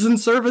 Goods and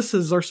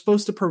services are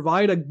supposed to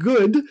provide a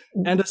good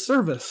and a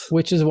service.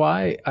 Which is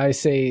why I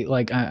say,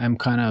 like, I'm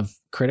kind of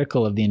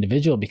critical of the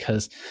individual,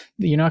 because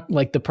you're not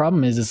like, the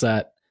problem is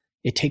that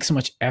it takes so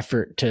much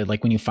effort to,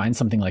 like, when you find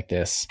something like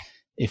this,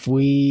 if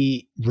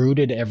we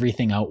rooted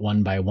everything out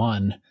one by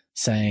one,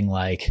 saying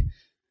like,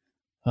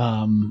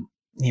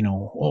 you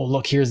know, oh,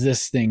 look, here's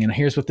this thing and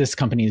here's what this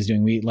company is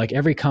doing. We like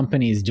every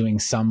company is doing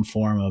some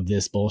form of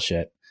this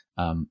bullshit.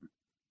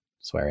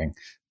 Swearing.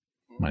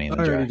 Money in the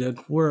jar. I already did.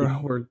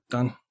 We're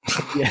done.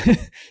 Yeah.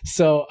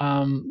 So,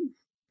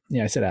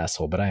 yeah, I said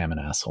asshole, but I am an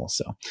asshole.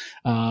 So,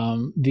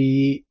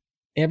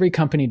 every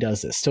company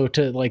does this. So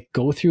to like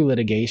go through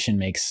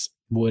litigation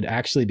would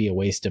actually be a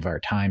waste of our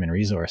time and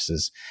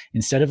resources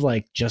instead of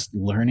like just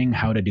learning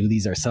how to do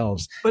these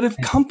ourselves. But if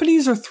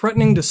companies are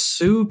threatening to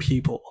sue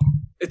people,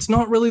 it's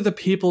not really the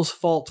people's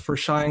fault for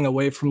shying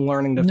away from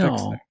learning to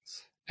fix things.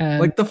 And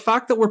like the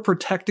fact that we're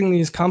protecting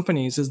these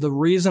companies is the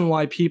reason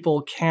why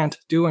people can't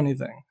do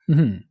anything.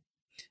 Mm-hmm.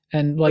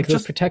 And like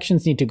those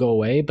protections need to go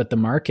away, but the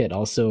market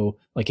also,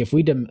 like if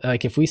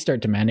we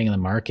start demanding in the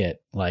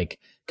market, like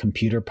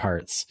computer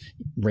parts,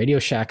 Radio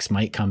Shacks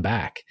might come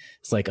back.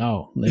 It's like,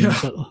 oh,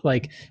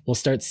 like we'll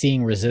start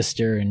seeing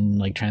resistor and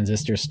like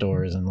transistor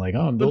stores and like,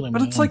 oh, I'm building.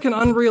 But it's like an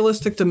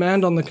unrealistic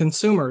demand on the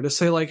consumer to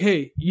say like,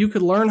 hey, you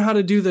could learn how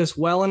to do this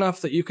well enough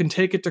that you can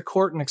take it to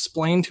court and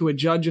explain to a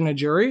judge and a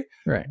jury.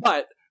 Right.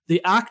 But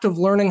the act of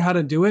learning how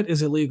to do it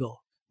is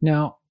illegal.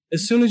 Now,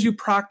 as soon as you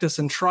practice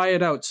and try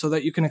it out so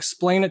that you can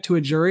explain it to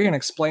a jury and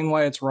explain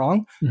why it's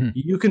wrong,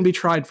 you can be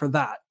tried for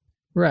that.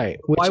 Right.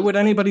 Why would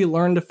anybody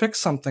learn to fix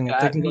something if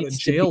they can go to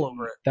jail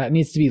over it? That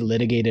needs to be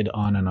litigated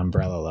on an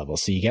umbrella level.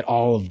 So you get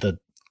all of the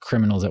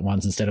criminals at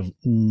once instead of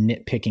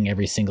nitpicking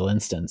every single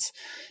instance.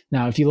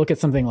 Now, if you look at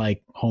something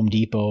like Home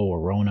Depot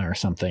or Rona or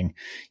something,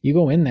 you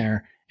go in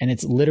there and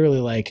it's literally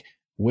like,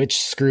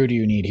 which screw do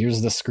you need?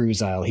 Here's the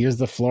screws aisle. Here's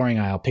the flooring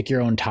aisle. Pick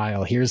your own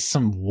tile. Here's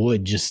some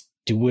wood. Just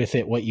do with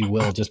it what you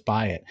will. Just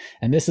buy it.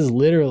 And this is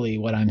literally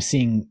what I'm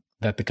seeing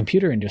that the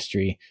computer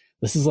industry,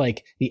 this is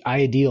like the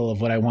ideal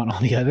of what I want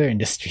all the other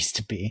industries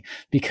to be,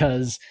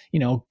 because, you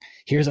know,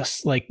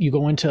 here's like you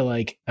go into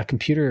like a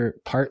computer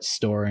parts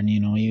store and, you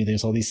know,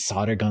 there's all these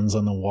solder guns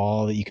on the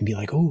wall that you can be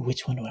like, oh,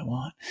 which one do I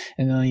want?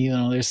 And then, you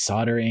know, there's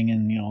soldering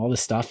and, you know, all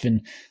this stuff.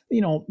 And,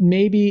 you know,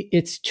 maybe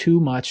it's too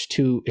much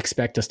to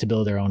expect us to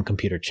build our own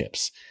computer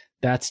chips.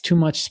 That's too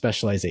much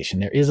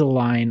specialization. There is a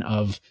line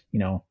of, you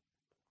know,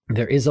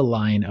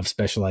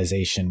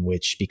 specialization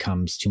which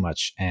becomes too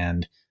much.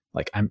 And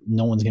like,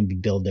 no one's going to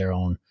build their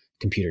own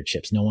computer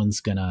chips. No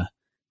one's gonna,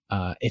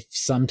 if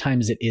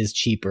sometimes it is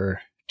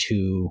cheaper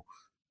to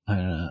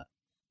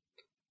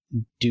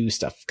do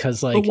stuff.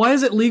 Because but why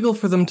is it legal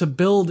for them to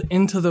build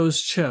into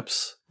those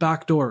chips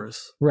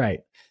backdoors? Right.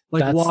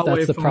 Like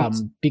That's the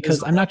problem.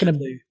 Because I'm not going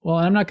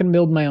to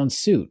build my own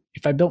suit.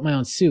 If I built my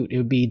own suit, it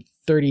would be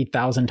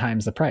 30,000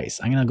 times the price.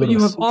 I'm going to go. But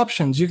you have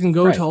options. You can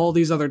go to all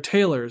these other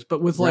tailors.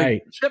 But with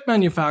like chip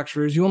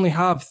manufacturers, you only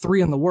have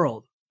 3 in the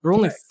world. There are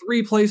only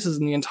 3 places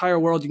in the entire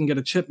world you can get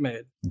a chip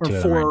made, or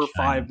 4 or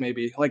 5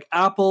 maybe. Like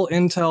Apple,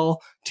 Intel,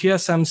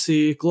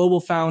 TSMC,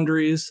 Global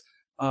Foundries,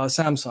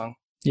 Samsung.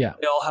 Yeah,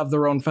 they all have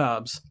their own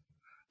fabs.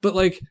 But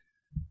like,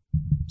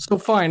 so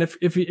fine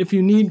if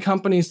you need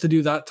companies to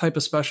do that type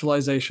of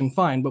specialization,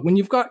 fine. But when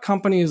you've got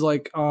companies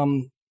like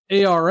ARM,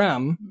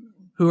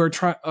 who are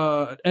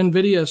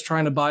NVIDIA is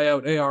trying to buy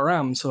out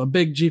ARM, so a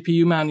big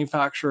GPU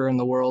manufacturer in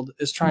the world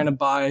is trying to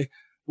buy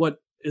what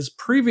is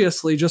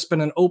previously just been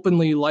an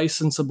openly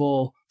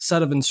licensable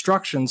set of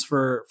instructions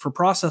for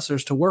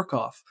processors to work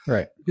off.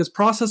 Right. Because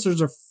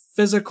processors are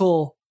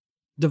physical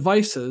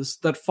devices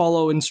that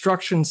follow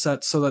instruction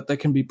sets so that they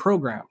can be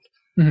programmed.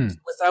 Mm-hmm.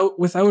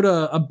 Without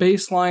a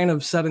baseline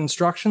of set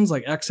instructions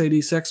like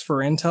x86 for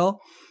Intel.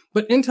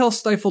 But Intel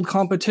stifled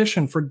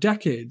competition for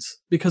decades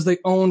because they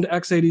owned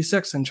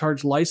x86 and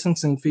charged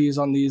licensing fees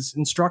on these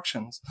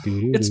instructions.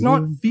 It's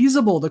not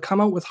feasible to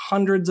come out with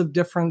hundreds of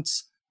different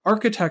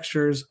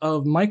architectures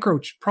of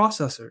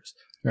microprocessors.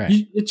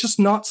 Right. It's just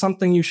not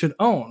something you should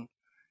own.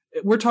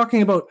 We're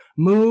talking about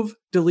move,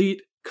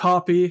 delete,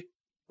 copy,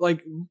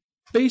 like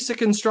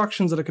basic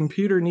instructions that a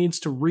computer needs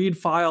to read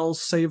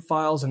files, save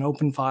files, and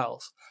open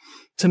files.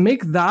 To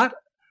make that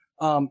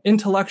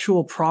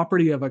intellectual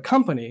property of a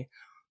company,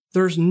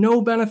 there's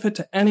no benefit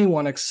to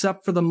anyone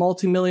except for the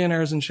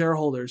multimillionaires and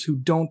shareholders who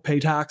don't pay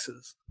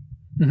taxes.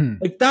 Mm-hmm.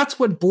 Like, that's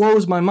what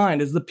blows my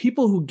mind, is the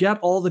people who get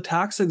all the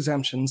tax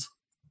exemptions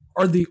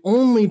are the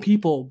only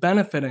people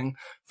benefiting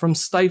from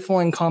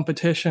stifling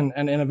competition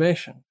and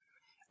innovation.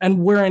 And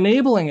we're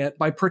enabling it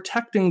by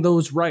protecting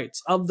those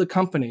rights of the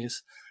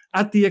companies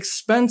at the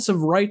expense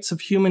of rights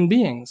of human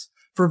beings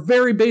for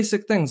very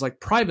basic things like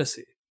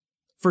privacy,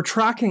 for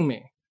tracking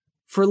me,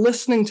 for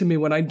listening to me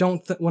when I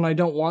don't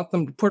want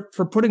them to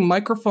for putting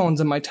microphones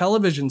in my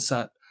television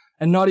set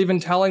and not even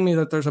telling me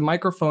that there's a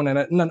microphone in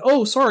it. And then,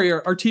 oh, sorry,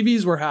 our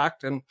TVs were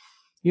hacked. And,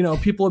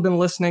 people have been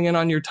listening in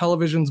on your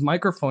television's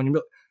microphone. You'd be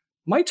like,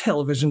 my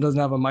television doesn't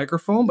have a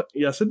microphone, but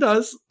yes, it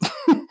does.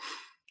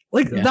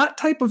 That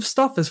type of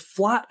stuff is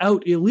flat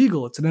out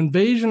illegal. It's an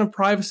invasion of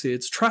privacy.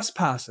 It's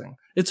trespassing.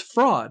 It's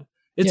fraud.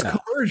 It's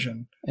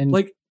coercion. And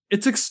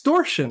it's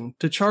extortion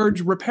to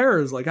charge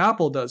repairs like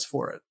Apple does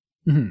for it.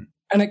 Mm-hmm.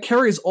 And it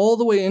carries all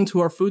the way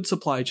into our food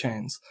supply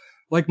chains.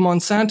 Like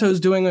Monsanto's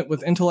doing it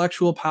with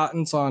intellectual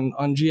patents on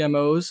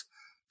GMOs.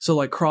 So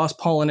like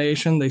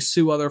cross-pollination, they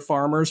sue other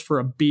farmers for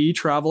a bee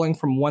traveling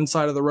from one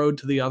side of the road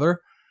to the other.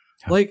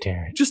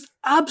 Just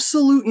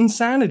absolute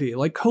insanity,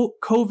 like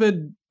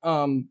COVID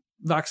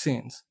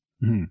vaccines.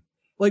 Mm-hmm.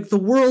 Like, the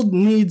world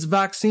needs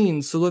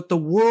vaccines so that the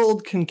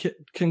world can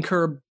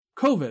curb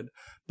COVID.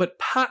 But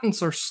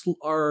patents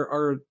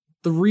are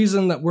the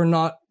reason that we're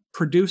not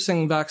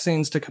producing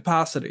vaccines to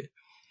capacity.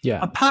 Yeah.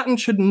 A patent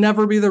should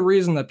never be the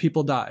reason that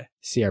people die.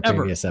 See our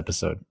previous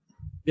episode.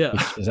 Yeah.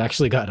 Which has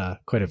actually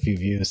got quite a few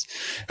views.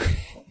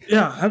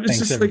 Yeah, it's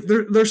just like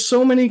there's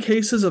so many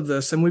cases of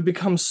this, and we've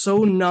become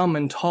so numb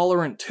and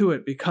tolerant to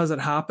it because it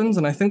happens.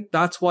 And I think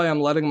that's why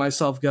I'm letting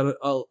myself get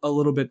a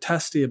little bit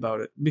testy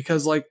about it,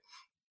 because like,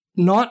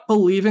 not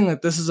believing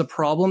that this is a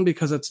problem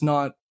because it's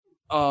not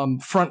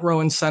front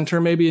row and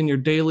center maybe in your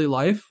daily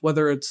life,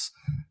 whether it's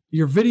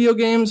your video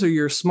games or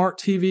your smart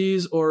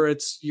TVs or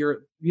it's your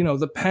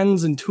the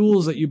pens and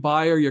tools that you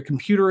buy or your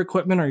computer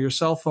equipment or your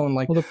cell phone.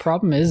 Like, well, the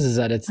problem is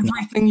that it's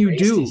everything you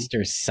do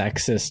or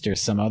sexist or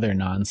some other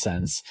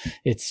nonsense.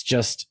 It's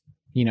just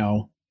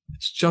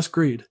it's just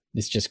greed.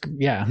 It's just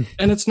and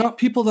it's not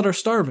people that are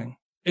starving.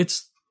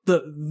 It's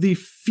the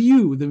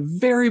few, the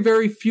very,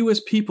 very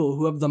fewest people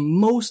who have the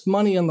most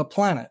money on the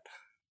planet.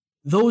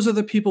 Those are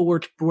the people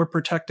we're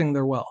protecting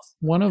their wealth.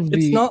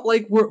 It's not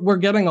like we're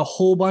getting a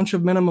whole bunch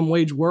of minimum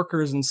wage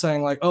workers and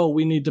saying like, oh,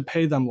 we need to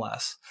pay them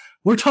less.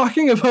 We're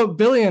talking about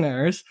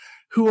billionaires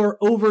who are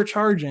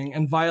overcharging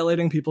and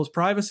violating people's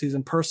privacies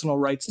and personal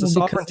rights to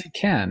sovereignty. Because they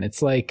can.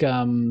 It's like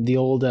the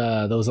old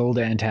those old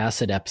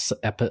antacid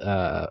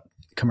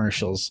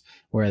commercials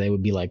where they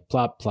would be like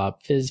plop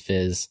plop fizz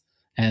fizz,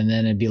 and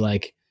then it'd be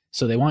like,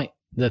 so they want,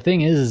 the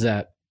thing is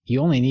that you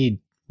only need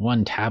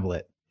one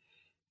tablet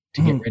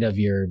to get rid of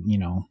your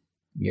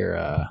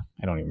I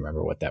don't even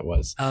remember what that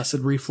was.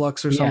 Acid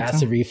reflux or something. Yeah,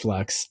 acid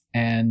reflux.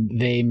 And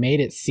they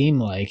made it seem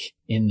like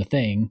in the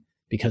thing,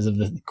 because of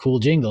the cool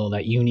jingle,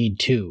 that you need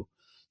 2.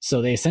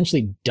 So they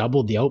essentially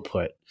doubled the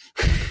output.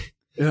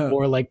 Yeah.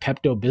 Or like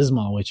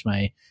Pepto-Bismol, which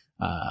my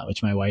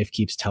wife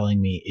keeps telling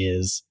me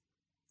is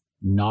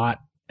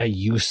not a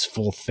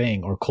useful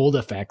thing, or Cold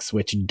Effects,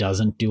 which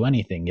doesn't do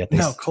anything. Yet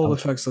Cold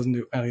Effects doesn't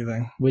do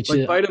anything. Which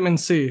like vitamin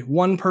C.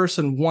 One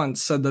person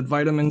once said that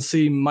vitamin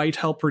C might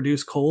help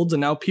reduce colds,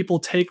 and now people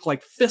take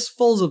like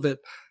fistfuls of it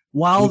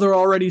while they're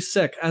already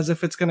sick, as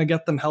if it's going to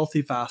get them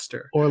healthy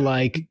faster. Or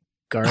like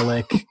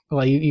garlic.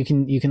 Like you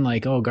can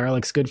like, oh,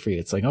 garlic's good for you.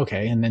 It's like,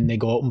 okay. And then they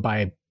go out and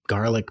buy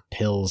garlic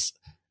pills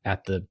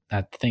at the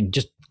thing.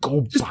 Just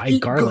go buy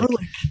garlic.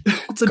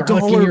 It's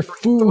garlic $1 in your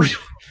food.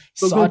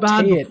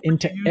 Saute it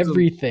into you use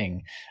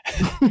everything.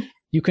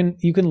 You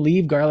can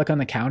leave garlic on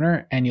the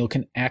counter and you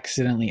can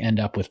accidentally end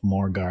up with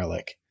more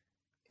garlic.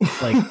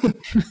 Like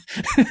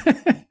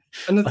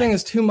And the thing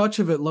is, too much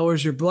of it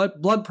lowers your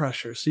blood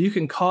pressure. So you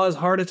can cause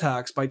heart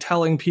attacks by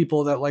telling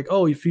people that, like,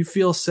 oh, if you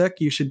feel sick,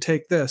 you should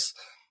take this.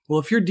 Well,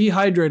 if you're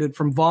dehydrated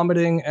from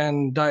vomiting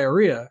and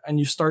diarrhea and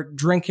you start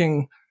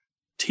drinking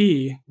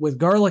tea with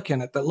garlic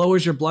in it that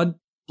lowers your blood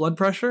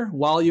pressure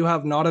while you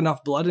have not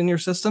enough blood in your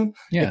system,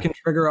 it can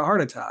trigger a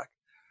heart attack.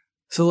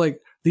 So,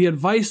 like, the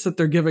advice that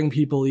they're giving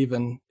people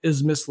even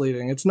is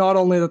misleading. It's not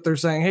only that they're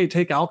saying, hey,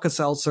 take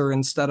Alka-Seltzer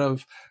instead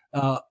of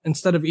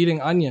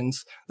eating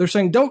onions. They're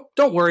saying, don't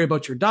worry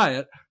about your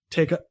diet.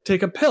 Take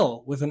a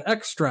pill with an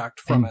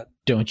extract from it.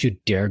 Don't you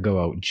dare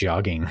go out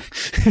jogging.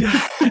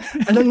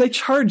 And then they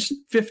charge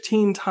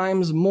 15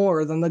 times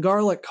more than the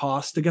garlic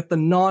cost to get the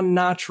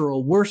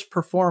non-natural, worst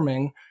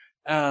performing.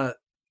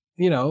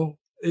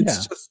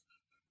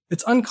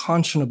 It's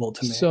unconscionable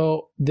to me.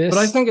 But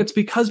I think it's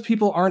because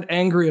people aren't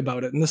angry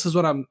about it, and this is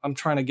what I'm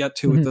trying to get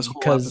to with this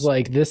whole episode. Because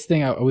like this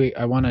thing, I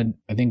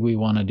think we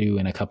want to do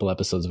in a couple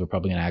episodes. We're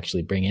probably going to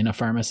actually bring in a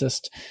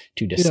pharmacist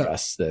to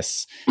discuss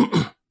this.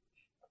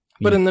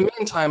 But in the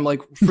meantime,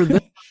 like for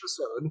this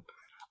episode,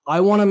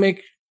 I want to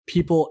make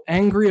people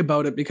angry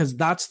about it because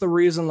that's the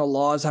reason the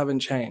laws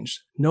haven't changed.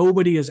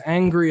 Nobody is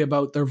angry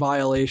about their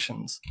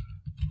violations,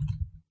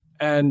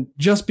 and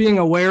just being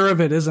aware of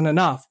it isn't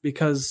enough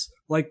because,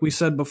 like we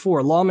said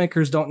before,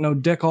 lawmakers don't know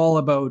dick all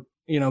about,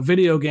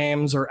 video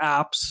games or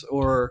apps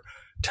or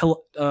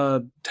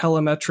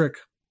telemetric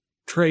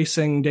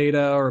tracing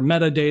data or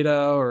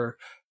metadata or,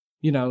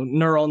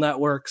 neural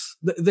networks.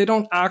 They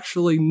don't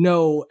actually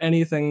know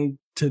anything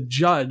to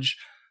judge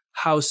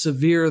how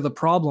severe the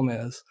problem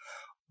is.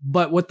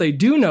 But what they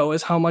do know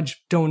is how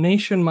much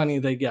donation money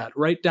they get,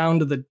 right down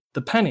to the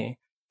penny,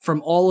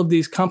 from all of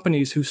these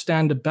companies who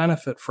stand to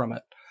benefit from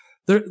it.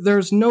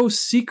 There's no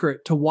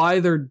secret to why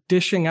they're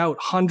dishing out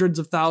hundreds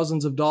of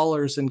thousands of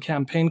dollars in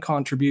campaign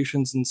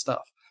contributions and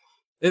stuff.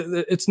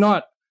 It's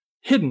not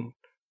hidden.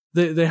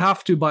 They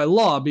have to, by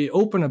law, be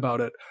open about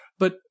it.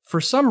 But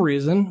for some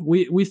reason,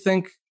 we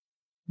think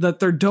that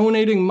they're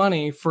donating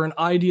money for an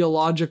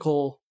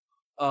ideological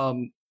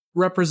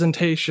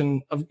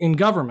representation in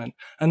government.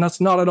 And that's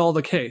not at all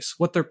the case.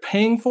 What they're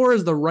paying for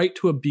is the right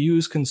to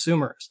abuse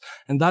consumers.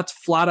 And that's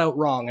flat out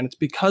wrong. And it's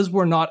because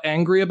we're not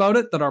angry about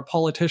it that our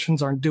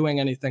politicians aren't doing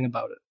anything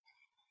about it.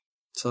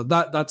 So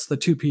that's the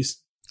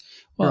two-piece.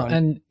 Well,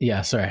 and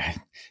yeah, sorry.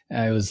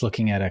 I was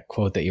looking at a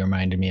quote that you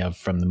reminded me of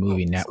from the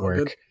movie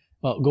Network.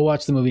 Well, go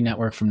watch the movie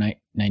Network from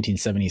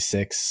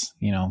 1976.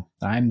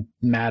 I'm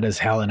mad as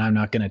hell and I'm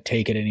not going to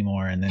take it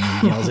anymore. And then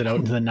he yells it out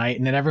into the night.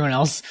 And then everyone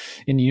else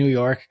in New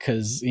York,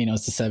 because,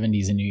 it's the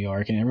 70s in New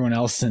York, and everyone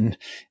else in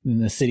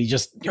the city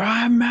just,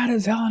 I'm mad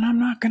as hell and I'm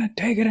not going to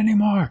take it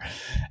anymore.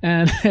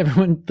 And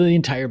everyone, the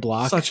entire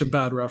block. Such a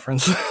bad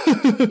reference.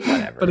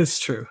 Whatever. But it's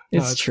true.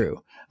 It's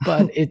true.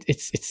 But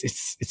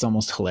it's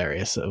almost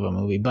hilarious of a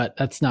movie. But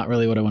that's not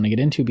really what I want to get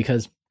into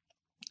because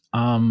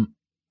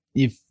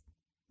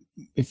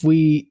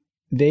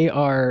they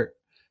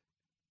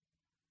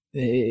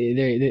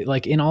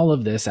like in all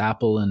of this,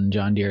 Apple and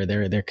John Deere,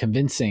 they're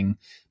convincing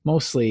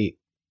mostly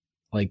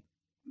like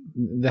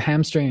the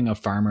hamstringing of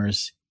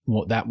farmers.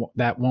 Well,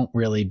 that won't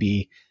really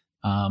be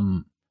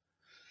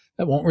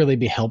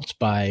helped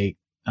by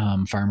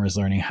farmers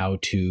learning how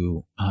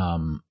to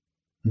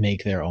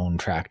make their own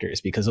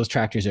tractors, because those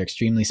tractors are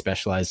extremely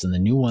specialized and the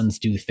new ones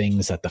do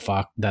things that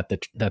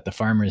the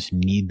farmers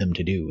need them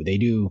to do. They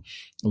do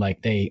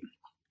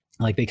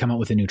they come out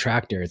with a new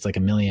tractor. It's like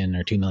 $1 million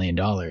or $2 million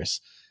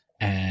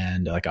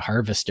and like a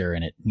harvester,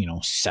 and it,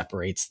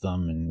 separates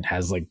them and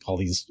has like all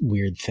these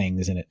weird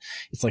things in it.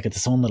 It's like it's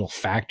its own little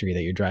factory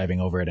that you're driving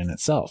over it in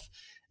itself.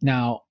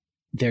 Now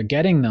they're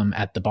getting them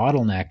at the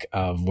bottleneck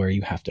of where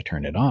you have to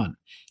turn it on.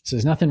 So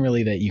there's nothing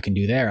really that you can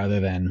do there other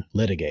than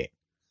litigate.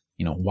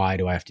 Why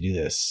do I have to do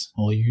this?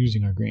 Well, you're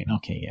using our grain.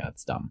 Okay. Yeah,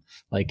 it's dumb.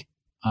 But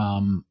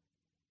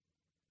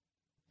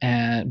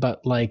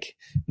like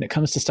when it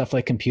comes to stuff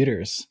like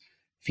computers,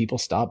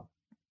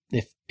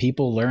 if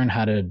people learn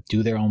how to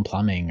do their own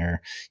plumbing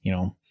or,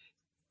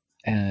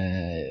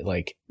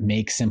 like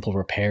make simple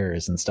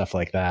repairs and stuff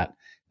like that,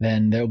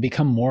 then there'll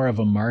become more of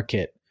a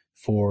market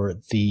for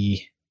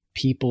the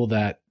people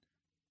that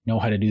know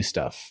how to do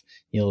stuff.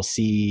 You'll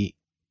see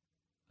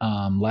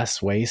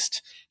less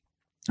waste,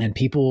 and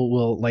people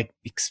will like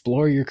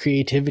explore your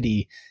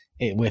creativity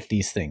with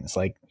these things.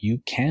 Like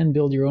you can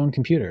build your own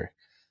computer.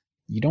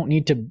 You don't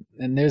need to,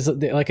 and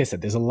like I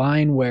said, there's a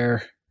line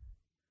where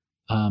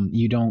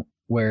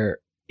where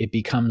it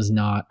becomes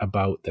not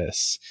about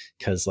this,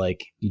 because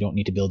like you don't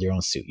need to build your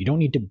own suit. You don't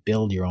need to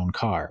build your own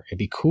car. It'd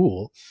be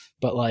cool,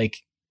 but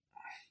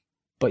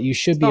you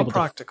should be able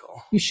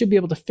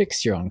to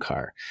fix your own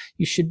car.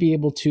 You should be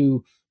able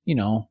to,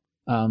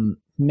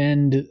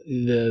 mend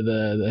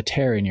the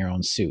tear in your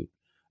own suit.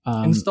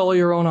 Install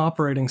your own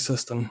operating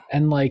system.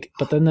 And like,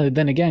 but then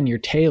again, your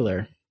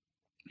tailor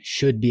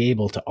should be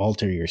able to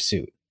alter your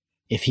suit.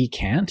 If he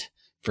can't,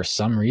 for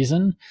some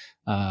reason,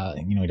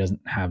 he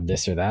doesn't have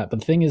this or that. But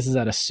the thing is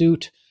that a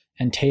suit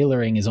and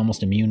tailoring is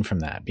almost immune from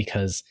that,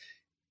 because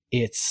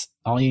it's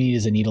all you need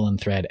is a needle and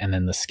thread and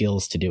then the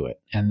skills to do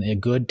it. And a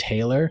good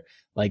tailor,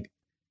 like,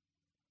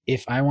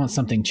 if I want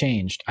something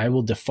changed, I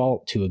will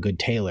default to a good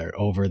tailor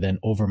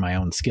over my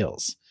own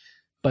skills.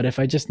 But if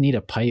I just need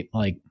a pipe,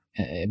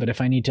 but if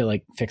I need to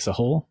like fix a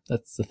hole,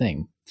 that's the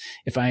thing.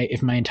 If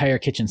my entire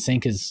kitchen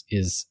sink is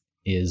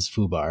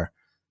FUBAR,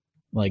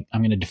 like,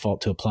 I'm going to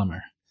default to a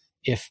plumber.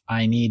 If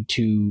I need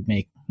to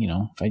make,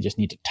 if I just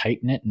need to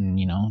tighten it and,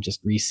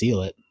 just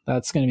reseal it,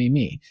 that's going to be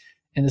me.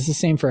 And it's the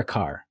same for a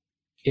car.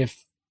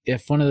 If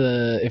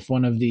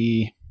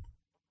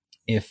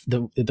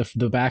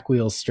the back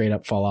wheels straight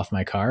up fall off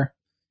my car,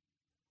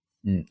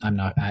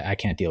 I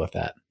can't deal with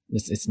that.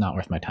 It's not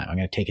worth my time. I'm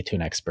going to take it to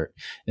an expert.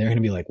 They're going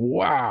to be like,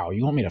 wow,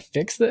 you want me to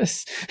fix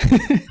this?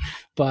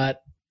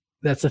 But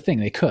that's the thing.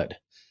 They could.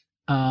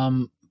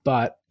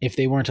 But if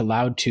they weren't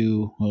allowed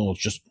to, well,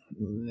 just,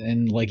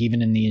 and like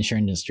even in the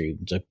insurance industry,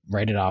 to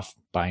write it off,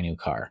 buy a new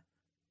car.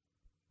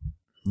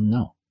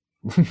 No,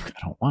 I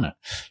don't want it.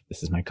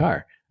 This is my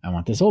car. I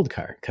want this old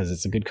car because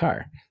it's a good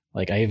car.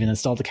 Like, I even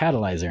installed a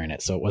catalyzer in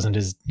it, so it wasn't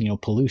as,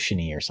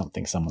 pollution-y or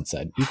something, someone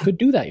said. You could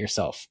do that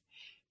yourself.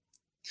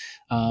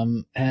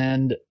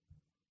 And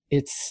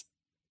it's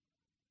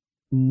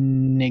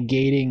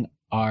negating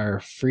our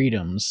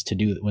freedoms to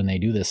do when they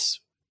do this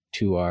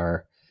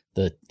to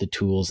the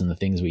tools and the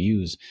things we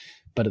use.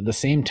 But at the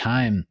same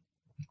time,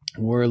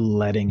 we're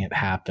letting it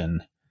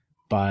happen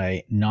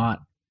by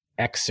not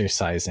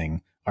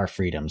exercising our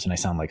freedoms. And I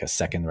sound like a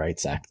Second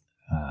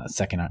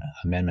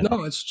Amendment.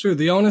 No, it's true.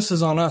 The onus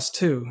is on us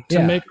too,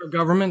 to make our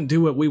government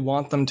do what we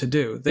want them to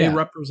do. They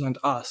represent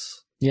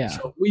us. Yeah.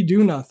 So if we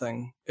do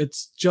nothing,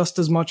 it's just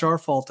as much our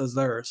fault as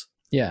theirs.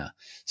 Yeah.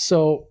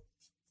 So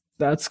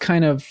that's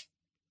kind of...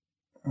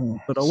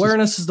 But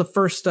awareness is the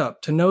first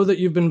step. To know that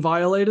you've been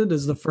violated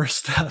is the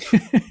first step.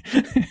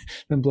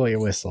 Then blow your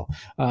whistle.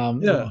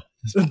 Yeah.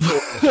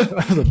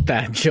 That was a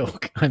bad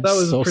joke. That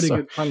was a pretty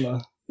good pun,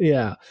 though.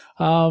 Yeah.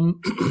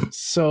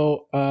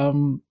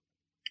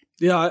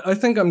 Yeah, I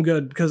think I'm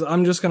good, because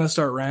I'm just going to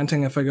start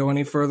ranting if I go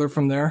any further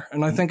from there.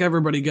 And I think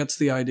everybody gets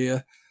the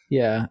idea.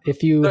 Yeah.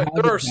 If you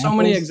there are so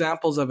many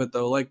examples of it,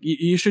 though. Like,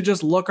 you should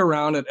just look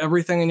around at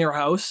everything in your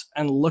house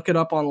and look it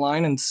up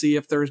online and see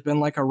if there's been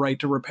like a right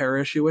to repair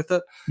issue with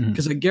it.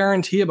 Because I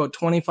guarantee about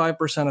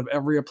 25% of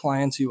every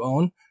appliance you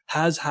own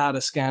has had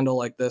a scandal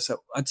like this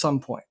at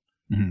some point.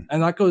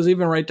 And that goes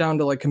even right down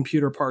to like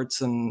computer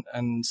parts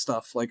and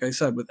stuff. Like I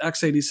said, with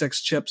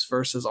x86 chips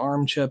versus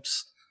ARM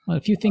chips. Well,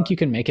 if you think you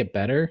can make it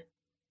better,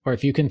 or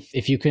if you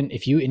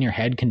in your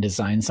head can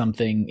design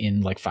something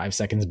in like 5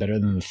 seconds better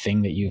than the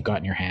thing that you've got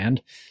in your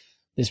hand,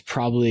 there's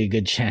probably a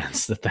good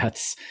chance that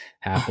that's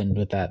happened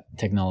with that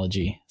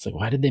technology. It's like,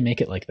 why did they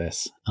make it like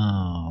this?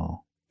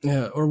 Oh.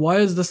 Yeah. Or why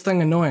is this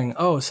thing annoying?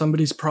 Oh,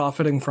 somebody's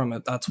profiting from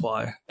it. That's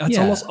why. That's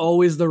almost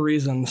always the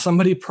reason.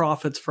 Somebody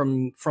profits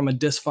from a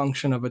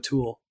dysfunction of a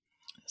tool.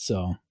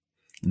 So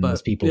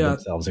those people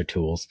themselves are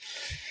tools.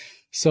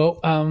 So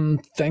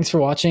thanks for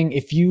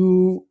watching.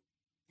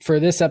 For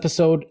this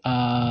episode,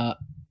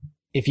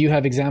 if you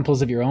have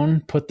examples of your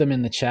own, put them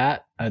in the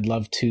chat. I'd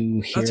love to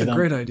hear them. That's a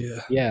great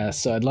idea. Yeah,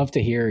 so I'd love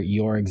to hear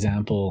your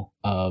example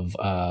of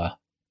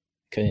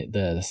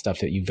the stuff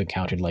that you've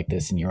encountered like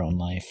this in your own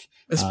life.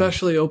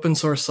 Especially open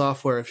source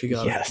software, if you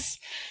got it. Yes.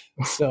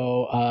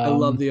 So I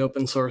love the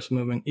open source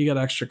movement. You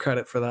got extra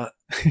credit for that.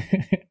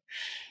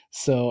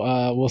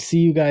 So we'll see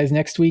you guys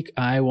next week.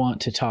 I want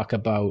to talk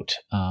about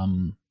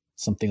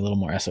something a little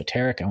more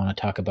esoteric. I want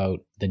to talk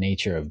about the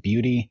nature of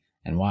beauty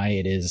and why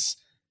it is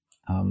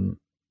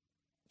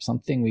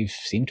something we've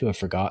seemed to have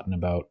forgotten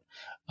about.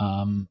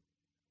 And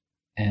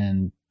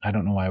I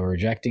don't know why we're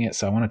rejecting it.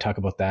 So I want to talk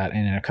about that.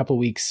 And in a couple of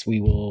weeks, we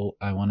will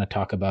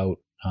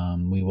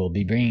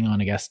be bringing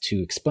on a guest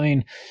to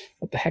explain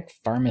what the heck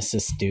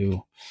pharmacists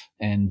do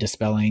and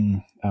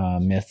dispelling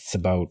myths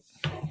about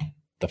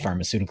the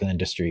pharmaceutical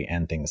industry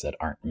and things that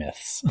aren't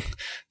myths.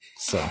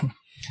 So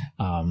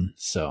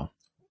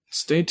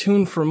stay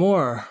tuned for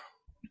more.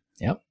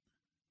 Yep.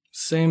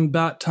 Same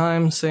bat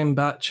time, same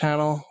bat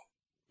channel,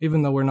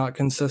 even though we're not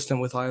consistent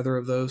with either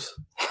of those.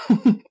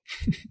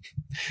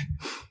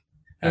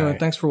 Anyway,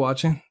 Thanks for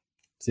watching.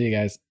 See you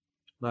guys.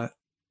 Bye.